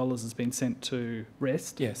 $108,000 has been sent to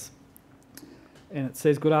REST. Yes. And it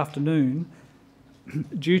says, "Good afternoon.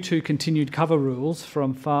 Due to continued cover rules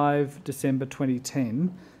from 5 December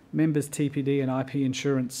 2010, members' TPD and IP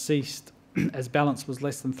insurance ceased as balance was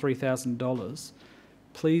less than $3,000.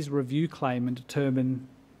 Please review claim and determine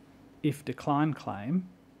if decline claim.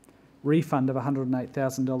 Refund of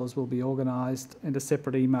 $108,000 will be organised and a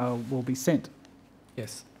separate email will be sent."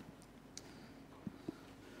 Yes.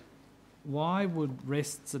 Why would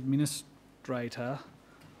REST's administrator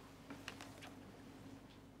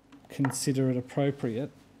consider it appropriate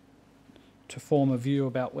to form a view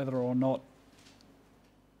about whether or not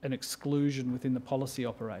an exclusion within the policy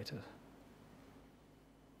operated?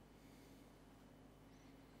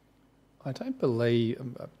 I don't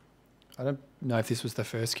know if this was the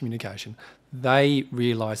first communication. They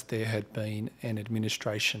realised there had been an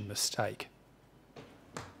administration mistake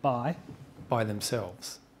By? by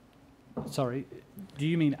themselves. Sorry, do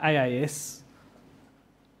you mean AAS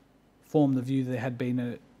formed the view there had been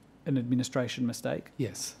an administration mistake?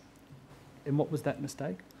 Yes. And what was that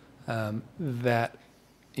mistake? That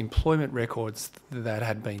employment records that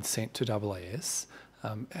had been sent to AAS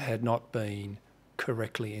had not been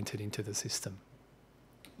correctly entered into the system.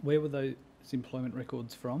 Where were those employment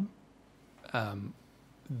records from?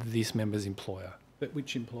 This member's employer, But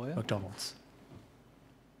which employer? McDonald's.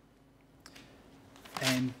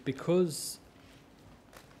 And because,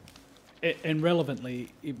 and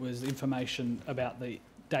relevantly, it was information about the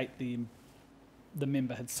date the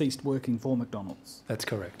member had ceased working for McDonald's. That's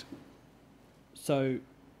correct. So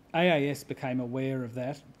AAS became aware of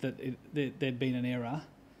that there'd been an error,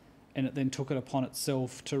 and it then took it upon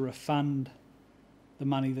itself to refund the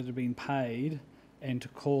money that had been paid and to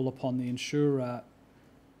call upon the insurer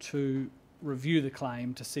to review the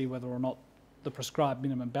claim to see whether or not the prescribed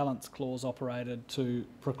minimum balance clause operated to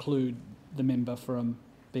preclude the member from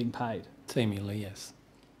being paid. Seemingly, yes.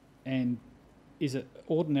 And is it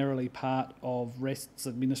ordinarily part of REST's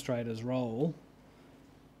administrator's role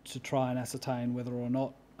to try and ascertain whether or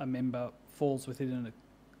not a member falls within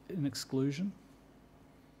an exclusion?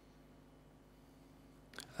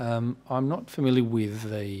 I'm not familiar with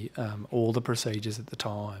the all the procedures at the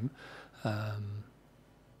time. Are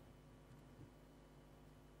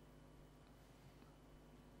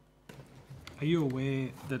you aware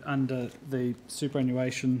that under the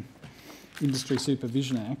Superannuation Industry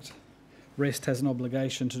Supervision Act, REST has an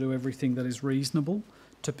obligation to do everything that is reasonable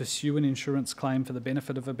to pursue an insurance claim for the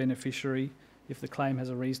benefit of a beneficiary if the claim has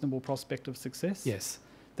a reasonable prospect of success? Yes.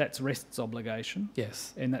 That's Rest's obligation,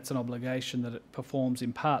 Yes. and that's an obligation that it performs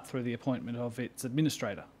in part through the appointment of its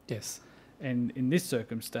administrator. Yes. And in this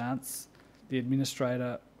circumstance, the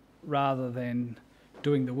administrator, rather than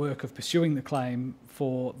doing the work of pursuing the claim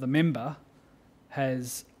for the member,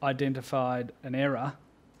 has identified an error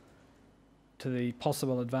to the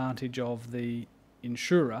possible advantage of the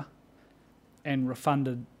insurer and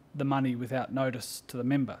refunded the money without notice to the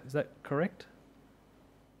member. Is that correct?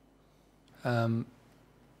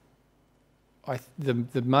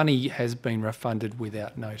 The money has been refunded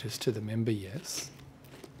without notice to the member, yes.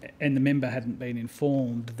 And the member hadn't been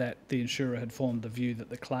informed that the insurer had formed the view that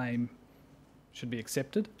the claim should be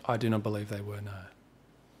accepted? I do not believe they were, no.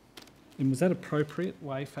 And was that appropriate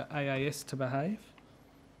way for AAS to behave?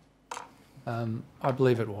 I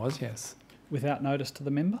believe it was, yes. Without notice to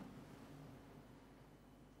the member?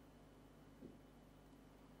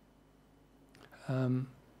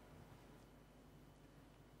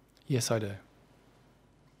 Yes, I do.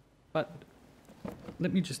 But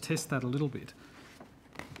let me just test that a little bit.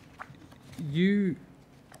 You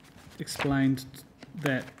explained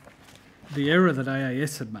that the error that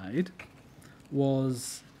AAS had made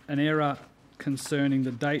was an error concerning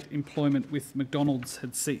the date employment with McDonald's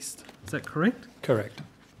had ceased. Is that correct? Correct.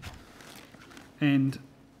 And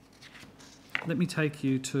let me take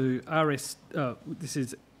you to this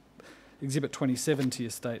is Exhibit 27 to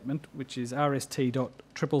your statement, which is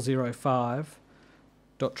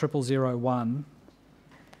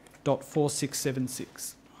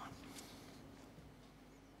RST.0005.001.4676.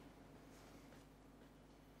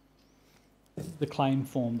 This is the claim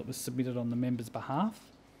form that was submitted on the member's behalf,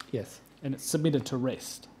 Yes. and it's submitted to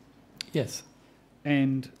Rest. Yes.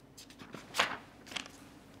 And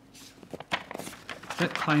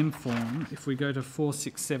that claim form, if we go to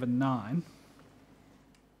 4679,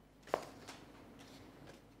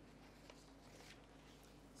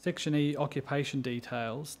 Section E, occupation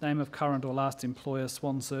details, name of current or last employer,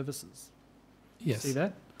 Swan Services. Yes. See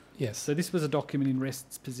that? Yes. So this was a document in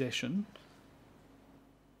Rest's possession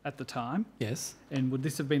at the time. Yes. And would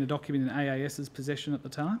this have been a document in AAS's possession at the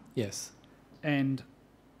time? Yes. And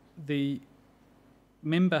the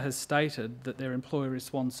member has stated that their employer is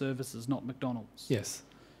Swan Services, not McDonald's. Yes.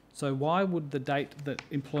 So why would the date that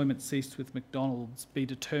employment ceased with McDonald's be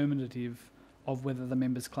determinative of whether the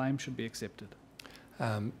member's claim should be accepted?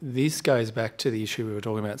 This goes back to the issue we were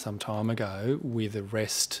talking about some time ago with a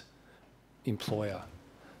Rest employer.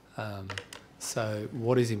 So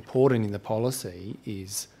what is important in the policy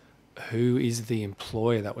is who is the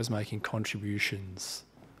employer that was making contributions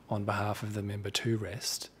on behalf of the member to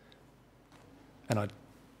Rest. And I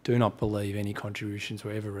do not believe any contributions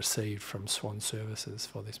were ever received from Swan Services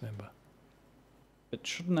for this member. But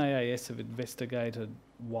shouldn't AAS have investigated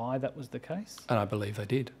why that was the case? And I believe they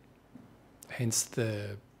did. Hence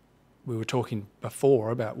we were talking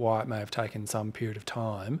before about why it may have taken some period of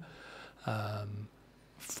time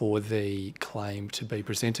for the claim to be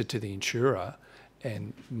presented to the insurer.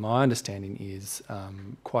 And my understanding is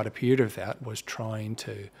quite a period of that was trying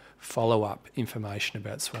to follow up information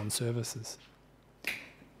about Swan Services.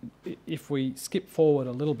 If we skip forward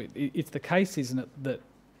a little bit, it's the case, isn't it, that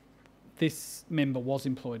this member was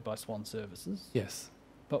employed by Swan Services? Yes.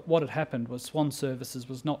 But what had happened was Swan Services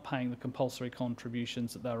was not paying the compulsory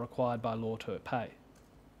contributions that they were required by law to pay.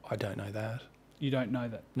 I don't know that. You don't know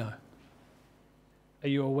that? No. Are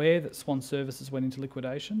you aware that Swan Services went into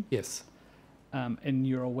liquidation? Yes. And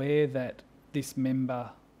you're aware that this member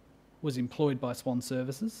was employed by Swan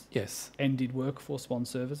Services? Yes. And did work for Swan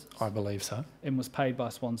Services? I believe so. And was paid by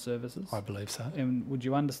Swan Services? I believe so. And would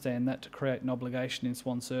you understand that to create an obligation in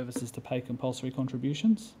Swan Services to pay compulsory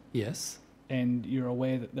contributions? Yes. And you're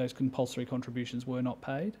aware that those compulsory contributions were not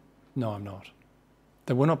paid? No, I'm not.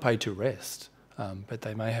 They were not paid to Rest, but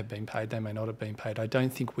they may have been paid, they may not have been paid. I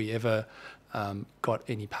don't think we ever got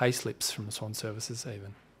any pay slips from Swan Services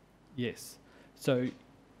even. Yes. So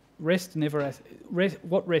Rest never...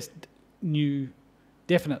 what Rest knew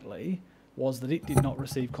definitely was that it did not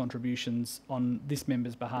receive contributions on this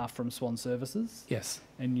member's behalf from Swan Services. Yes.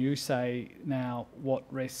 And you say now what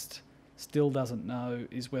Rest still doesn't know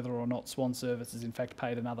is whether or not Swan Services in fact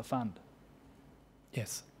paid another fund.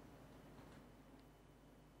 Yes.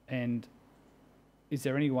 And is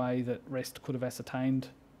there any way that Rest could have ascertained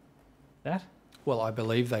that? Well, I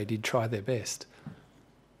believe they did try their best.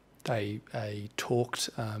 They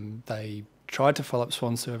talked, they tried to follow up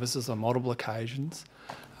Swan Services on multiple occasions.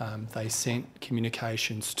 They sent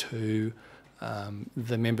communications to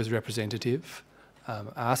the member's representative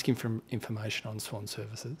asking for information on Swan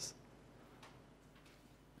Services.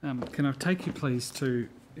 Can I take you please to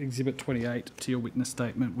Exhibit 28 to your witness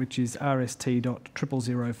statement, which is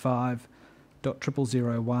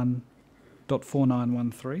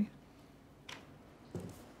RST.0005.001.4913.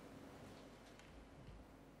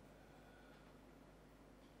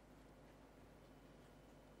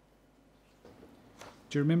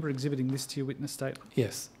 Do you remember exhibiting this to your witness statement?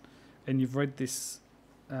 Yes. And you've read this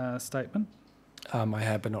statement? I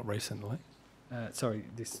have, but not recently. Sorry,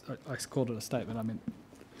 I called it a statement, I meant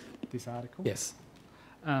this article. Yes.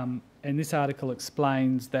 And this article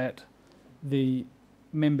explains that the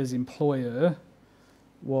member's employer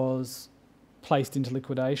was placed into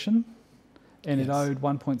liquidation and it Yes. owed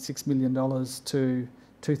 $1.6 million to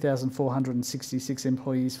 2,466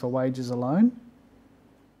 employees for wages alone.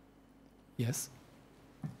 Yes.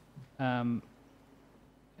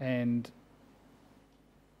 And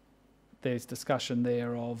there's discussion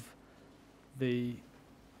there of the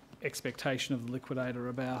expectation of the liquidator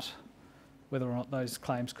about whether or not those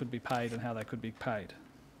claims could be paid and how they could be paid.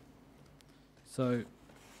 So,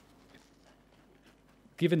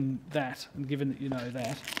 given that, and given that you know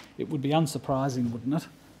that, it would be unsurprising, wouldn't it,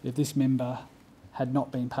 if this member had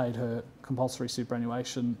not been paid her compulsory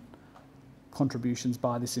superannuation contributions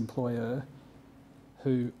by this employer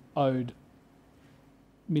who owed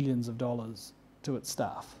millions of dollars to its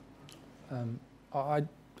staff. I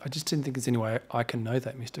just didn't think there's any way I can know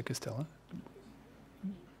that, Mr. Costello.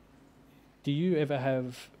 Do you ever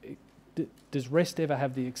have, does REST ever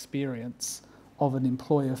have the experience of an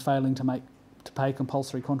employer failing to pay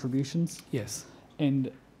compulsory contributions? Yes. And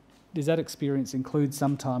does that experience include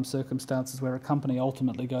sometimes circumstances where a company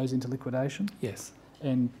ultimately goes into liquidation? Yes.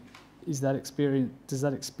 And does that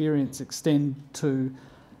experience extend to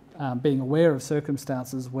being aware of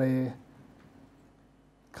circumstances where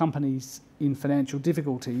companies in financial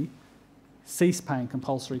difficulty cease paying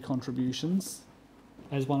compulsory contributions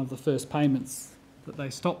as one of the first payments that they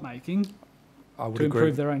stop making to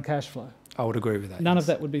improve their own cash flow? I would agree with that. None yes. of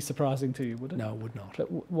that would be surprising to you, would it? No, it would not.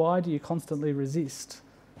 But why do you constantly resist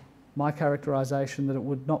my characterisation that it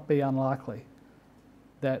would not be unlikely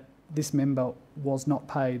that this member was not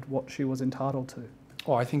paid what she was entitled to?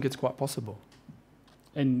 Oh, I think it's quite possible.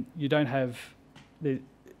 And you don't have... the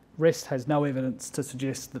REST has no evidence to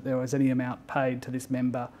suggest that there was any amount paid to this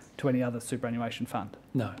member to any other superannuation fund.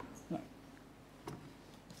 No.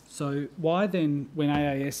 So why then, when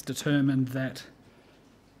AAS determined that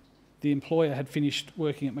the employer had finished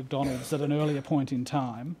working at McDonald's at an earlier point in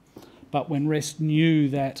time, but when REST knew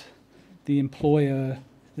that the employer,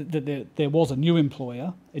 that there was a new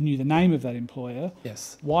employer and knew the name of that employer,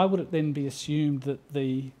 Yes. why would it then be assumed that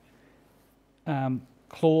the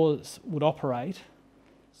clause would operate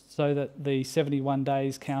so that the 71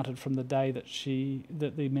 days counted from the day that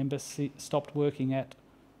the member stopped working at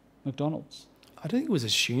McDonald's? I don't think it was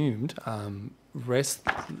assumed. REST,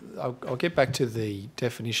 I'll get back to the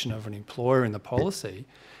definition of an employer in the policy.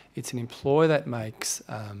 It's an employer that makes,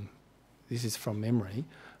 this is from memory,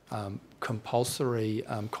 compulsory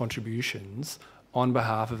contributions on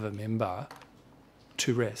behalf of a member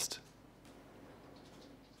to REST.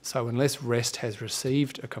 So unless REST has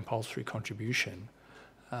received a compulsory contribution,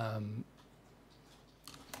 I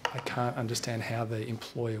can't understand how the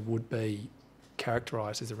employer would be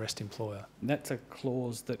characterised as a REST employer. And that's a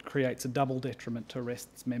clause that creates a double detriment to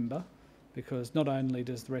REST's member, because not only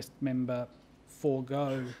does the REST member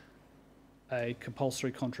forego a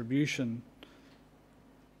compulsory contribution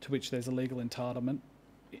to which there's a legal entitlement,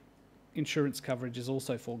 insurance coverage is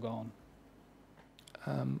also foregone.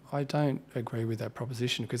 I don't agree with that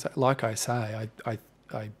proposition because, like I say,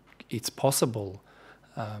 it's possible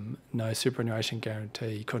no superannuation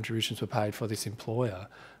guarantee contributions were paid for this employer,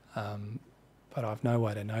 but I've no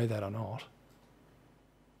way to know that or not.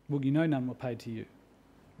 Well, you know none were paid to you.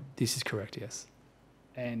 This is correct, yes.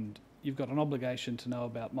 And you've got an obligation to know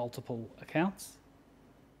about multiple accounts.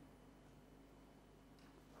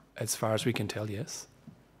 As far as we can tell, yes.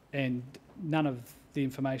 And none of the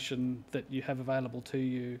information that you have available to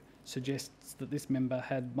you suggests that this member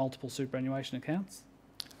had multiple superannuation accounts?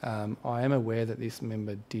 I am aware that this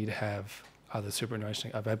member did have other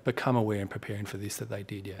superannuation. I've become aware in preparing for this that they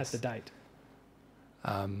did, yes. At the date?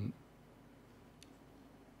 At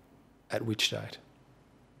which date?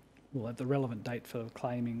 Well, at the relevant date for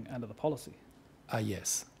claiming under the policy.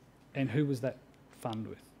 Yes. And who was that fund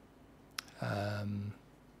with?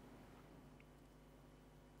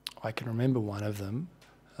 I can remember one of them.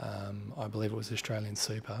 I believe it was Australian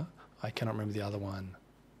Super. I cannot remember the other one.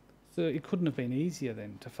 So it couldn't have been easier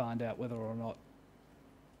then to find out whether or not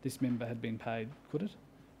this member had been paid, could it?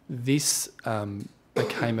 This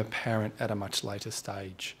became apparent at a much later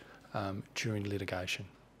stage during litigation.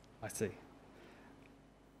 I see.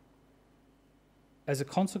 as a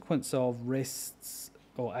consequence of REST's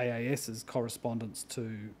or AAS's correspondence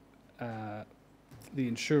to the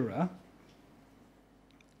insurer,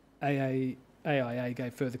 AIA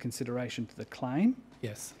gave further consideration to the claim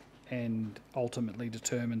Yes. and ultimately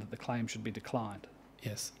determined that the claim should be declined.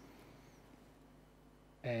 Yes.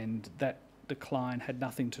 And that decline had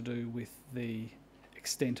nothing to do with the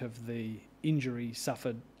extent of the injury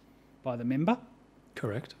suffered by the member.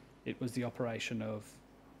 Correct. It was the operation of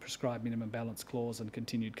prescribed minimum balance clause and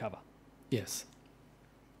continued cover. Yes.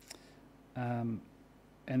 And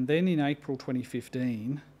then in April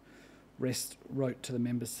 2015, REST wrote to the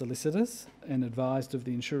members' solicitors and advised of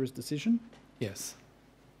the insurer's decision. Yes.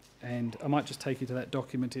 And I might just take you to that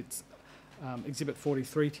document. It's Exhibit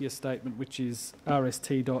 43 to your statement, which is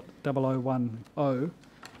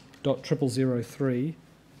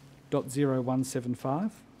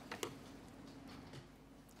RST.0010.0003.0175.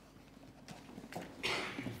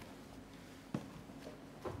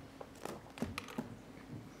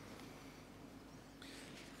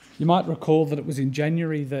 You might recall that it was in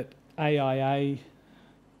January that AIA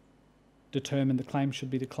determined the claim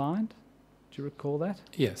should be declined. Do you recall that?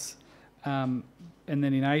 Yes. And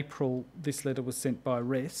then in April, this letter was sent by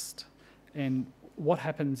REST. And what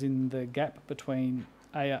happens in the gap between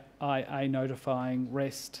AIA notifying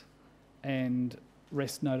REST and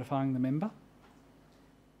REST notifying the member?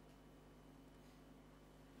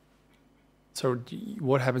 So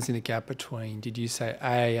what happens in the gap between, did you say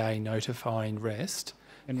AIA notifying REST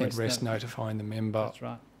and REST notifying the member That's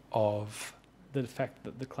right. of The fact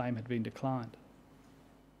that the claim had been declined?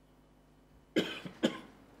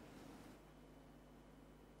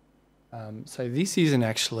 So this isn't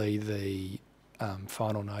actually the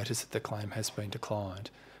final notice that the claim has been declined.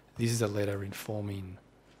 This is a letter informing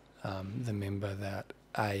the member that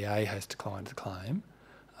AIA has declined the claim.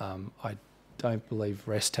 I don't believe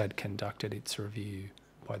REST had conducted its review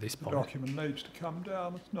by this The point. document needs to come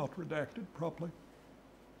down. It's not redacted properly.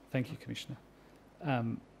 Thank you, Commissioner.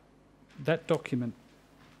 That document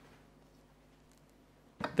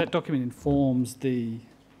informs the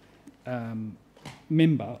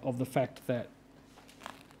member of the fact that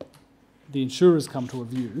the insurer's come to a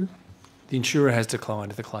view. The insurer has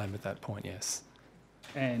declined the claim at that point, yes.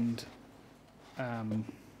 And that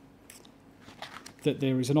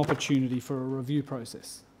there is an opportunity for a review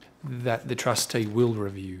process. That the trustee will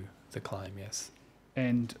review the claim, yes.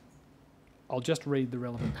 And I'll just read the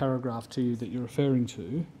relevant paragraph to you that you're referring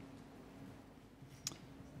to.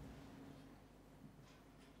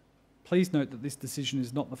 Please note that this decision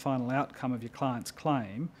is not the final outcome of your client's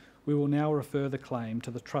claim. We will now refer the claim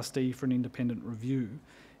to the trustee for an independent review.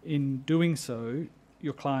 In doing so,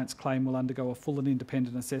 your client's claim will undergo a full and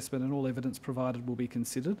independent assessment and all evidence provided will be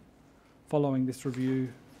considered. Following this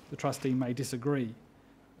review, the trustee may disagree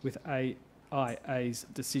with AIA's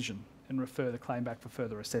decision and refer the claim back for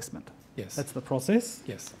further assessment. Yes. That's the process.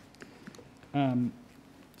 Yes. Do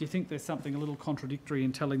you think there's something a little contradictory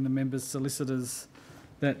in telling the members' solicitors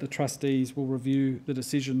that the trustees will review the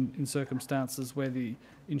decision in circumstances where the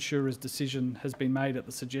insurer's decision has been made at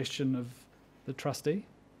the suggestion of the trustee?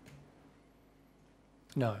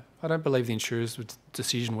 No, I don't believe the insurer's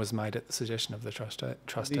decision was made at the suggestion of the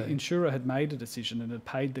trustee. The insurer had made a decision and had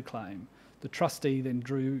paid the claim. The trustee then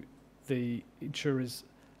drew the insurer's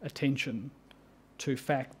attention to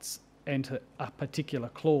facts and to a particular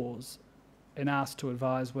clause and asked to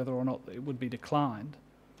advise whether or not it would be declined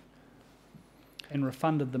and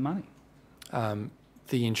refunded the money.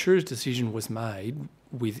 The insurer's decision was made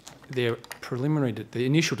with their preliminary, the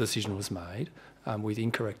initial decision was made with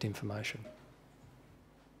incorrect information.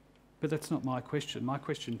 But that's not my question. My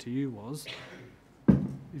question to you was,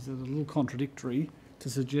 is it a little contradictory to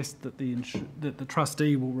suggest that the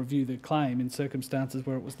trustee will review the claim in circumstances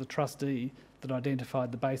where it was the trustee that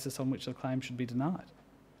identified the basis on which the claim should be denied?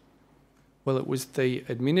 Well, it was the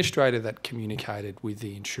administrator that communicated with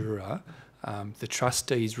the insurer. The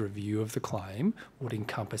trustee's review of the claim would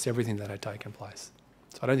encompass everything that had taken place.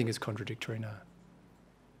 So I don't think it's contradictory, no.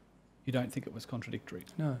 You don't think it was contradictory?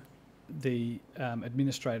 No. The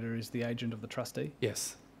administrator is the agent of the trustee?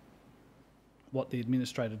 Yes. What the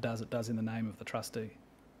administrator does, it does in the name of the trustee?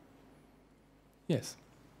 Yes.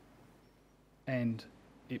 And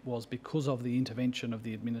it was because of the intervention of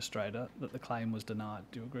the administrator that the claim was denied.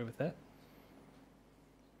 Do you agree with that?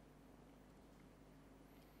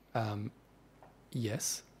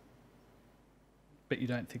 Yes. But you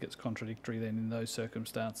don't think it's contradictory then in those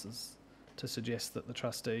circumstances to suggest that the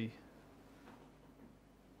trustee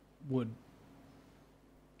would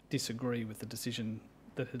disagree with the decision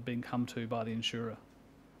that had been come to by the insurer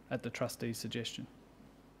at the trustee's suggestion?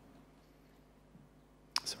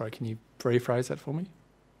 So Sorry, can you rephrase that for me?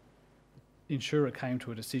 Insurer came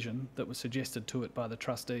to a decision that was suggested to it by the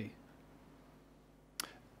trustee.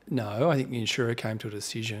 No, I think the insurer came to a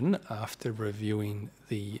decision after reviewing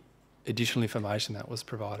the additional information that was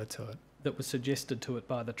provided to it. That was suggested to it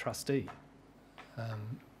by the trustee.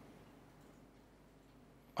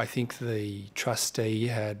 I think the trustee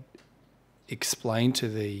had explained to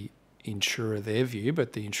the insurer their view,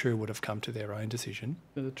 but the insurer would have come to their own decision.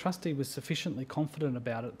 The trustee was sufficiently confident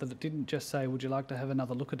about it that it didn't just say, would you like to have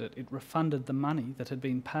another look at it? It refunded the money that had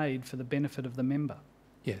been paid for the benefit of the member.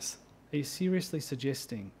 Yes. Are you seriously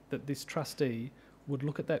suggesting that this trustee would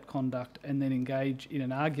look at that conduct and then engage in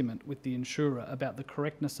an argument with the insurer about the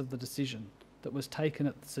correctness of the decision that was taken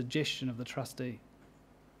at the suggestion of the trustee?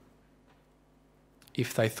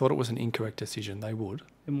 If they thought it was an incorrect decision, they would.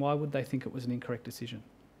 And why would they think it was an incorrect decision?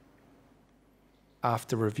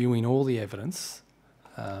 After reviewing all the evidence,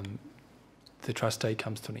 the trustee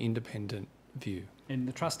comes to an independent view. And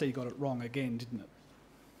the trustee got it wrong again, didn't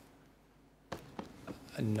it?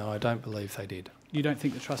 No, I don't believe they did. You don't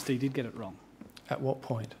think the trustee did get it wrong? At what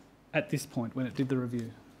point? At this point, when it did the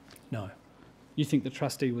review? No. You think the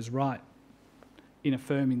trustee was right in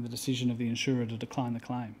affirming the decision of the insurer to decline the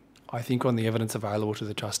claim? I think on the evidence available to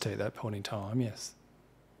the trustee at that point in time, yes.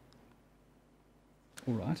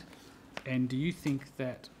 All right. And do you think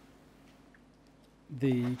that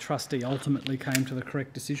the trustee ultimately came to the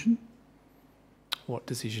correct decision? What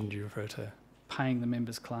decision do you refer to? Paying the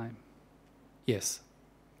member's claim. Yes.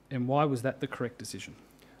 And why was that the correct decision?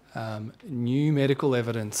 New medical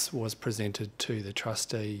evidence was presented to the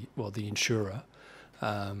trustee, well, the insurer,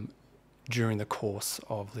 during the course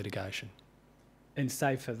of litigation. And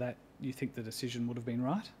save for that, you think the decision would have been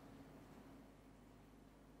right?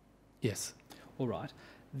 Yes. All right.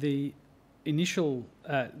 The initial,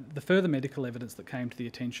 the further medical evidence that came to the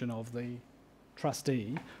attention of the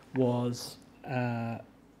trustee was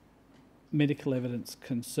medical evidence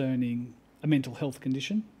concerning a mental health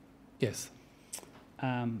condition. Yes.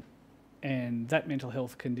 And that mental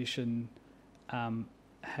health condition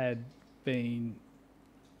had been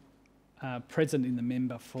present in the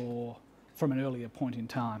member from an earlier point in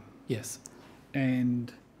time. Yes.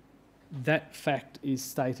 And that fact is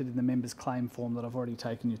stated in the member's claim form that I've already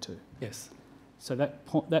taken you to. Yes. So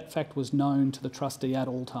that fact was known to the trustee at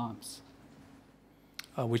all times.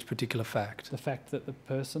 Which particular fact? The fact that the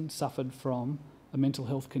person suffered from a mental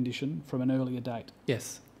health condition from an earlier date.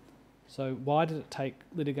 Yes. So why did it take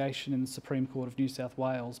litigation in the Supreme Court of New South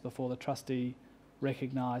Wales before the trustee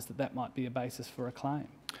recognised that that might be a basis for a claim?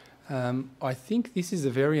 I think this is a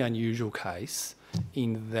very unusual case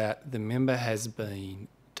in that the member has been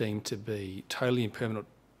deemed to be totally and permanently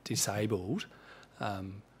disabled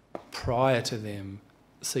prior to them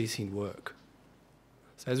ceasing work.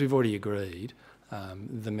 So as we've already agreed,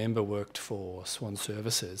 the member worked for Swan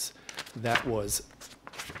Services. That was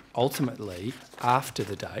ultimately after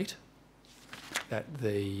the date that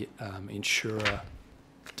the insurer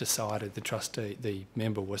decided the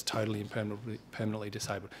member was totally and permanently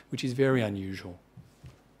disabled, which is very unusual.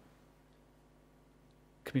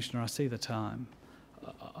 Commissioner, I see the time.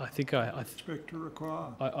 I think I Expect to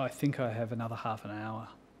require. I think I have another half an hour.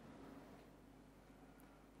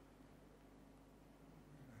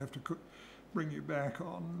 Have to bring you back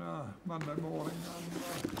on Monday morning.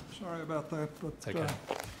 I'm sorry about that, but It's okay.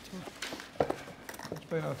 It's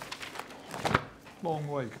been a long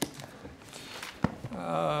week.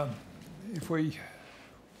 If we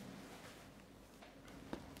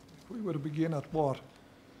were to begin at what,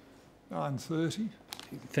 9:30?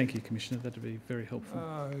 Thank you, Commissioner. That would be very helpful.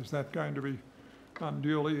 Is that going to be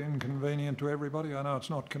unduly inconvenient to everybody? I know it's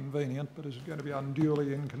not convenient, but is it going to be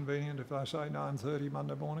unduly inconvenient if I say 9:30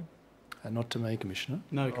 Monday morning? Not to me, Commissioner.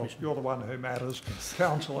 No, Oh, Commissioner. you're the one who matters.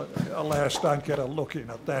 Council, alas, don't get a look in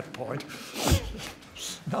at that point.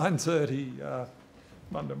 9:30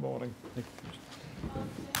 Monday morning.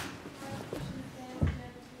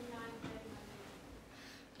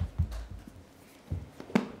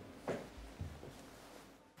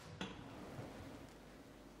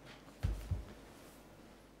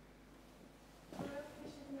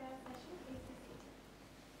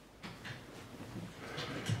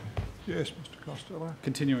 Yes, Mr. Costello.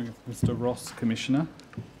 Continuing with Mr. Ross, Commissioner.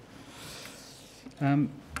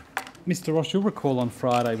 Mr. Ross, you'll recall on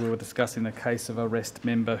Friday we were discussing the case of a rest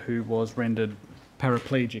member who was rendered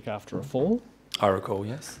paraplegic after a fall. I recall,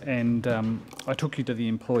 yes. And I took you to the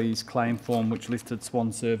employee's claim form which listed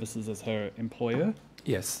Swan Services as her employer.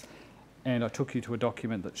 Yes. And I took you to a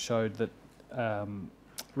document that showed that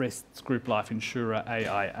Rest's group life insurer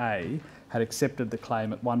AIA had accepted the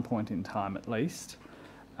claim at one point in time at least,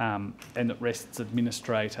 and that Rest's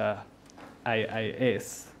administrator,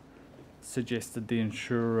 AAS, suggested the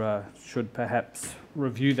insurer should perhaps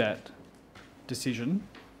review that decision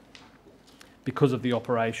because of the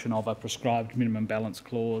operation of a prescribed minimum balance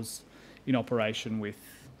clause in operation with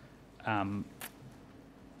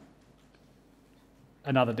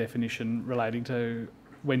another definition relating to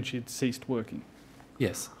when she'd ceased working.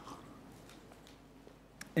 Yes.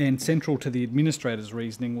 And central to the administrator's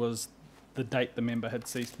reasoning was the date the member had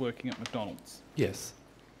ceased working at McDonald's. Yes.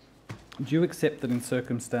 Do you accept that in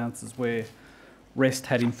circumstances where Rest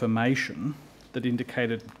had information that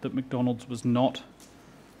indicated that McDonald's was not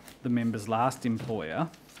the member's last employer,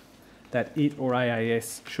 that it or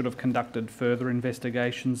AAS should have conducted further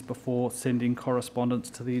investigations before sending correspondence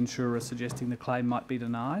to the insurer suggesting the claim might be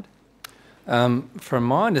denied? From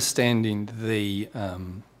my understanding, the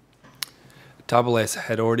SS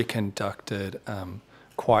had already conducted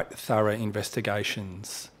quite thorough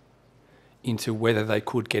investigations into whether they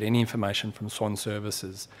could get any information from Swan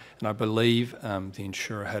Services. And I believe the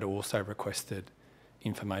insurer had also requested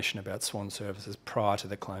information about Swan Services prior to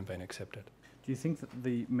the claim being accepted. Do you think that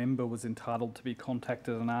the member was entitled to be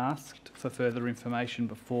contacted and asked for further information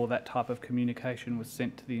before that type of communication was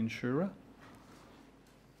sent to the insurer?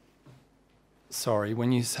 Sorry,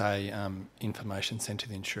 when you say information sent to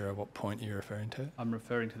the insurer, what point are you referring to? I'm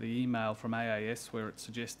referring to the email from AAS where it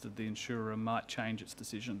suggested the insurer might change its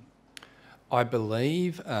decision. I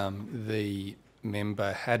believe the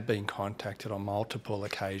member had been contacted on multiple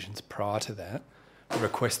occasions prior to that,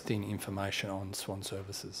 requesting information on Swan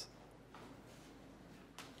Services.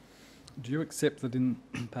 Do you accept that in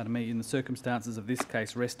the circumstances of this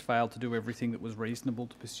case, Rest failed to do everything that was reasonable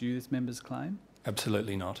to pursue this member's claim?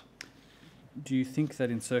 Absolutely not. Do you think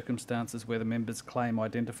that in circumstances where the member's claim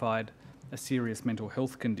identified a serious mental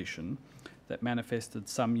health condition that manifested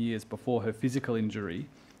some years before her physical injury,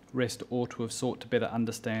 Rest ought to have sought to better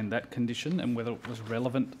understand that condition and whether it was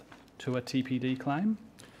relevant to a TPD claim?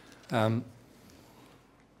 I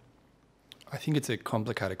think it's a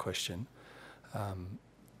complicated question.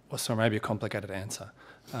 Maybe a complicated answer.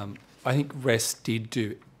 I think Rest did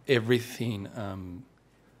do everything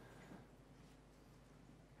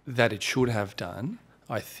that it should have done.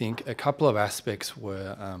 I think a couple of aspects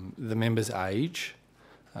were the member's age.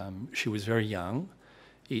 She was very young.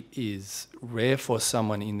 It is rare for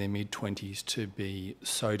someone in their mid-20s to be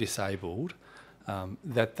so disabled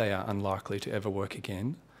that they are unlikely to ever work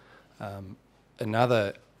again.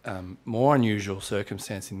 Another more unusual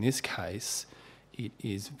circumstance in this case, it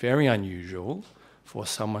is very unusual for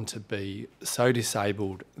someone to be so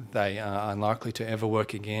disabled they are unlikely to ever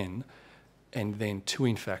work again and then to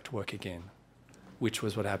in fact work again, which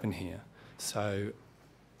was what happened here. So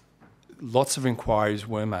lots of inquiries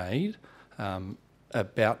were made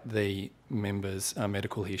about the member's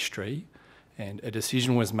medical history, and a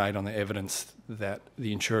decision was made on the evidence that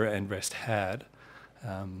the insurer and Rest had.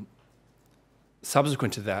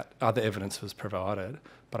 Subsequent to that, other evidence was provided,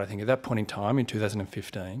 but I think at that point in time, in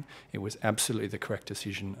 2015, it was absolutely the correct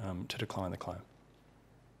decision to decline the claim.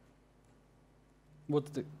 Was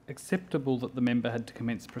it acceptable that the member had to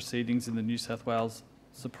commence proceedings in the New South Wales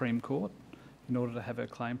Supreme Court in order to have her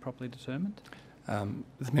claim properly determined?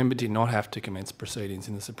 The member did not have to commence proceedings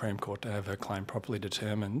in the Supreme Court to have her claim properly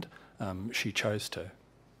determined. She chose to.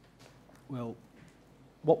 Well,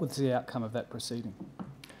 what was the outcome of that proceeding?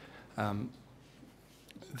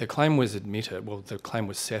 The claim was admitted, the claim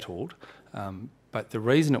was settled, but the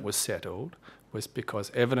reason it was settled was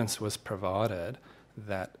because evidence was provided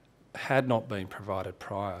that had not been provided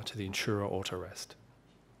prior to the insurer or to Rest.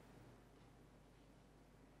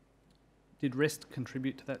 Did Rest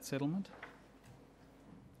contribute to that settlement?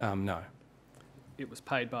 No. It was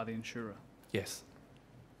paid by the insurer? Yes.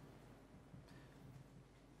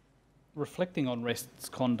 Reflecting on Rest's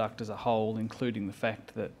conduct as a whole, including the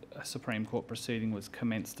fact that a Supreme Court proceeding was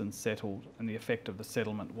commenced and settled, and the effect of the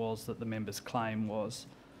settlement was that the member's claim was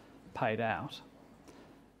paid out,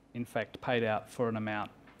 in fact paid out for an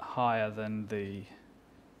amount higher than the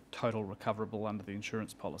total recoverable under the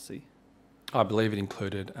insurance policy? I believe it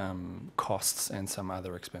included costs and some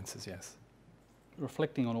other expenses, yes.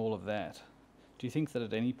 Reflecting on all of that, do you think that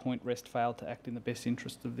at any point Rest failed to act in the best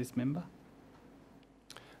interest of this member?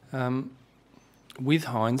 With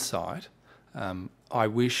hindsight, I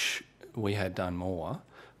wish we had done more,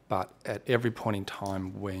 but at every point in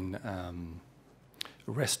time when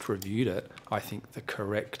Rest reviewed it, I think the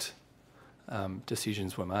correct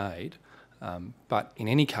decisions were made. But in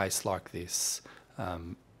any case like this,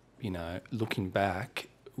 looking back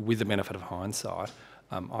with the benefit of hindsight,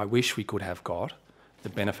 I wish we could have got the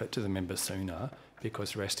benefit to the member sooner,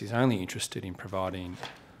 because Rest is only interested in providing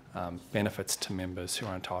benefits to members who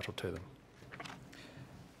are entitled to them.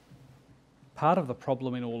 Part of the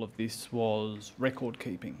problem in all of this was record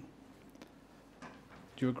keeping.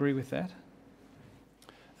 Do you agree with that?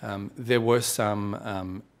 There were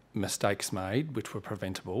some mistakes made which were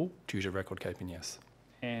preventable due to record keeping, yes.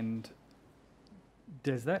 And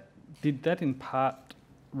did that in part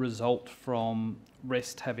result from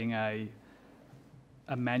REST having a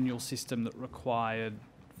manual system that required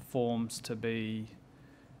forms to be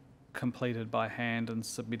completed by hand and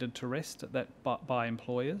submitted to REST by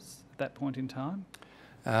employers at that point in time?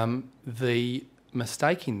 The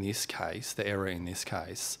mistake in this case, the error in this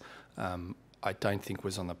case, I don't think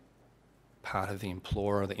was on the part of the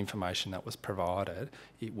employer or the information that was provided.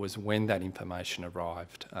 It was when that information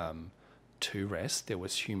arrived to REST, there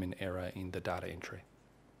was human error in the data entry.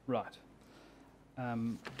 Right.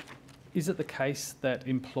 Is it the case that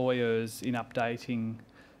employers, in updating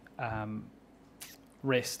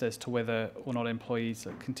REST as to whether or not employees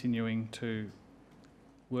are continuing to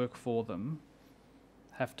work for them,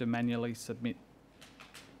 have to manually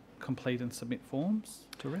complete and submit forms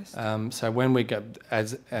to REST? So when we go,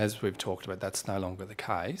 as we've talked about, that's no longer the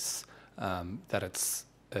case,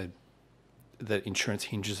 that insurance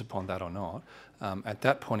hinges upon that or not. At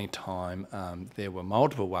that point in time, there were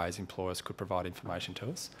multiple ways employers could provide information to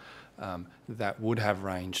us. That would have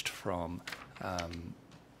ranged from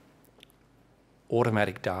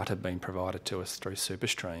automatic data being provided to us through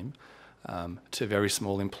SuperStream to very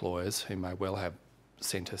small employers who may well have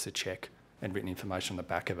sent us a cheque and written information on the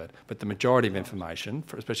back of it. But the majority of information,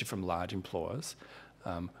 especially from large employers,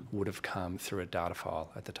 would have come through a data file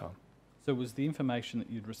at the time. So was the information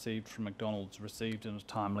that you'd received from McDonald's received in a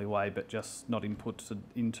timely way but just not inputted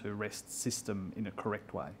into REST's system in a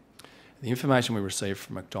correct way? The information we received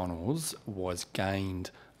from McDonald's was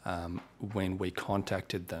gained when we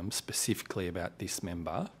contacted them specifically about this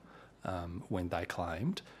member when they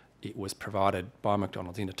claimed. It was provided by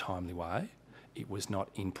McDonald's in a timely way. It was not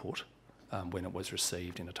input when it was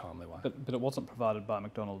received in a timely way. But it wasn't provided by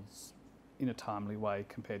McDonald's in a timely way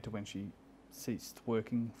compared to when she ceased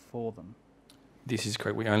working for them? This is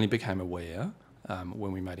correct. We only became aware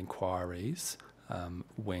when we made inquiries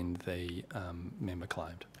when the member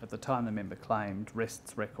claimed. At the time the member claimed,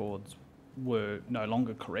 REST's records were no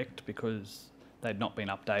longer correct because they'd not been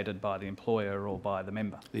updated by the employer or by the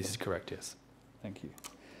member. This is correct, yes. Thank you.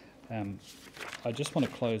 I just want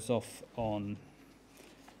to close off on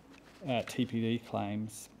TPD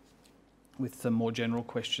claims with some more general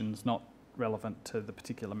questions not relevant to the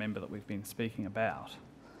particular member that we've been speaking about.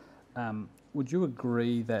 Would you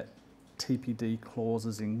agree that TPD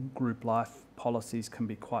clauses in group life policies can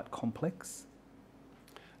be quite complex?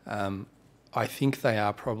 I think they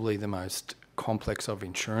are probably the most complex of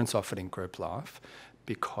insurance offered in group life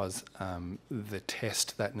because the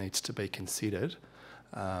test that needs to be considered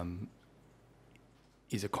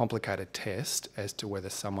is a complicated test as to whether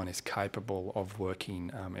someone is capable of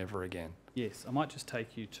working ever again. Yes, I might just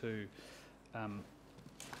take you to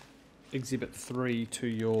Exhibit 3 to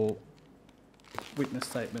your witness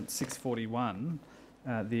statement 641.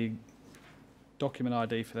 The document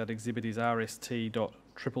ID for that exhibit is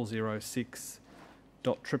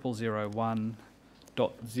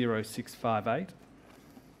RST.0006.0001.0658.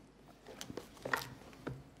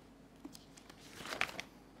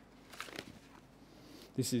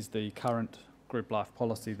 This is the current group life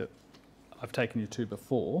policy that I've taken you to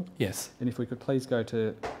before. Yes. And if we could please go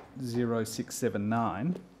to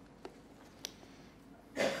 0679.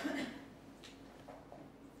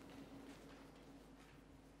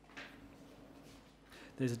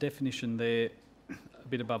 There's a definition there, a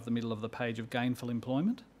bit above the middle of the page, of gainful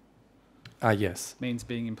employment. Yes. Means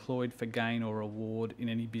being employed for gain or reward in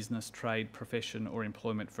any business, trade, profession or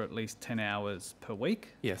employment for at least 10 hours per week.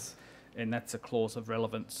 Yes. And that's a clause of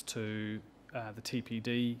relevance to the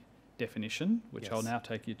TPD definition, which Yes. I'll now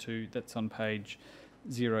take you to. That's on page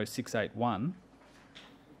 0681.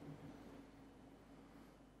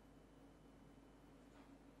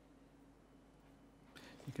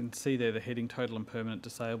 You can see there the heading total and permanent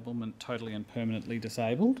disablement, totally and permanently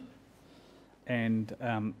disabled. And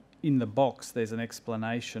in the box there's an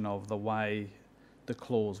explanation of the way the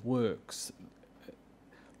clause works.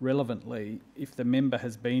 Relevantly, if the member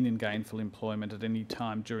has been in gainful employment at any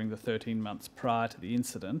time during the 13 months prior to the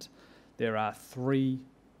incident, there are 3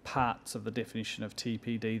 parts of the definition of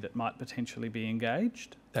TPD that might potentially be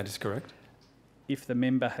engaged. That is correct. If the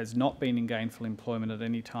member has not been in gainful employment at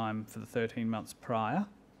any time for the 13 months prior,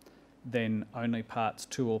 then only parts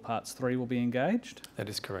 2 or parts 3 will be engaged. That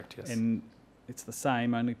is correct, yes. And it's the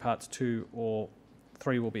same, only parts 2 or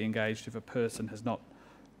 3 will be engaged if a person has not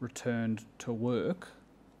returned to work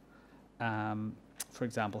for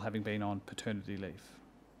example, having been on paternity leave.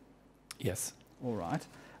 Yes. All right.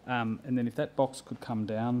 And then if that box could come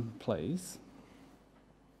down, please.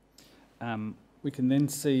 We can then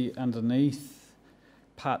see underneath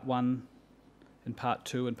Part 1 and Part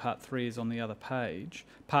 2 and Part 3 is on the other page.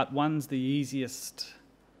 Part 1's the easiest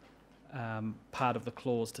part of the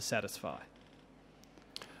clause to satisfy.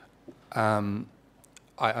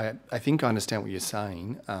 I think I understand what you're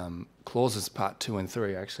saying. Clauses Part 2 and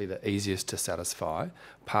 3 are actually the easiest to satisfy.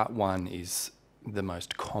 Part 1 is the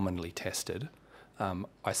most commonly tested.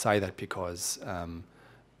 I say that because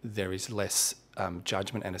there is less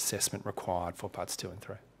judgment and assessment required for Parts 2 and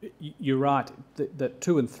 3. You're right that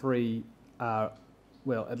 2 and 3 are,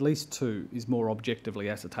 well, at least 2 is more objectively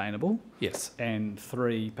ascertainable. Yes. And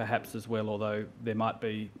 3 perhaps as well, although there might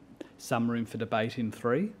be some room for debate in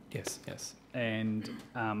 3. Yes, yes. And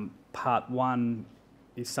Part 1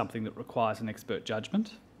 is something that requires an expert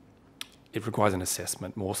judgment. It requires an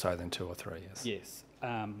assessment more so than 2 or 3, yes. Yes.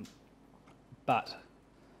 But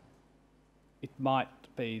it might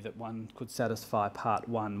be that one could satisfy Part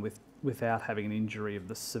 1 without having an injury of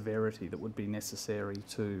the severity that would be necessary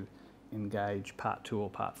to engage Part 2 or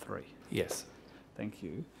Part 3. Yes. Thank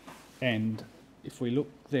you. And if we look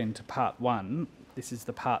then to Part 1, this is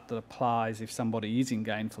the part that applies if somebody is in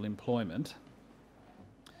gainful employment.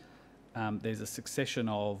 There's a succession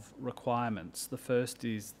of requirements. The first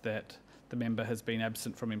is that the member has been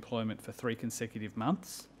absent from employment for 3 consecutive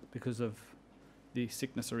months because of the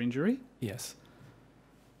sickness or injury. Yes.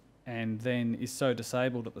 And then is so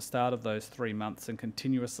disabled at the start of those 3 months and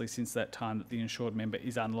continuously since that time that the insured member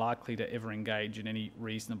is unlikely to ever engage in any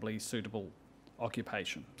reasonably suitable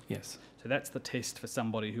occupation. Yes. So that's the test for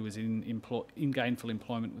somebody who was in gainful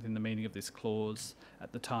employment within the meaning of this clause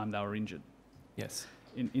at the time they were injured. Yes.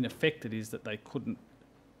 In effect, it is that they couldn't,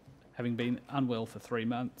 having been unwell for 3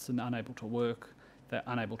 months and unable to work, they're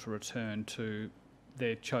unable to return to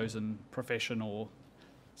their chosen profession or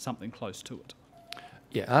something close to it.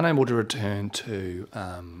 Yeah, unable to return to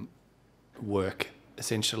work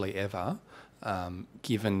essentially ever,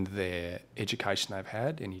 given their education they've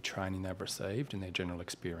had, any training they've received and their general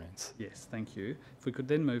experience. Yes, thank you. If we could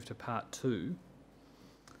then move to Part 2.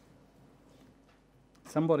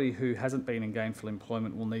 Somebody who hasn't been in gainful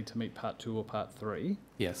employment will need to meet Part 2 or Part 3.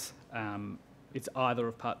 Yes. It's either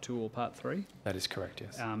of Part 2 or Part 3. That is correct,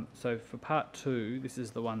 yes. So for Part 2, this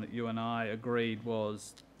is the one that you and I agreed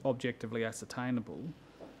was objectively ascertainable.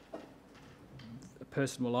 A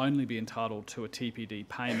person will only be entitled to a TPD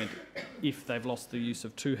payment if they've lost the use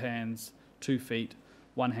of 2 hands, 2 feet,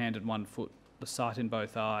 1 hand and 1 foot, the sight in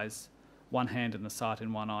both eyes, 1 hand and the sight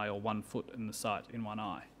in 1 eye, or 1 foot and the sight in 1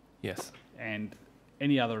 eye. Yes. And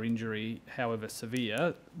any other injury, however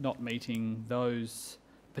severe, not meeting those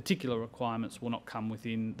particular requirements will not come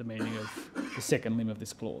within the meaning of the second limb of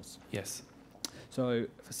this clause. Yes. So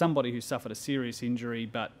for somebody who suffered a serious injury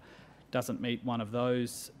but doesn't meet one of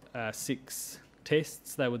those 6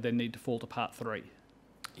 tests, they would then need to fall to Part 3.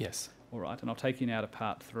 Yes. All right, and I'll take you now to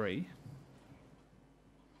Part 3.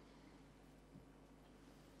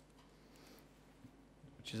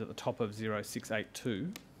 Which is at the top of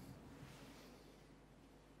 0682.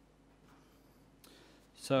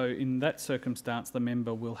 So in that circumstance, the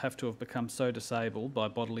member will have to have become so disabled by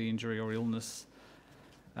bodily injury or illness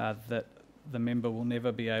that the member will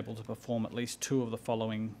never be able to perform at least 2 of the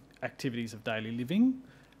following activities of daily living.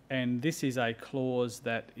 And this is a clause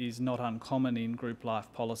that is not uncommon in group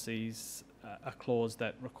life policies, a clause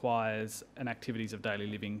that requires an activities of daily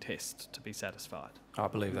living test to be satisfied. I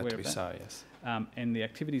believe that Aware to be of that? so, yes. And the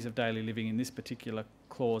activities of daily living in this particular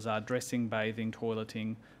clause are dressing, bathing,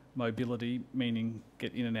 toileting, mobility, meaning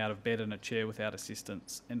get in and out of bed and a chair without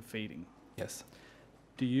assistance, and feeding. Yes.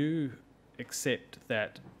 Do you accept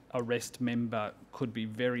that a rest member could be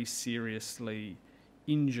very seriously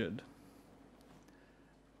injured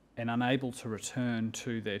and unable to return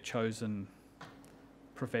to their chosen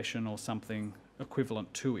profession or something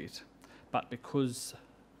equivalent to it, but because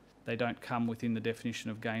they don't come within the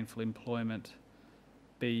definition of gainful employment,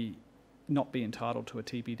 not be entitled to a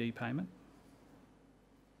TPD payment?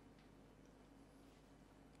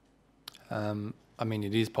 I mean,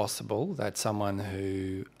 it is possible that someone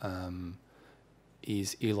who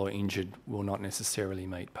is ill or injured will not necessarily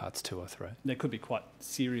meet Parts 2 or 3. They could be quite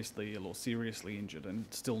seriously ill or seriously injured and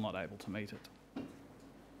still not able to meet it.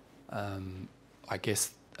 I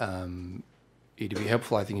guess it'd be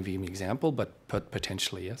helpful, I think, if you give me an example, but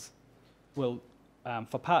potentially, yes. Well,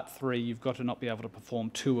 for Part 3, you've got to not be able to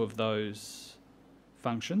perform 2 of those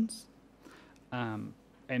functions.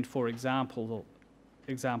 And for examples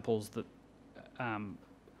that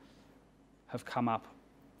have come up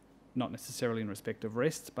not necessarily in respect of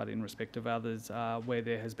REST, but in respect of others, where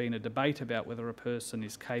there has been a debate about whether a person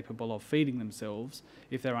is capable of feeding themselves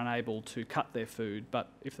if they're unable to cut their food, but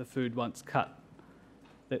if the food once cut,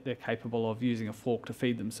 that they're capable of using a fork to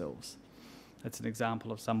feed themselves. That's an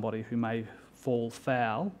example of somebody who may fall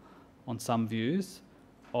foul, on some views,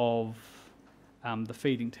 of the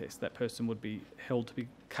feeding test. That person would be held to be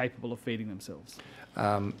capable of feeding themselves.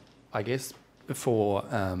 I guess for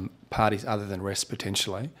parties other than REST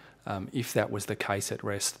potentially, if that was the case at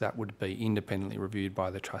REST, that would be independently reviewed by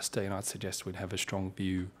the trustee, and I'd suggest we'd have a strong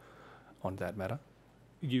view on that matter.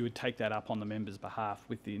 You would take that up on the member's behalf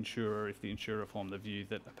with the insurer if the insurer formed the view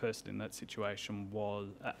that the person in that situation was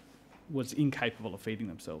incapable of feeding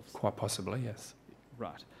themselves. Quite possibly, yes.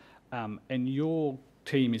 Right. And your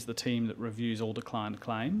team is the team that reviews all declined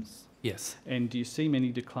claims? Yes. And do you see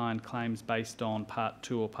many declined claims based on Part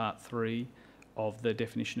 2 or Part 3 of the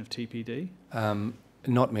definition of TPD?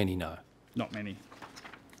 Not many, no. Not many.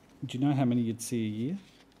 Do you know how many you'd see a year?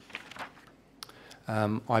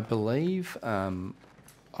 I believe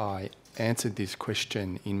I answered this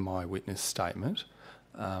question in my witness statement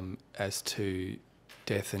as to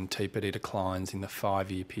death and TPD declines in the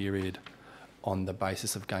 5-year period on the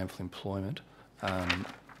basis of gainful employment.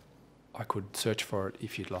 I could search for it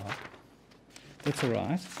if you'd like. That's all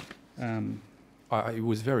right. It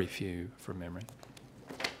was very few from memory.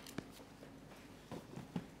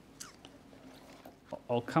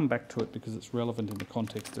 I'll come back to it because it's relevant in the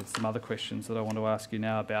context of some other questions that I want to ask you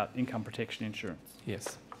now about income protection insurance.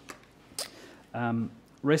 Yes.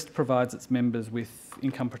 REST provides its members with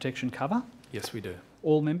income protection cover? Yes, we do.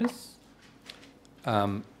 All members?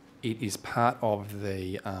 It is part of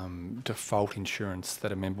the default insurance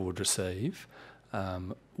that a member would receive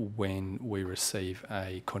when we receive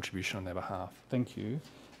a contribution on their behalf. Thank you.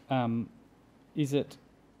 Is it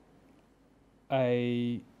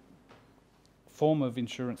a form of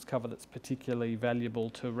insurance cover that's particularly valuable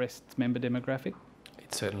to REST's member demographic?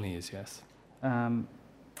 It certainly is, yes.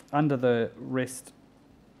 Under the REST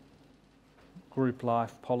group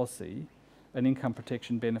life policy, an income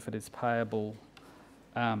protection benefit is payable,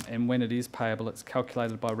 and when it is payable, it's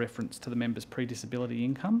calculated by reference to the member's pre-disability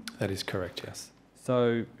income? That is correct, yes.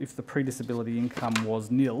 So if the pre-disability income was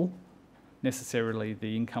nil, necessarily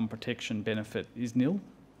the income protection benefit is nil?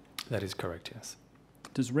 That is correct, yes.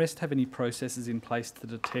 Does REST have any processes in place to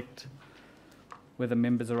detect whether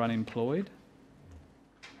members are unemployed?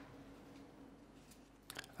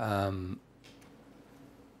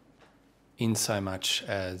 In so much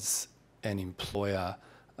as an employer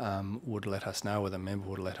would let us know, or the member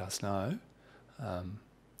would let us know,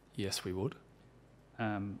 yes, we would.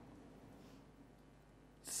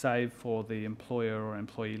 Save for the employer or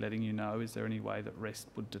employee letting you know, is there any way that REST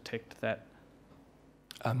would detect that?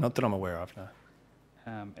 Not that I'm aware of, no.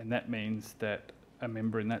 And that means that a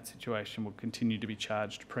member in that situation will continue to be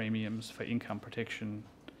charged premiums for income protection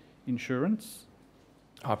insurance?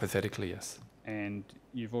 Hypothetically, yes. And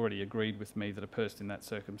you've already agreed with me that a person in that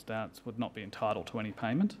circumstance would not be entitled to any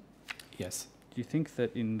payment? Yes. Do you think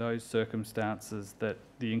that in those circumstances that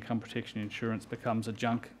the income protection insurance becomes a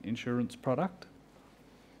junk insurance product?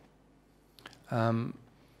 No,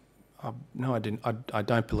 I didn't. I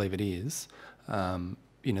don't believe it is.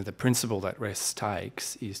 The principle that REST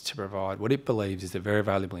takes is to provide what it believes is a very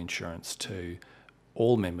valuable insurance to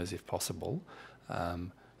all members, if possible.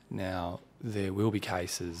 Now, there will be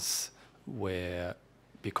cases where,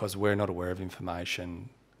 because we're not aware of information,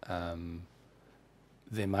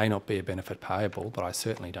 there may not be a benefit payable, but I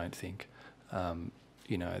certainly don't think,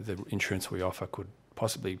 the insurance we offer could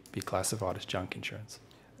possibly be classified as junk insurance.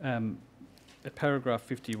 At paragraph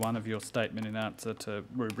 51 of your statement in answer to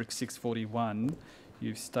rubric 641,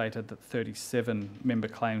 you've stated that 37 member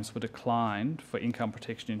claims were declined for income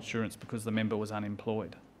protection insurance because the member was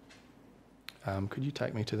unemployed. Could you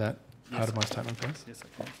take me to that part of my statement, please? Yes, I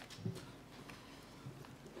can.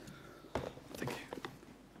 Thank you.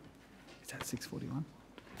 Is that 641?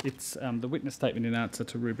 It's the witness statement in answer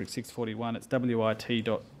to rubric 641. It's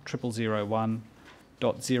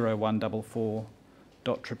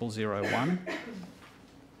WIT.0001.0144.001.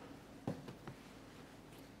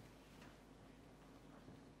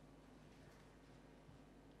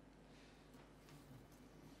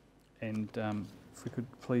 And if we could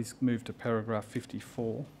please move to paragraph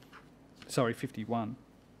 51.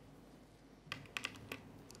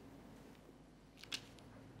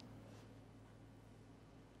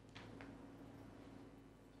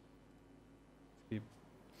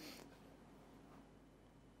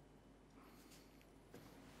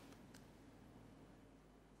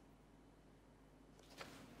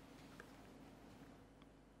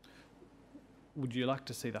 Would you like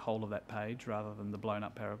to see the whole of that page rather than the blown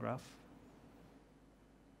up paragraph?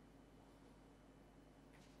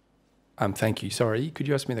 Thank you. Sorry, could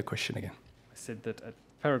you ask me the question again? I said that at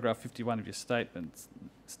paragraph 51 of your statement,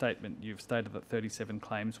 you've stated that 37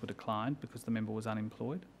 claims were declined because the member was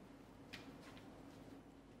unemployed.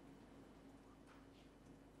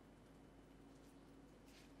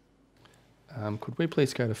 Could we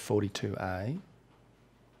please go to 42A?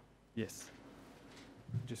 Yes.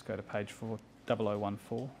 Just go to page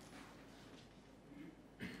 4014.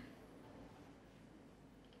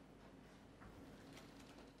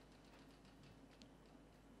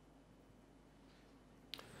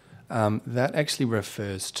 That actually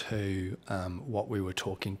refers to what we were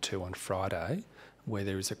talking to on Friday, where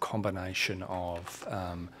there is a combination of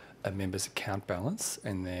a member's account balance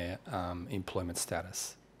and their employment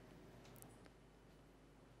status.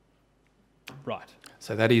 Right.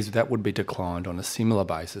 So that would be declined on a similar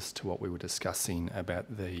basis to what we were discussing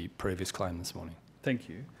about the previous claim this morning. Thank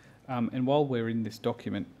you. And while we're in this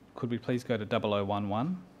document, could we please go to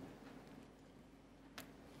 0011?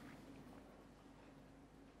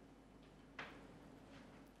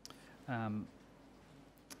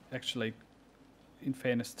 Actually, in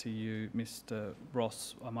fairness to you, Mr.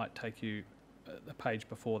 Ross, I might take you a page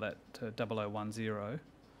before that to 0010.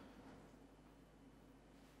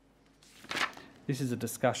 This is a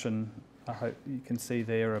discussion, I hope you can see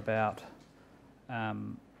there, about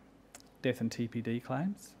death and TPD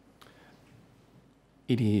claims.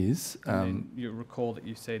 It is. And then you recall that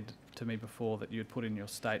you said to me before that you had put in your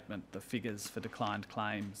statement the figures for declined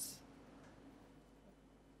claims.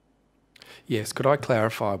 Yes, could I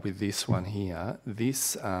clarify with this one here?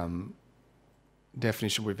 This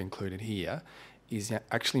definition we've included here is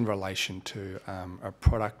actually in relation to a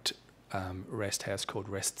product rest house called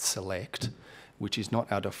Rest Select, which is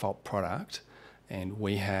not our default product, and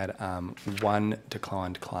we had one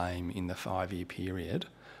declined claim in the 5-year period,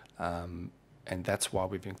 and that's why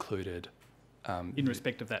we've included... in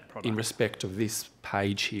respect of that product? In respect of this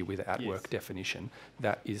page here with the at-work definition,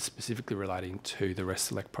 that is specifically relating to the Rest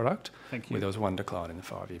Select product, Thank you. where there was one decline in the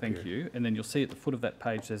 5-year period. Thank you. And then you'll see at the foot of that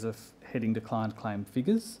page there's a heading declined claim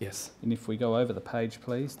figures. Yes. And if we go over the page,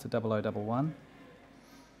 please, to 0011,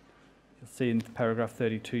 you'll see in paragraph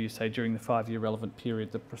 32 you say during the 5-year relevant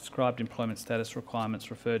period the prescribed employment status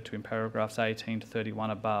requirements referred to in paragraphs 18 to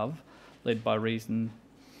 31 above led by reason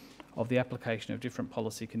of the application of different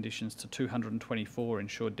policy conditions to 224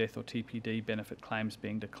 insured death or TPD benefit claims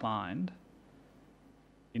being declined.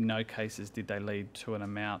 In no cases did they lead to an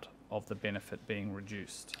amount of the benefit being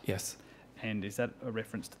reduced. Yes. And is that a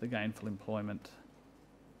reference to the gainful employment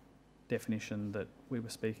definition that we were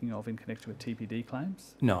speaking of in connection with TPD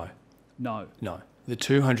claims? No. No. No. The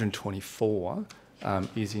 224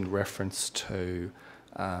 is in reference to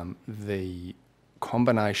the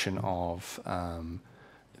combination of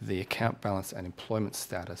the account balance and employment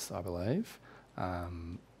status, I believe.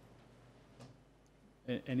 And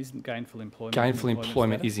isn't gainful employment... Gainful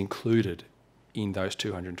employment status? is included in those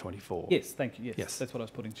 224. Yes, thank you. Yes. That's what I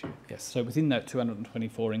was putting to you. Yes. So within that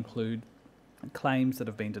 224 include claims that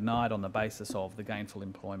have been denied on the basis of the gainful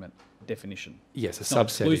employment definition. Yes, a It's not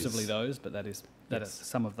subset exclusively is... those, but that is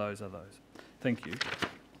some of those are those. Thank you.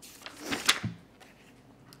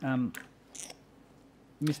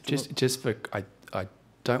 Mr. Just for... I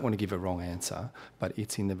don't want to give a wrong answer, but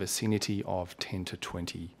it's in the vicinity of 10 to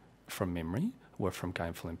 20 from memory were from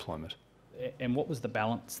gainful employment. And what was the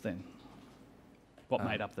balance then? What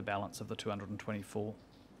made up the balance of the 224?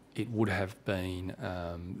 It would have been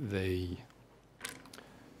the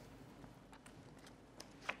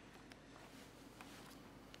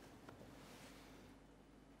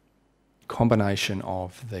combination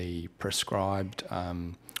of the prescribed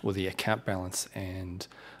or the account balance and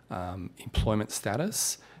employment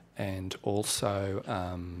status, and also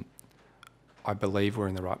I believe we're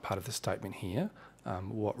in the right part of the statement here,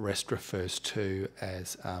 what REST refers to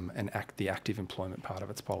as the active employment part of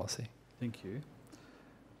its policy. Thank you.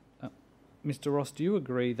 Mr. Ross, do you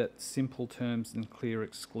agree that simple terms and clear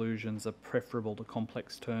exclusions are preferable to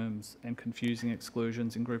complex terms and confusing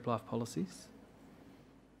exclusions in group life policies?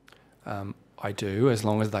 I do, as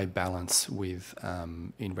long as they balance with,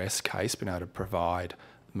 in REST's case, being able to provide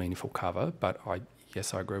meaningful cover, but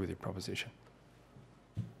yes, I agree with your proposition.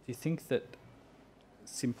 Do you think that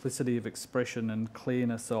simplicity of expression and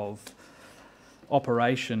clearness of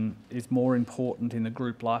operation is more important in the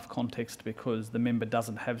group life context because the member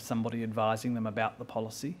doesn't have somebody advising them about the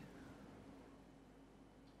policy?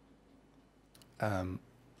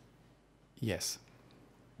 Yes.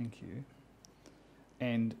 Thank you.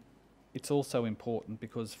 And it's also important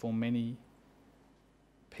because for many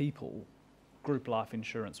people, group life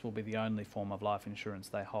insurance will be the only form of life insurance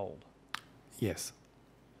they hold. Yes.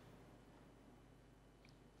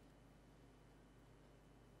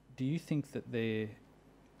 Do you think that there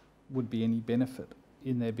would be any benefit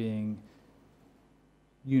in there being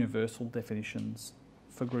universal definitions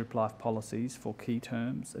for group life policies for key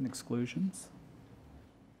terms and exclusions?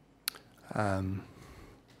 I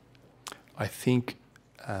think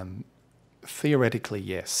theoretically,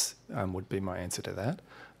 yes, would be my answer to that.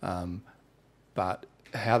 But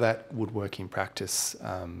how that would work in practice,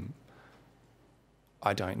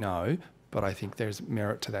 I don't know, but I think there's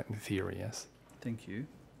merit to that in theory, yes. Thank you.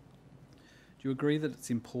 Do you agree that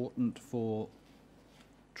it's important for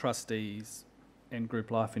trustees and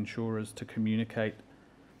group life insurers to communicate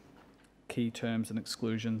key terms and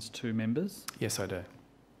exclusions to members? Yes, I do.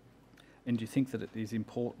 And do you think that it is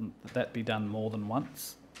important that that be done more than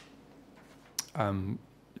once?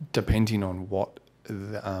 Depending on what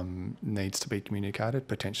needs to be communicated,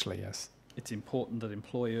 potentially, yes. It's important that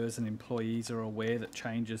employers and employees are aware that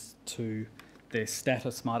changes to their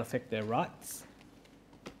status might affect their rights?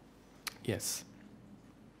 Yes.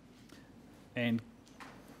 And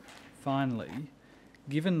finally,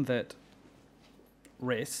 given that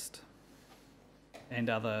REST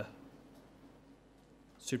and other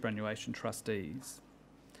superannuation trustees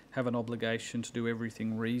have an obligation to do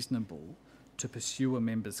everything reasonable to pursue a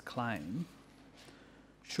member's claim,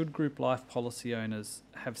 should group life policy owners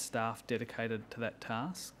have staff dedicated to that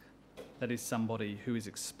task? That is somebody who is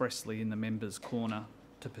expressly in the member's corner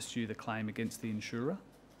to pursue the claim against the insurer?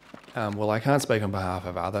 Well, I can't speak on behalf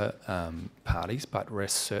of other parties, but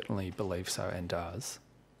REST certainly believes so and does.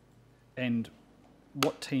 And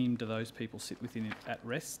what team do those people sit within at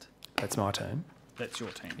REST? That's my team. That's your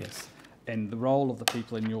team? Yes. And the role of the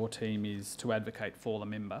people in your team is to advocate for the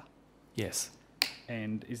member? Yes.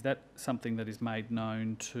 And is that something that is made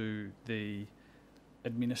known to the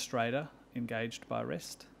administrator engaged by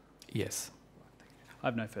REST? Yes. I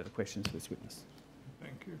have no further questions for this witness.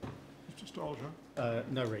 Thank you. Mr. Stolzer?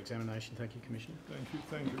 No re-examination, thank you, Commissioner.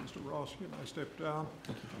 Thank you, Mr. Ross. You may step down.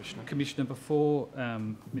 Thank you, Commissioner. Commissioner, before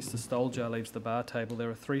Mr. Stolzer leaves the bar table, there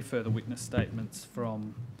are 3 further witness statements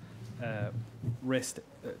from REST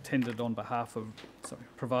provided on behalf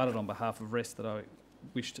of REST that I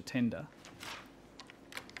wish to tender.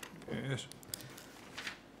 Yes.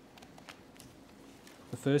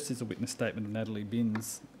 The first is a witness statement of Natalie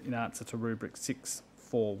Binns in answer to rubric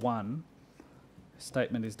 641.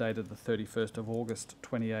 Statement is dated the 31st of August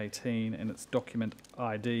 2018 and its document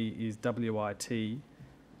ID is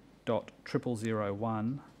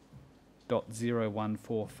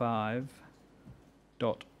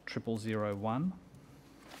WIT.0001.0145.0001.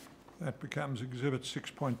 That becomes Exhibit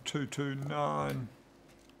 6.229.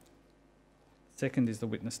 Second is the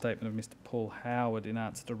witness statement of Mr. Paul Howard in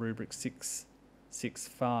answer to rubric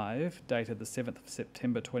 665, dated the 7th of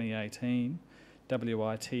September 2018,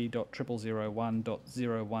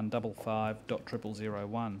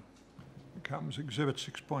 WIT.0001.0155.0001. Becomes Exhibit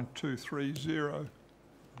 6.230.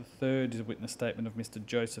 The third is a witness statement of Mr.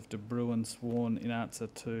 Joseph De Bruin, sworn in answer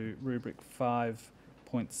to rubric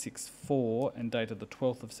 5.64 and dated the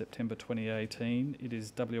 12th of September 2018. It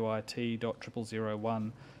is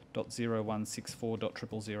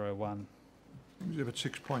WIT.0001.0164.0001. Exhibit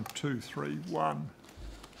 6.231.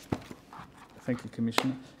 Thank you,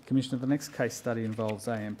 Commissioner. Commissioner, the next case study involves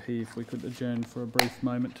AMP. If we could adjourn for a brief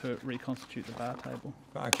moment to reconstitute the bar table.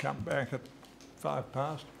 If I come back at 5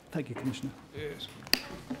 past. Thank you, Commissioner. Yes.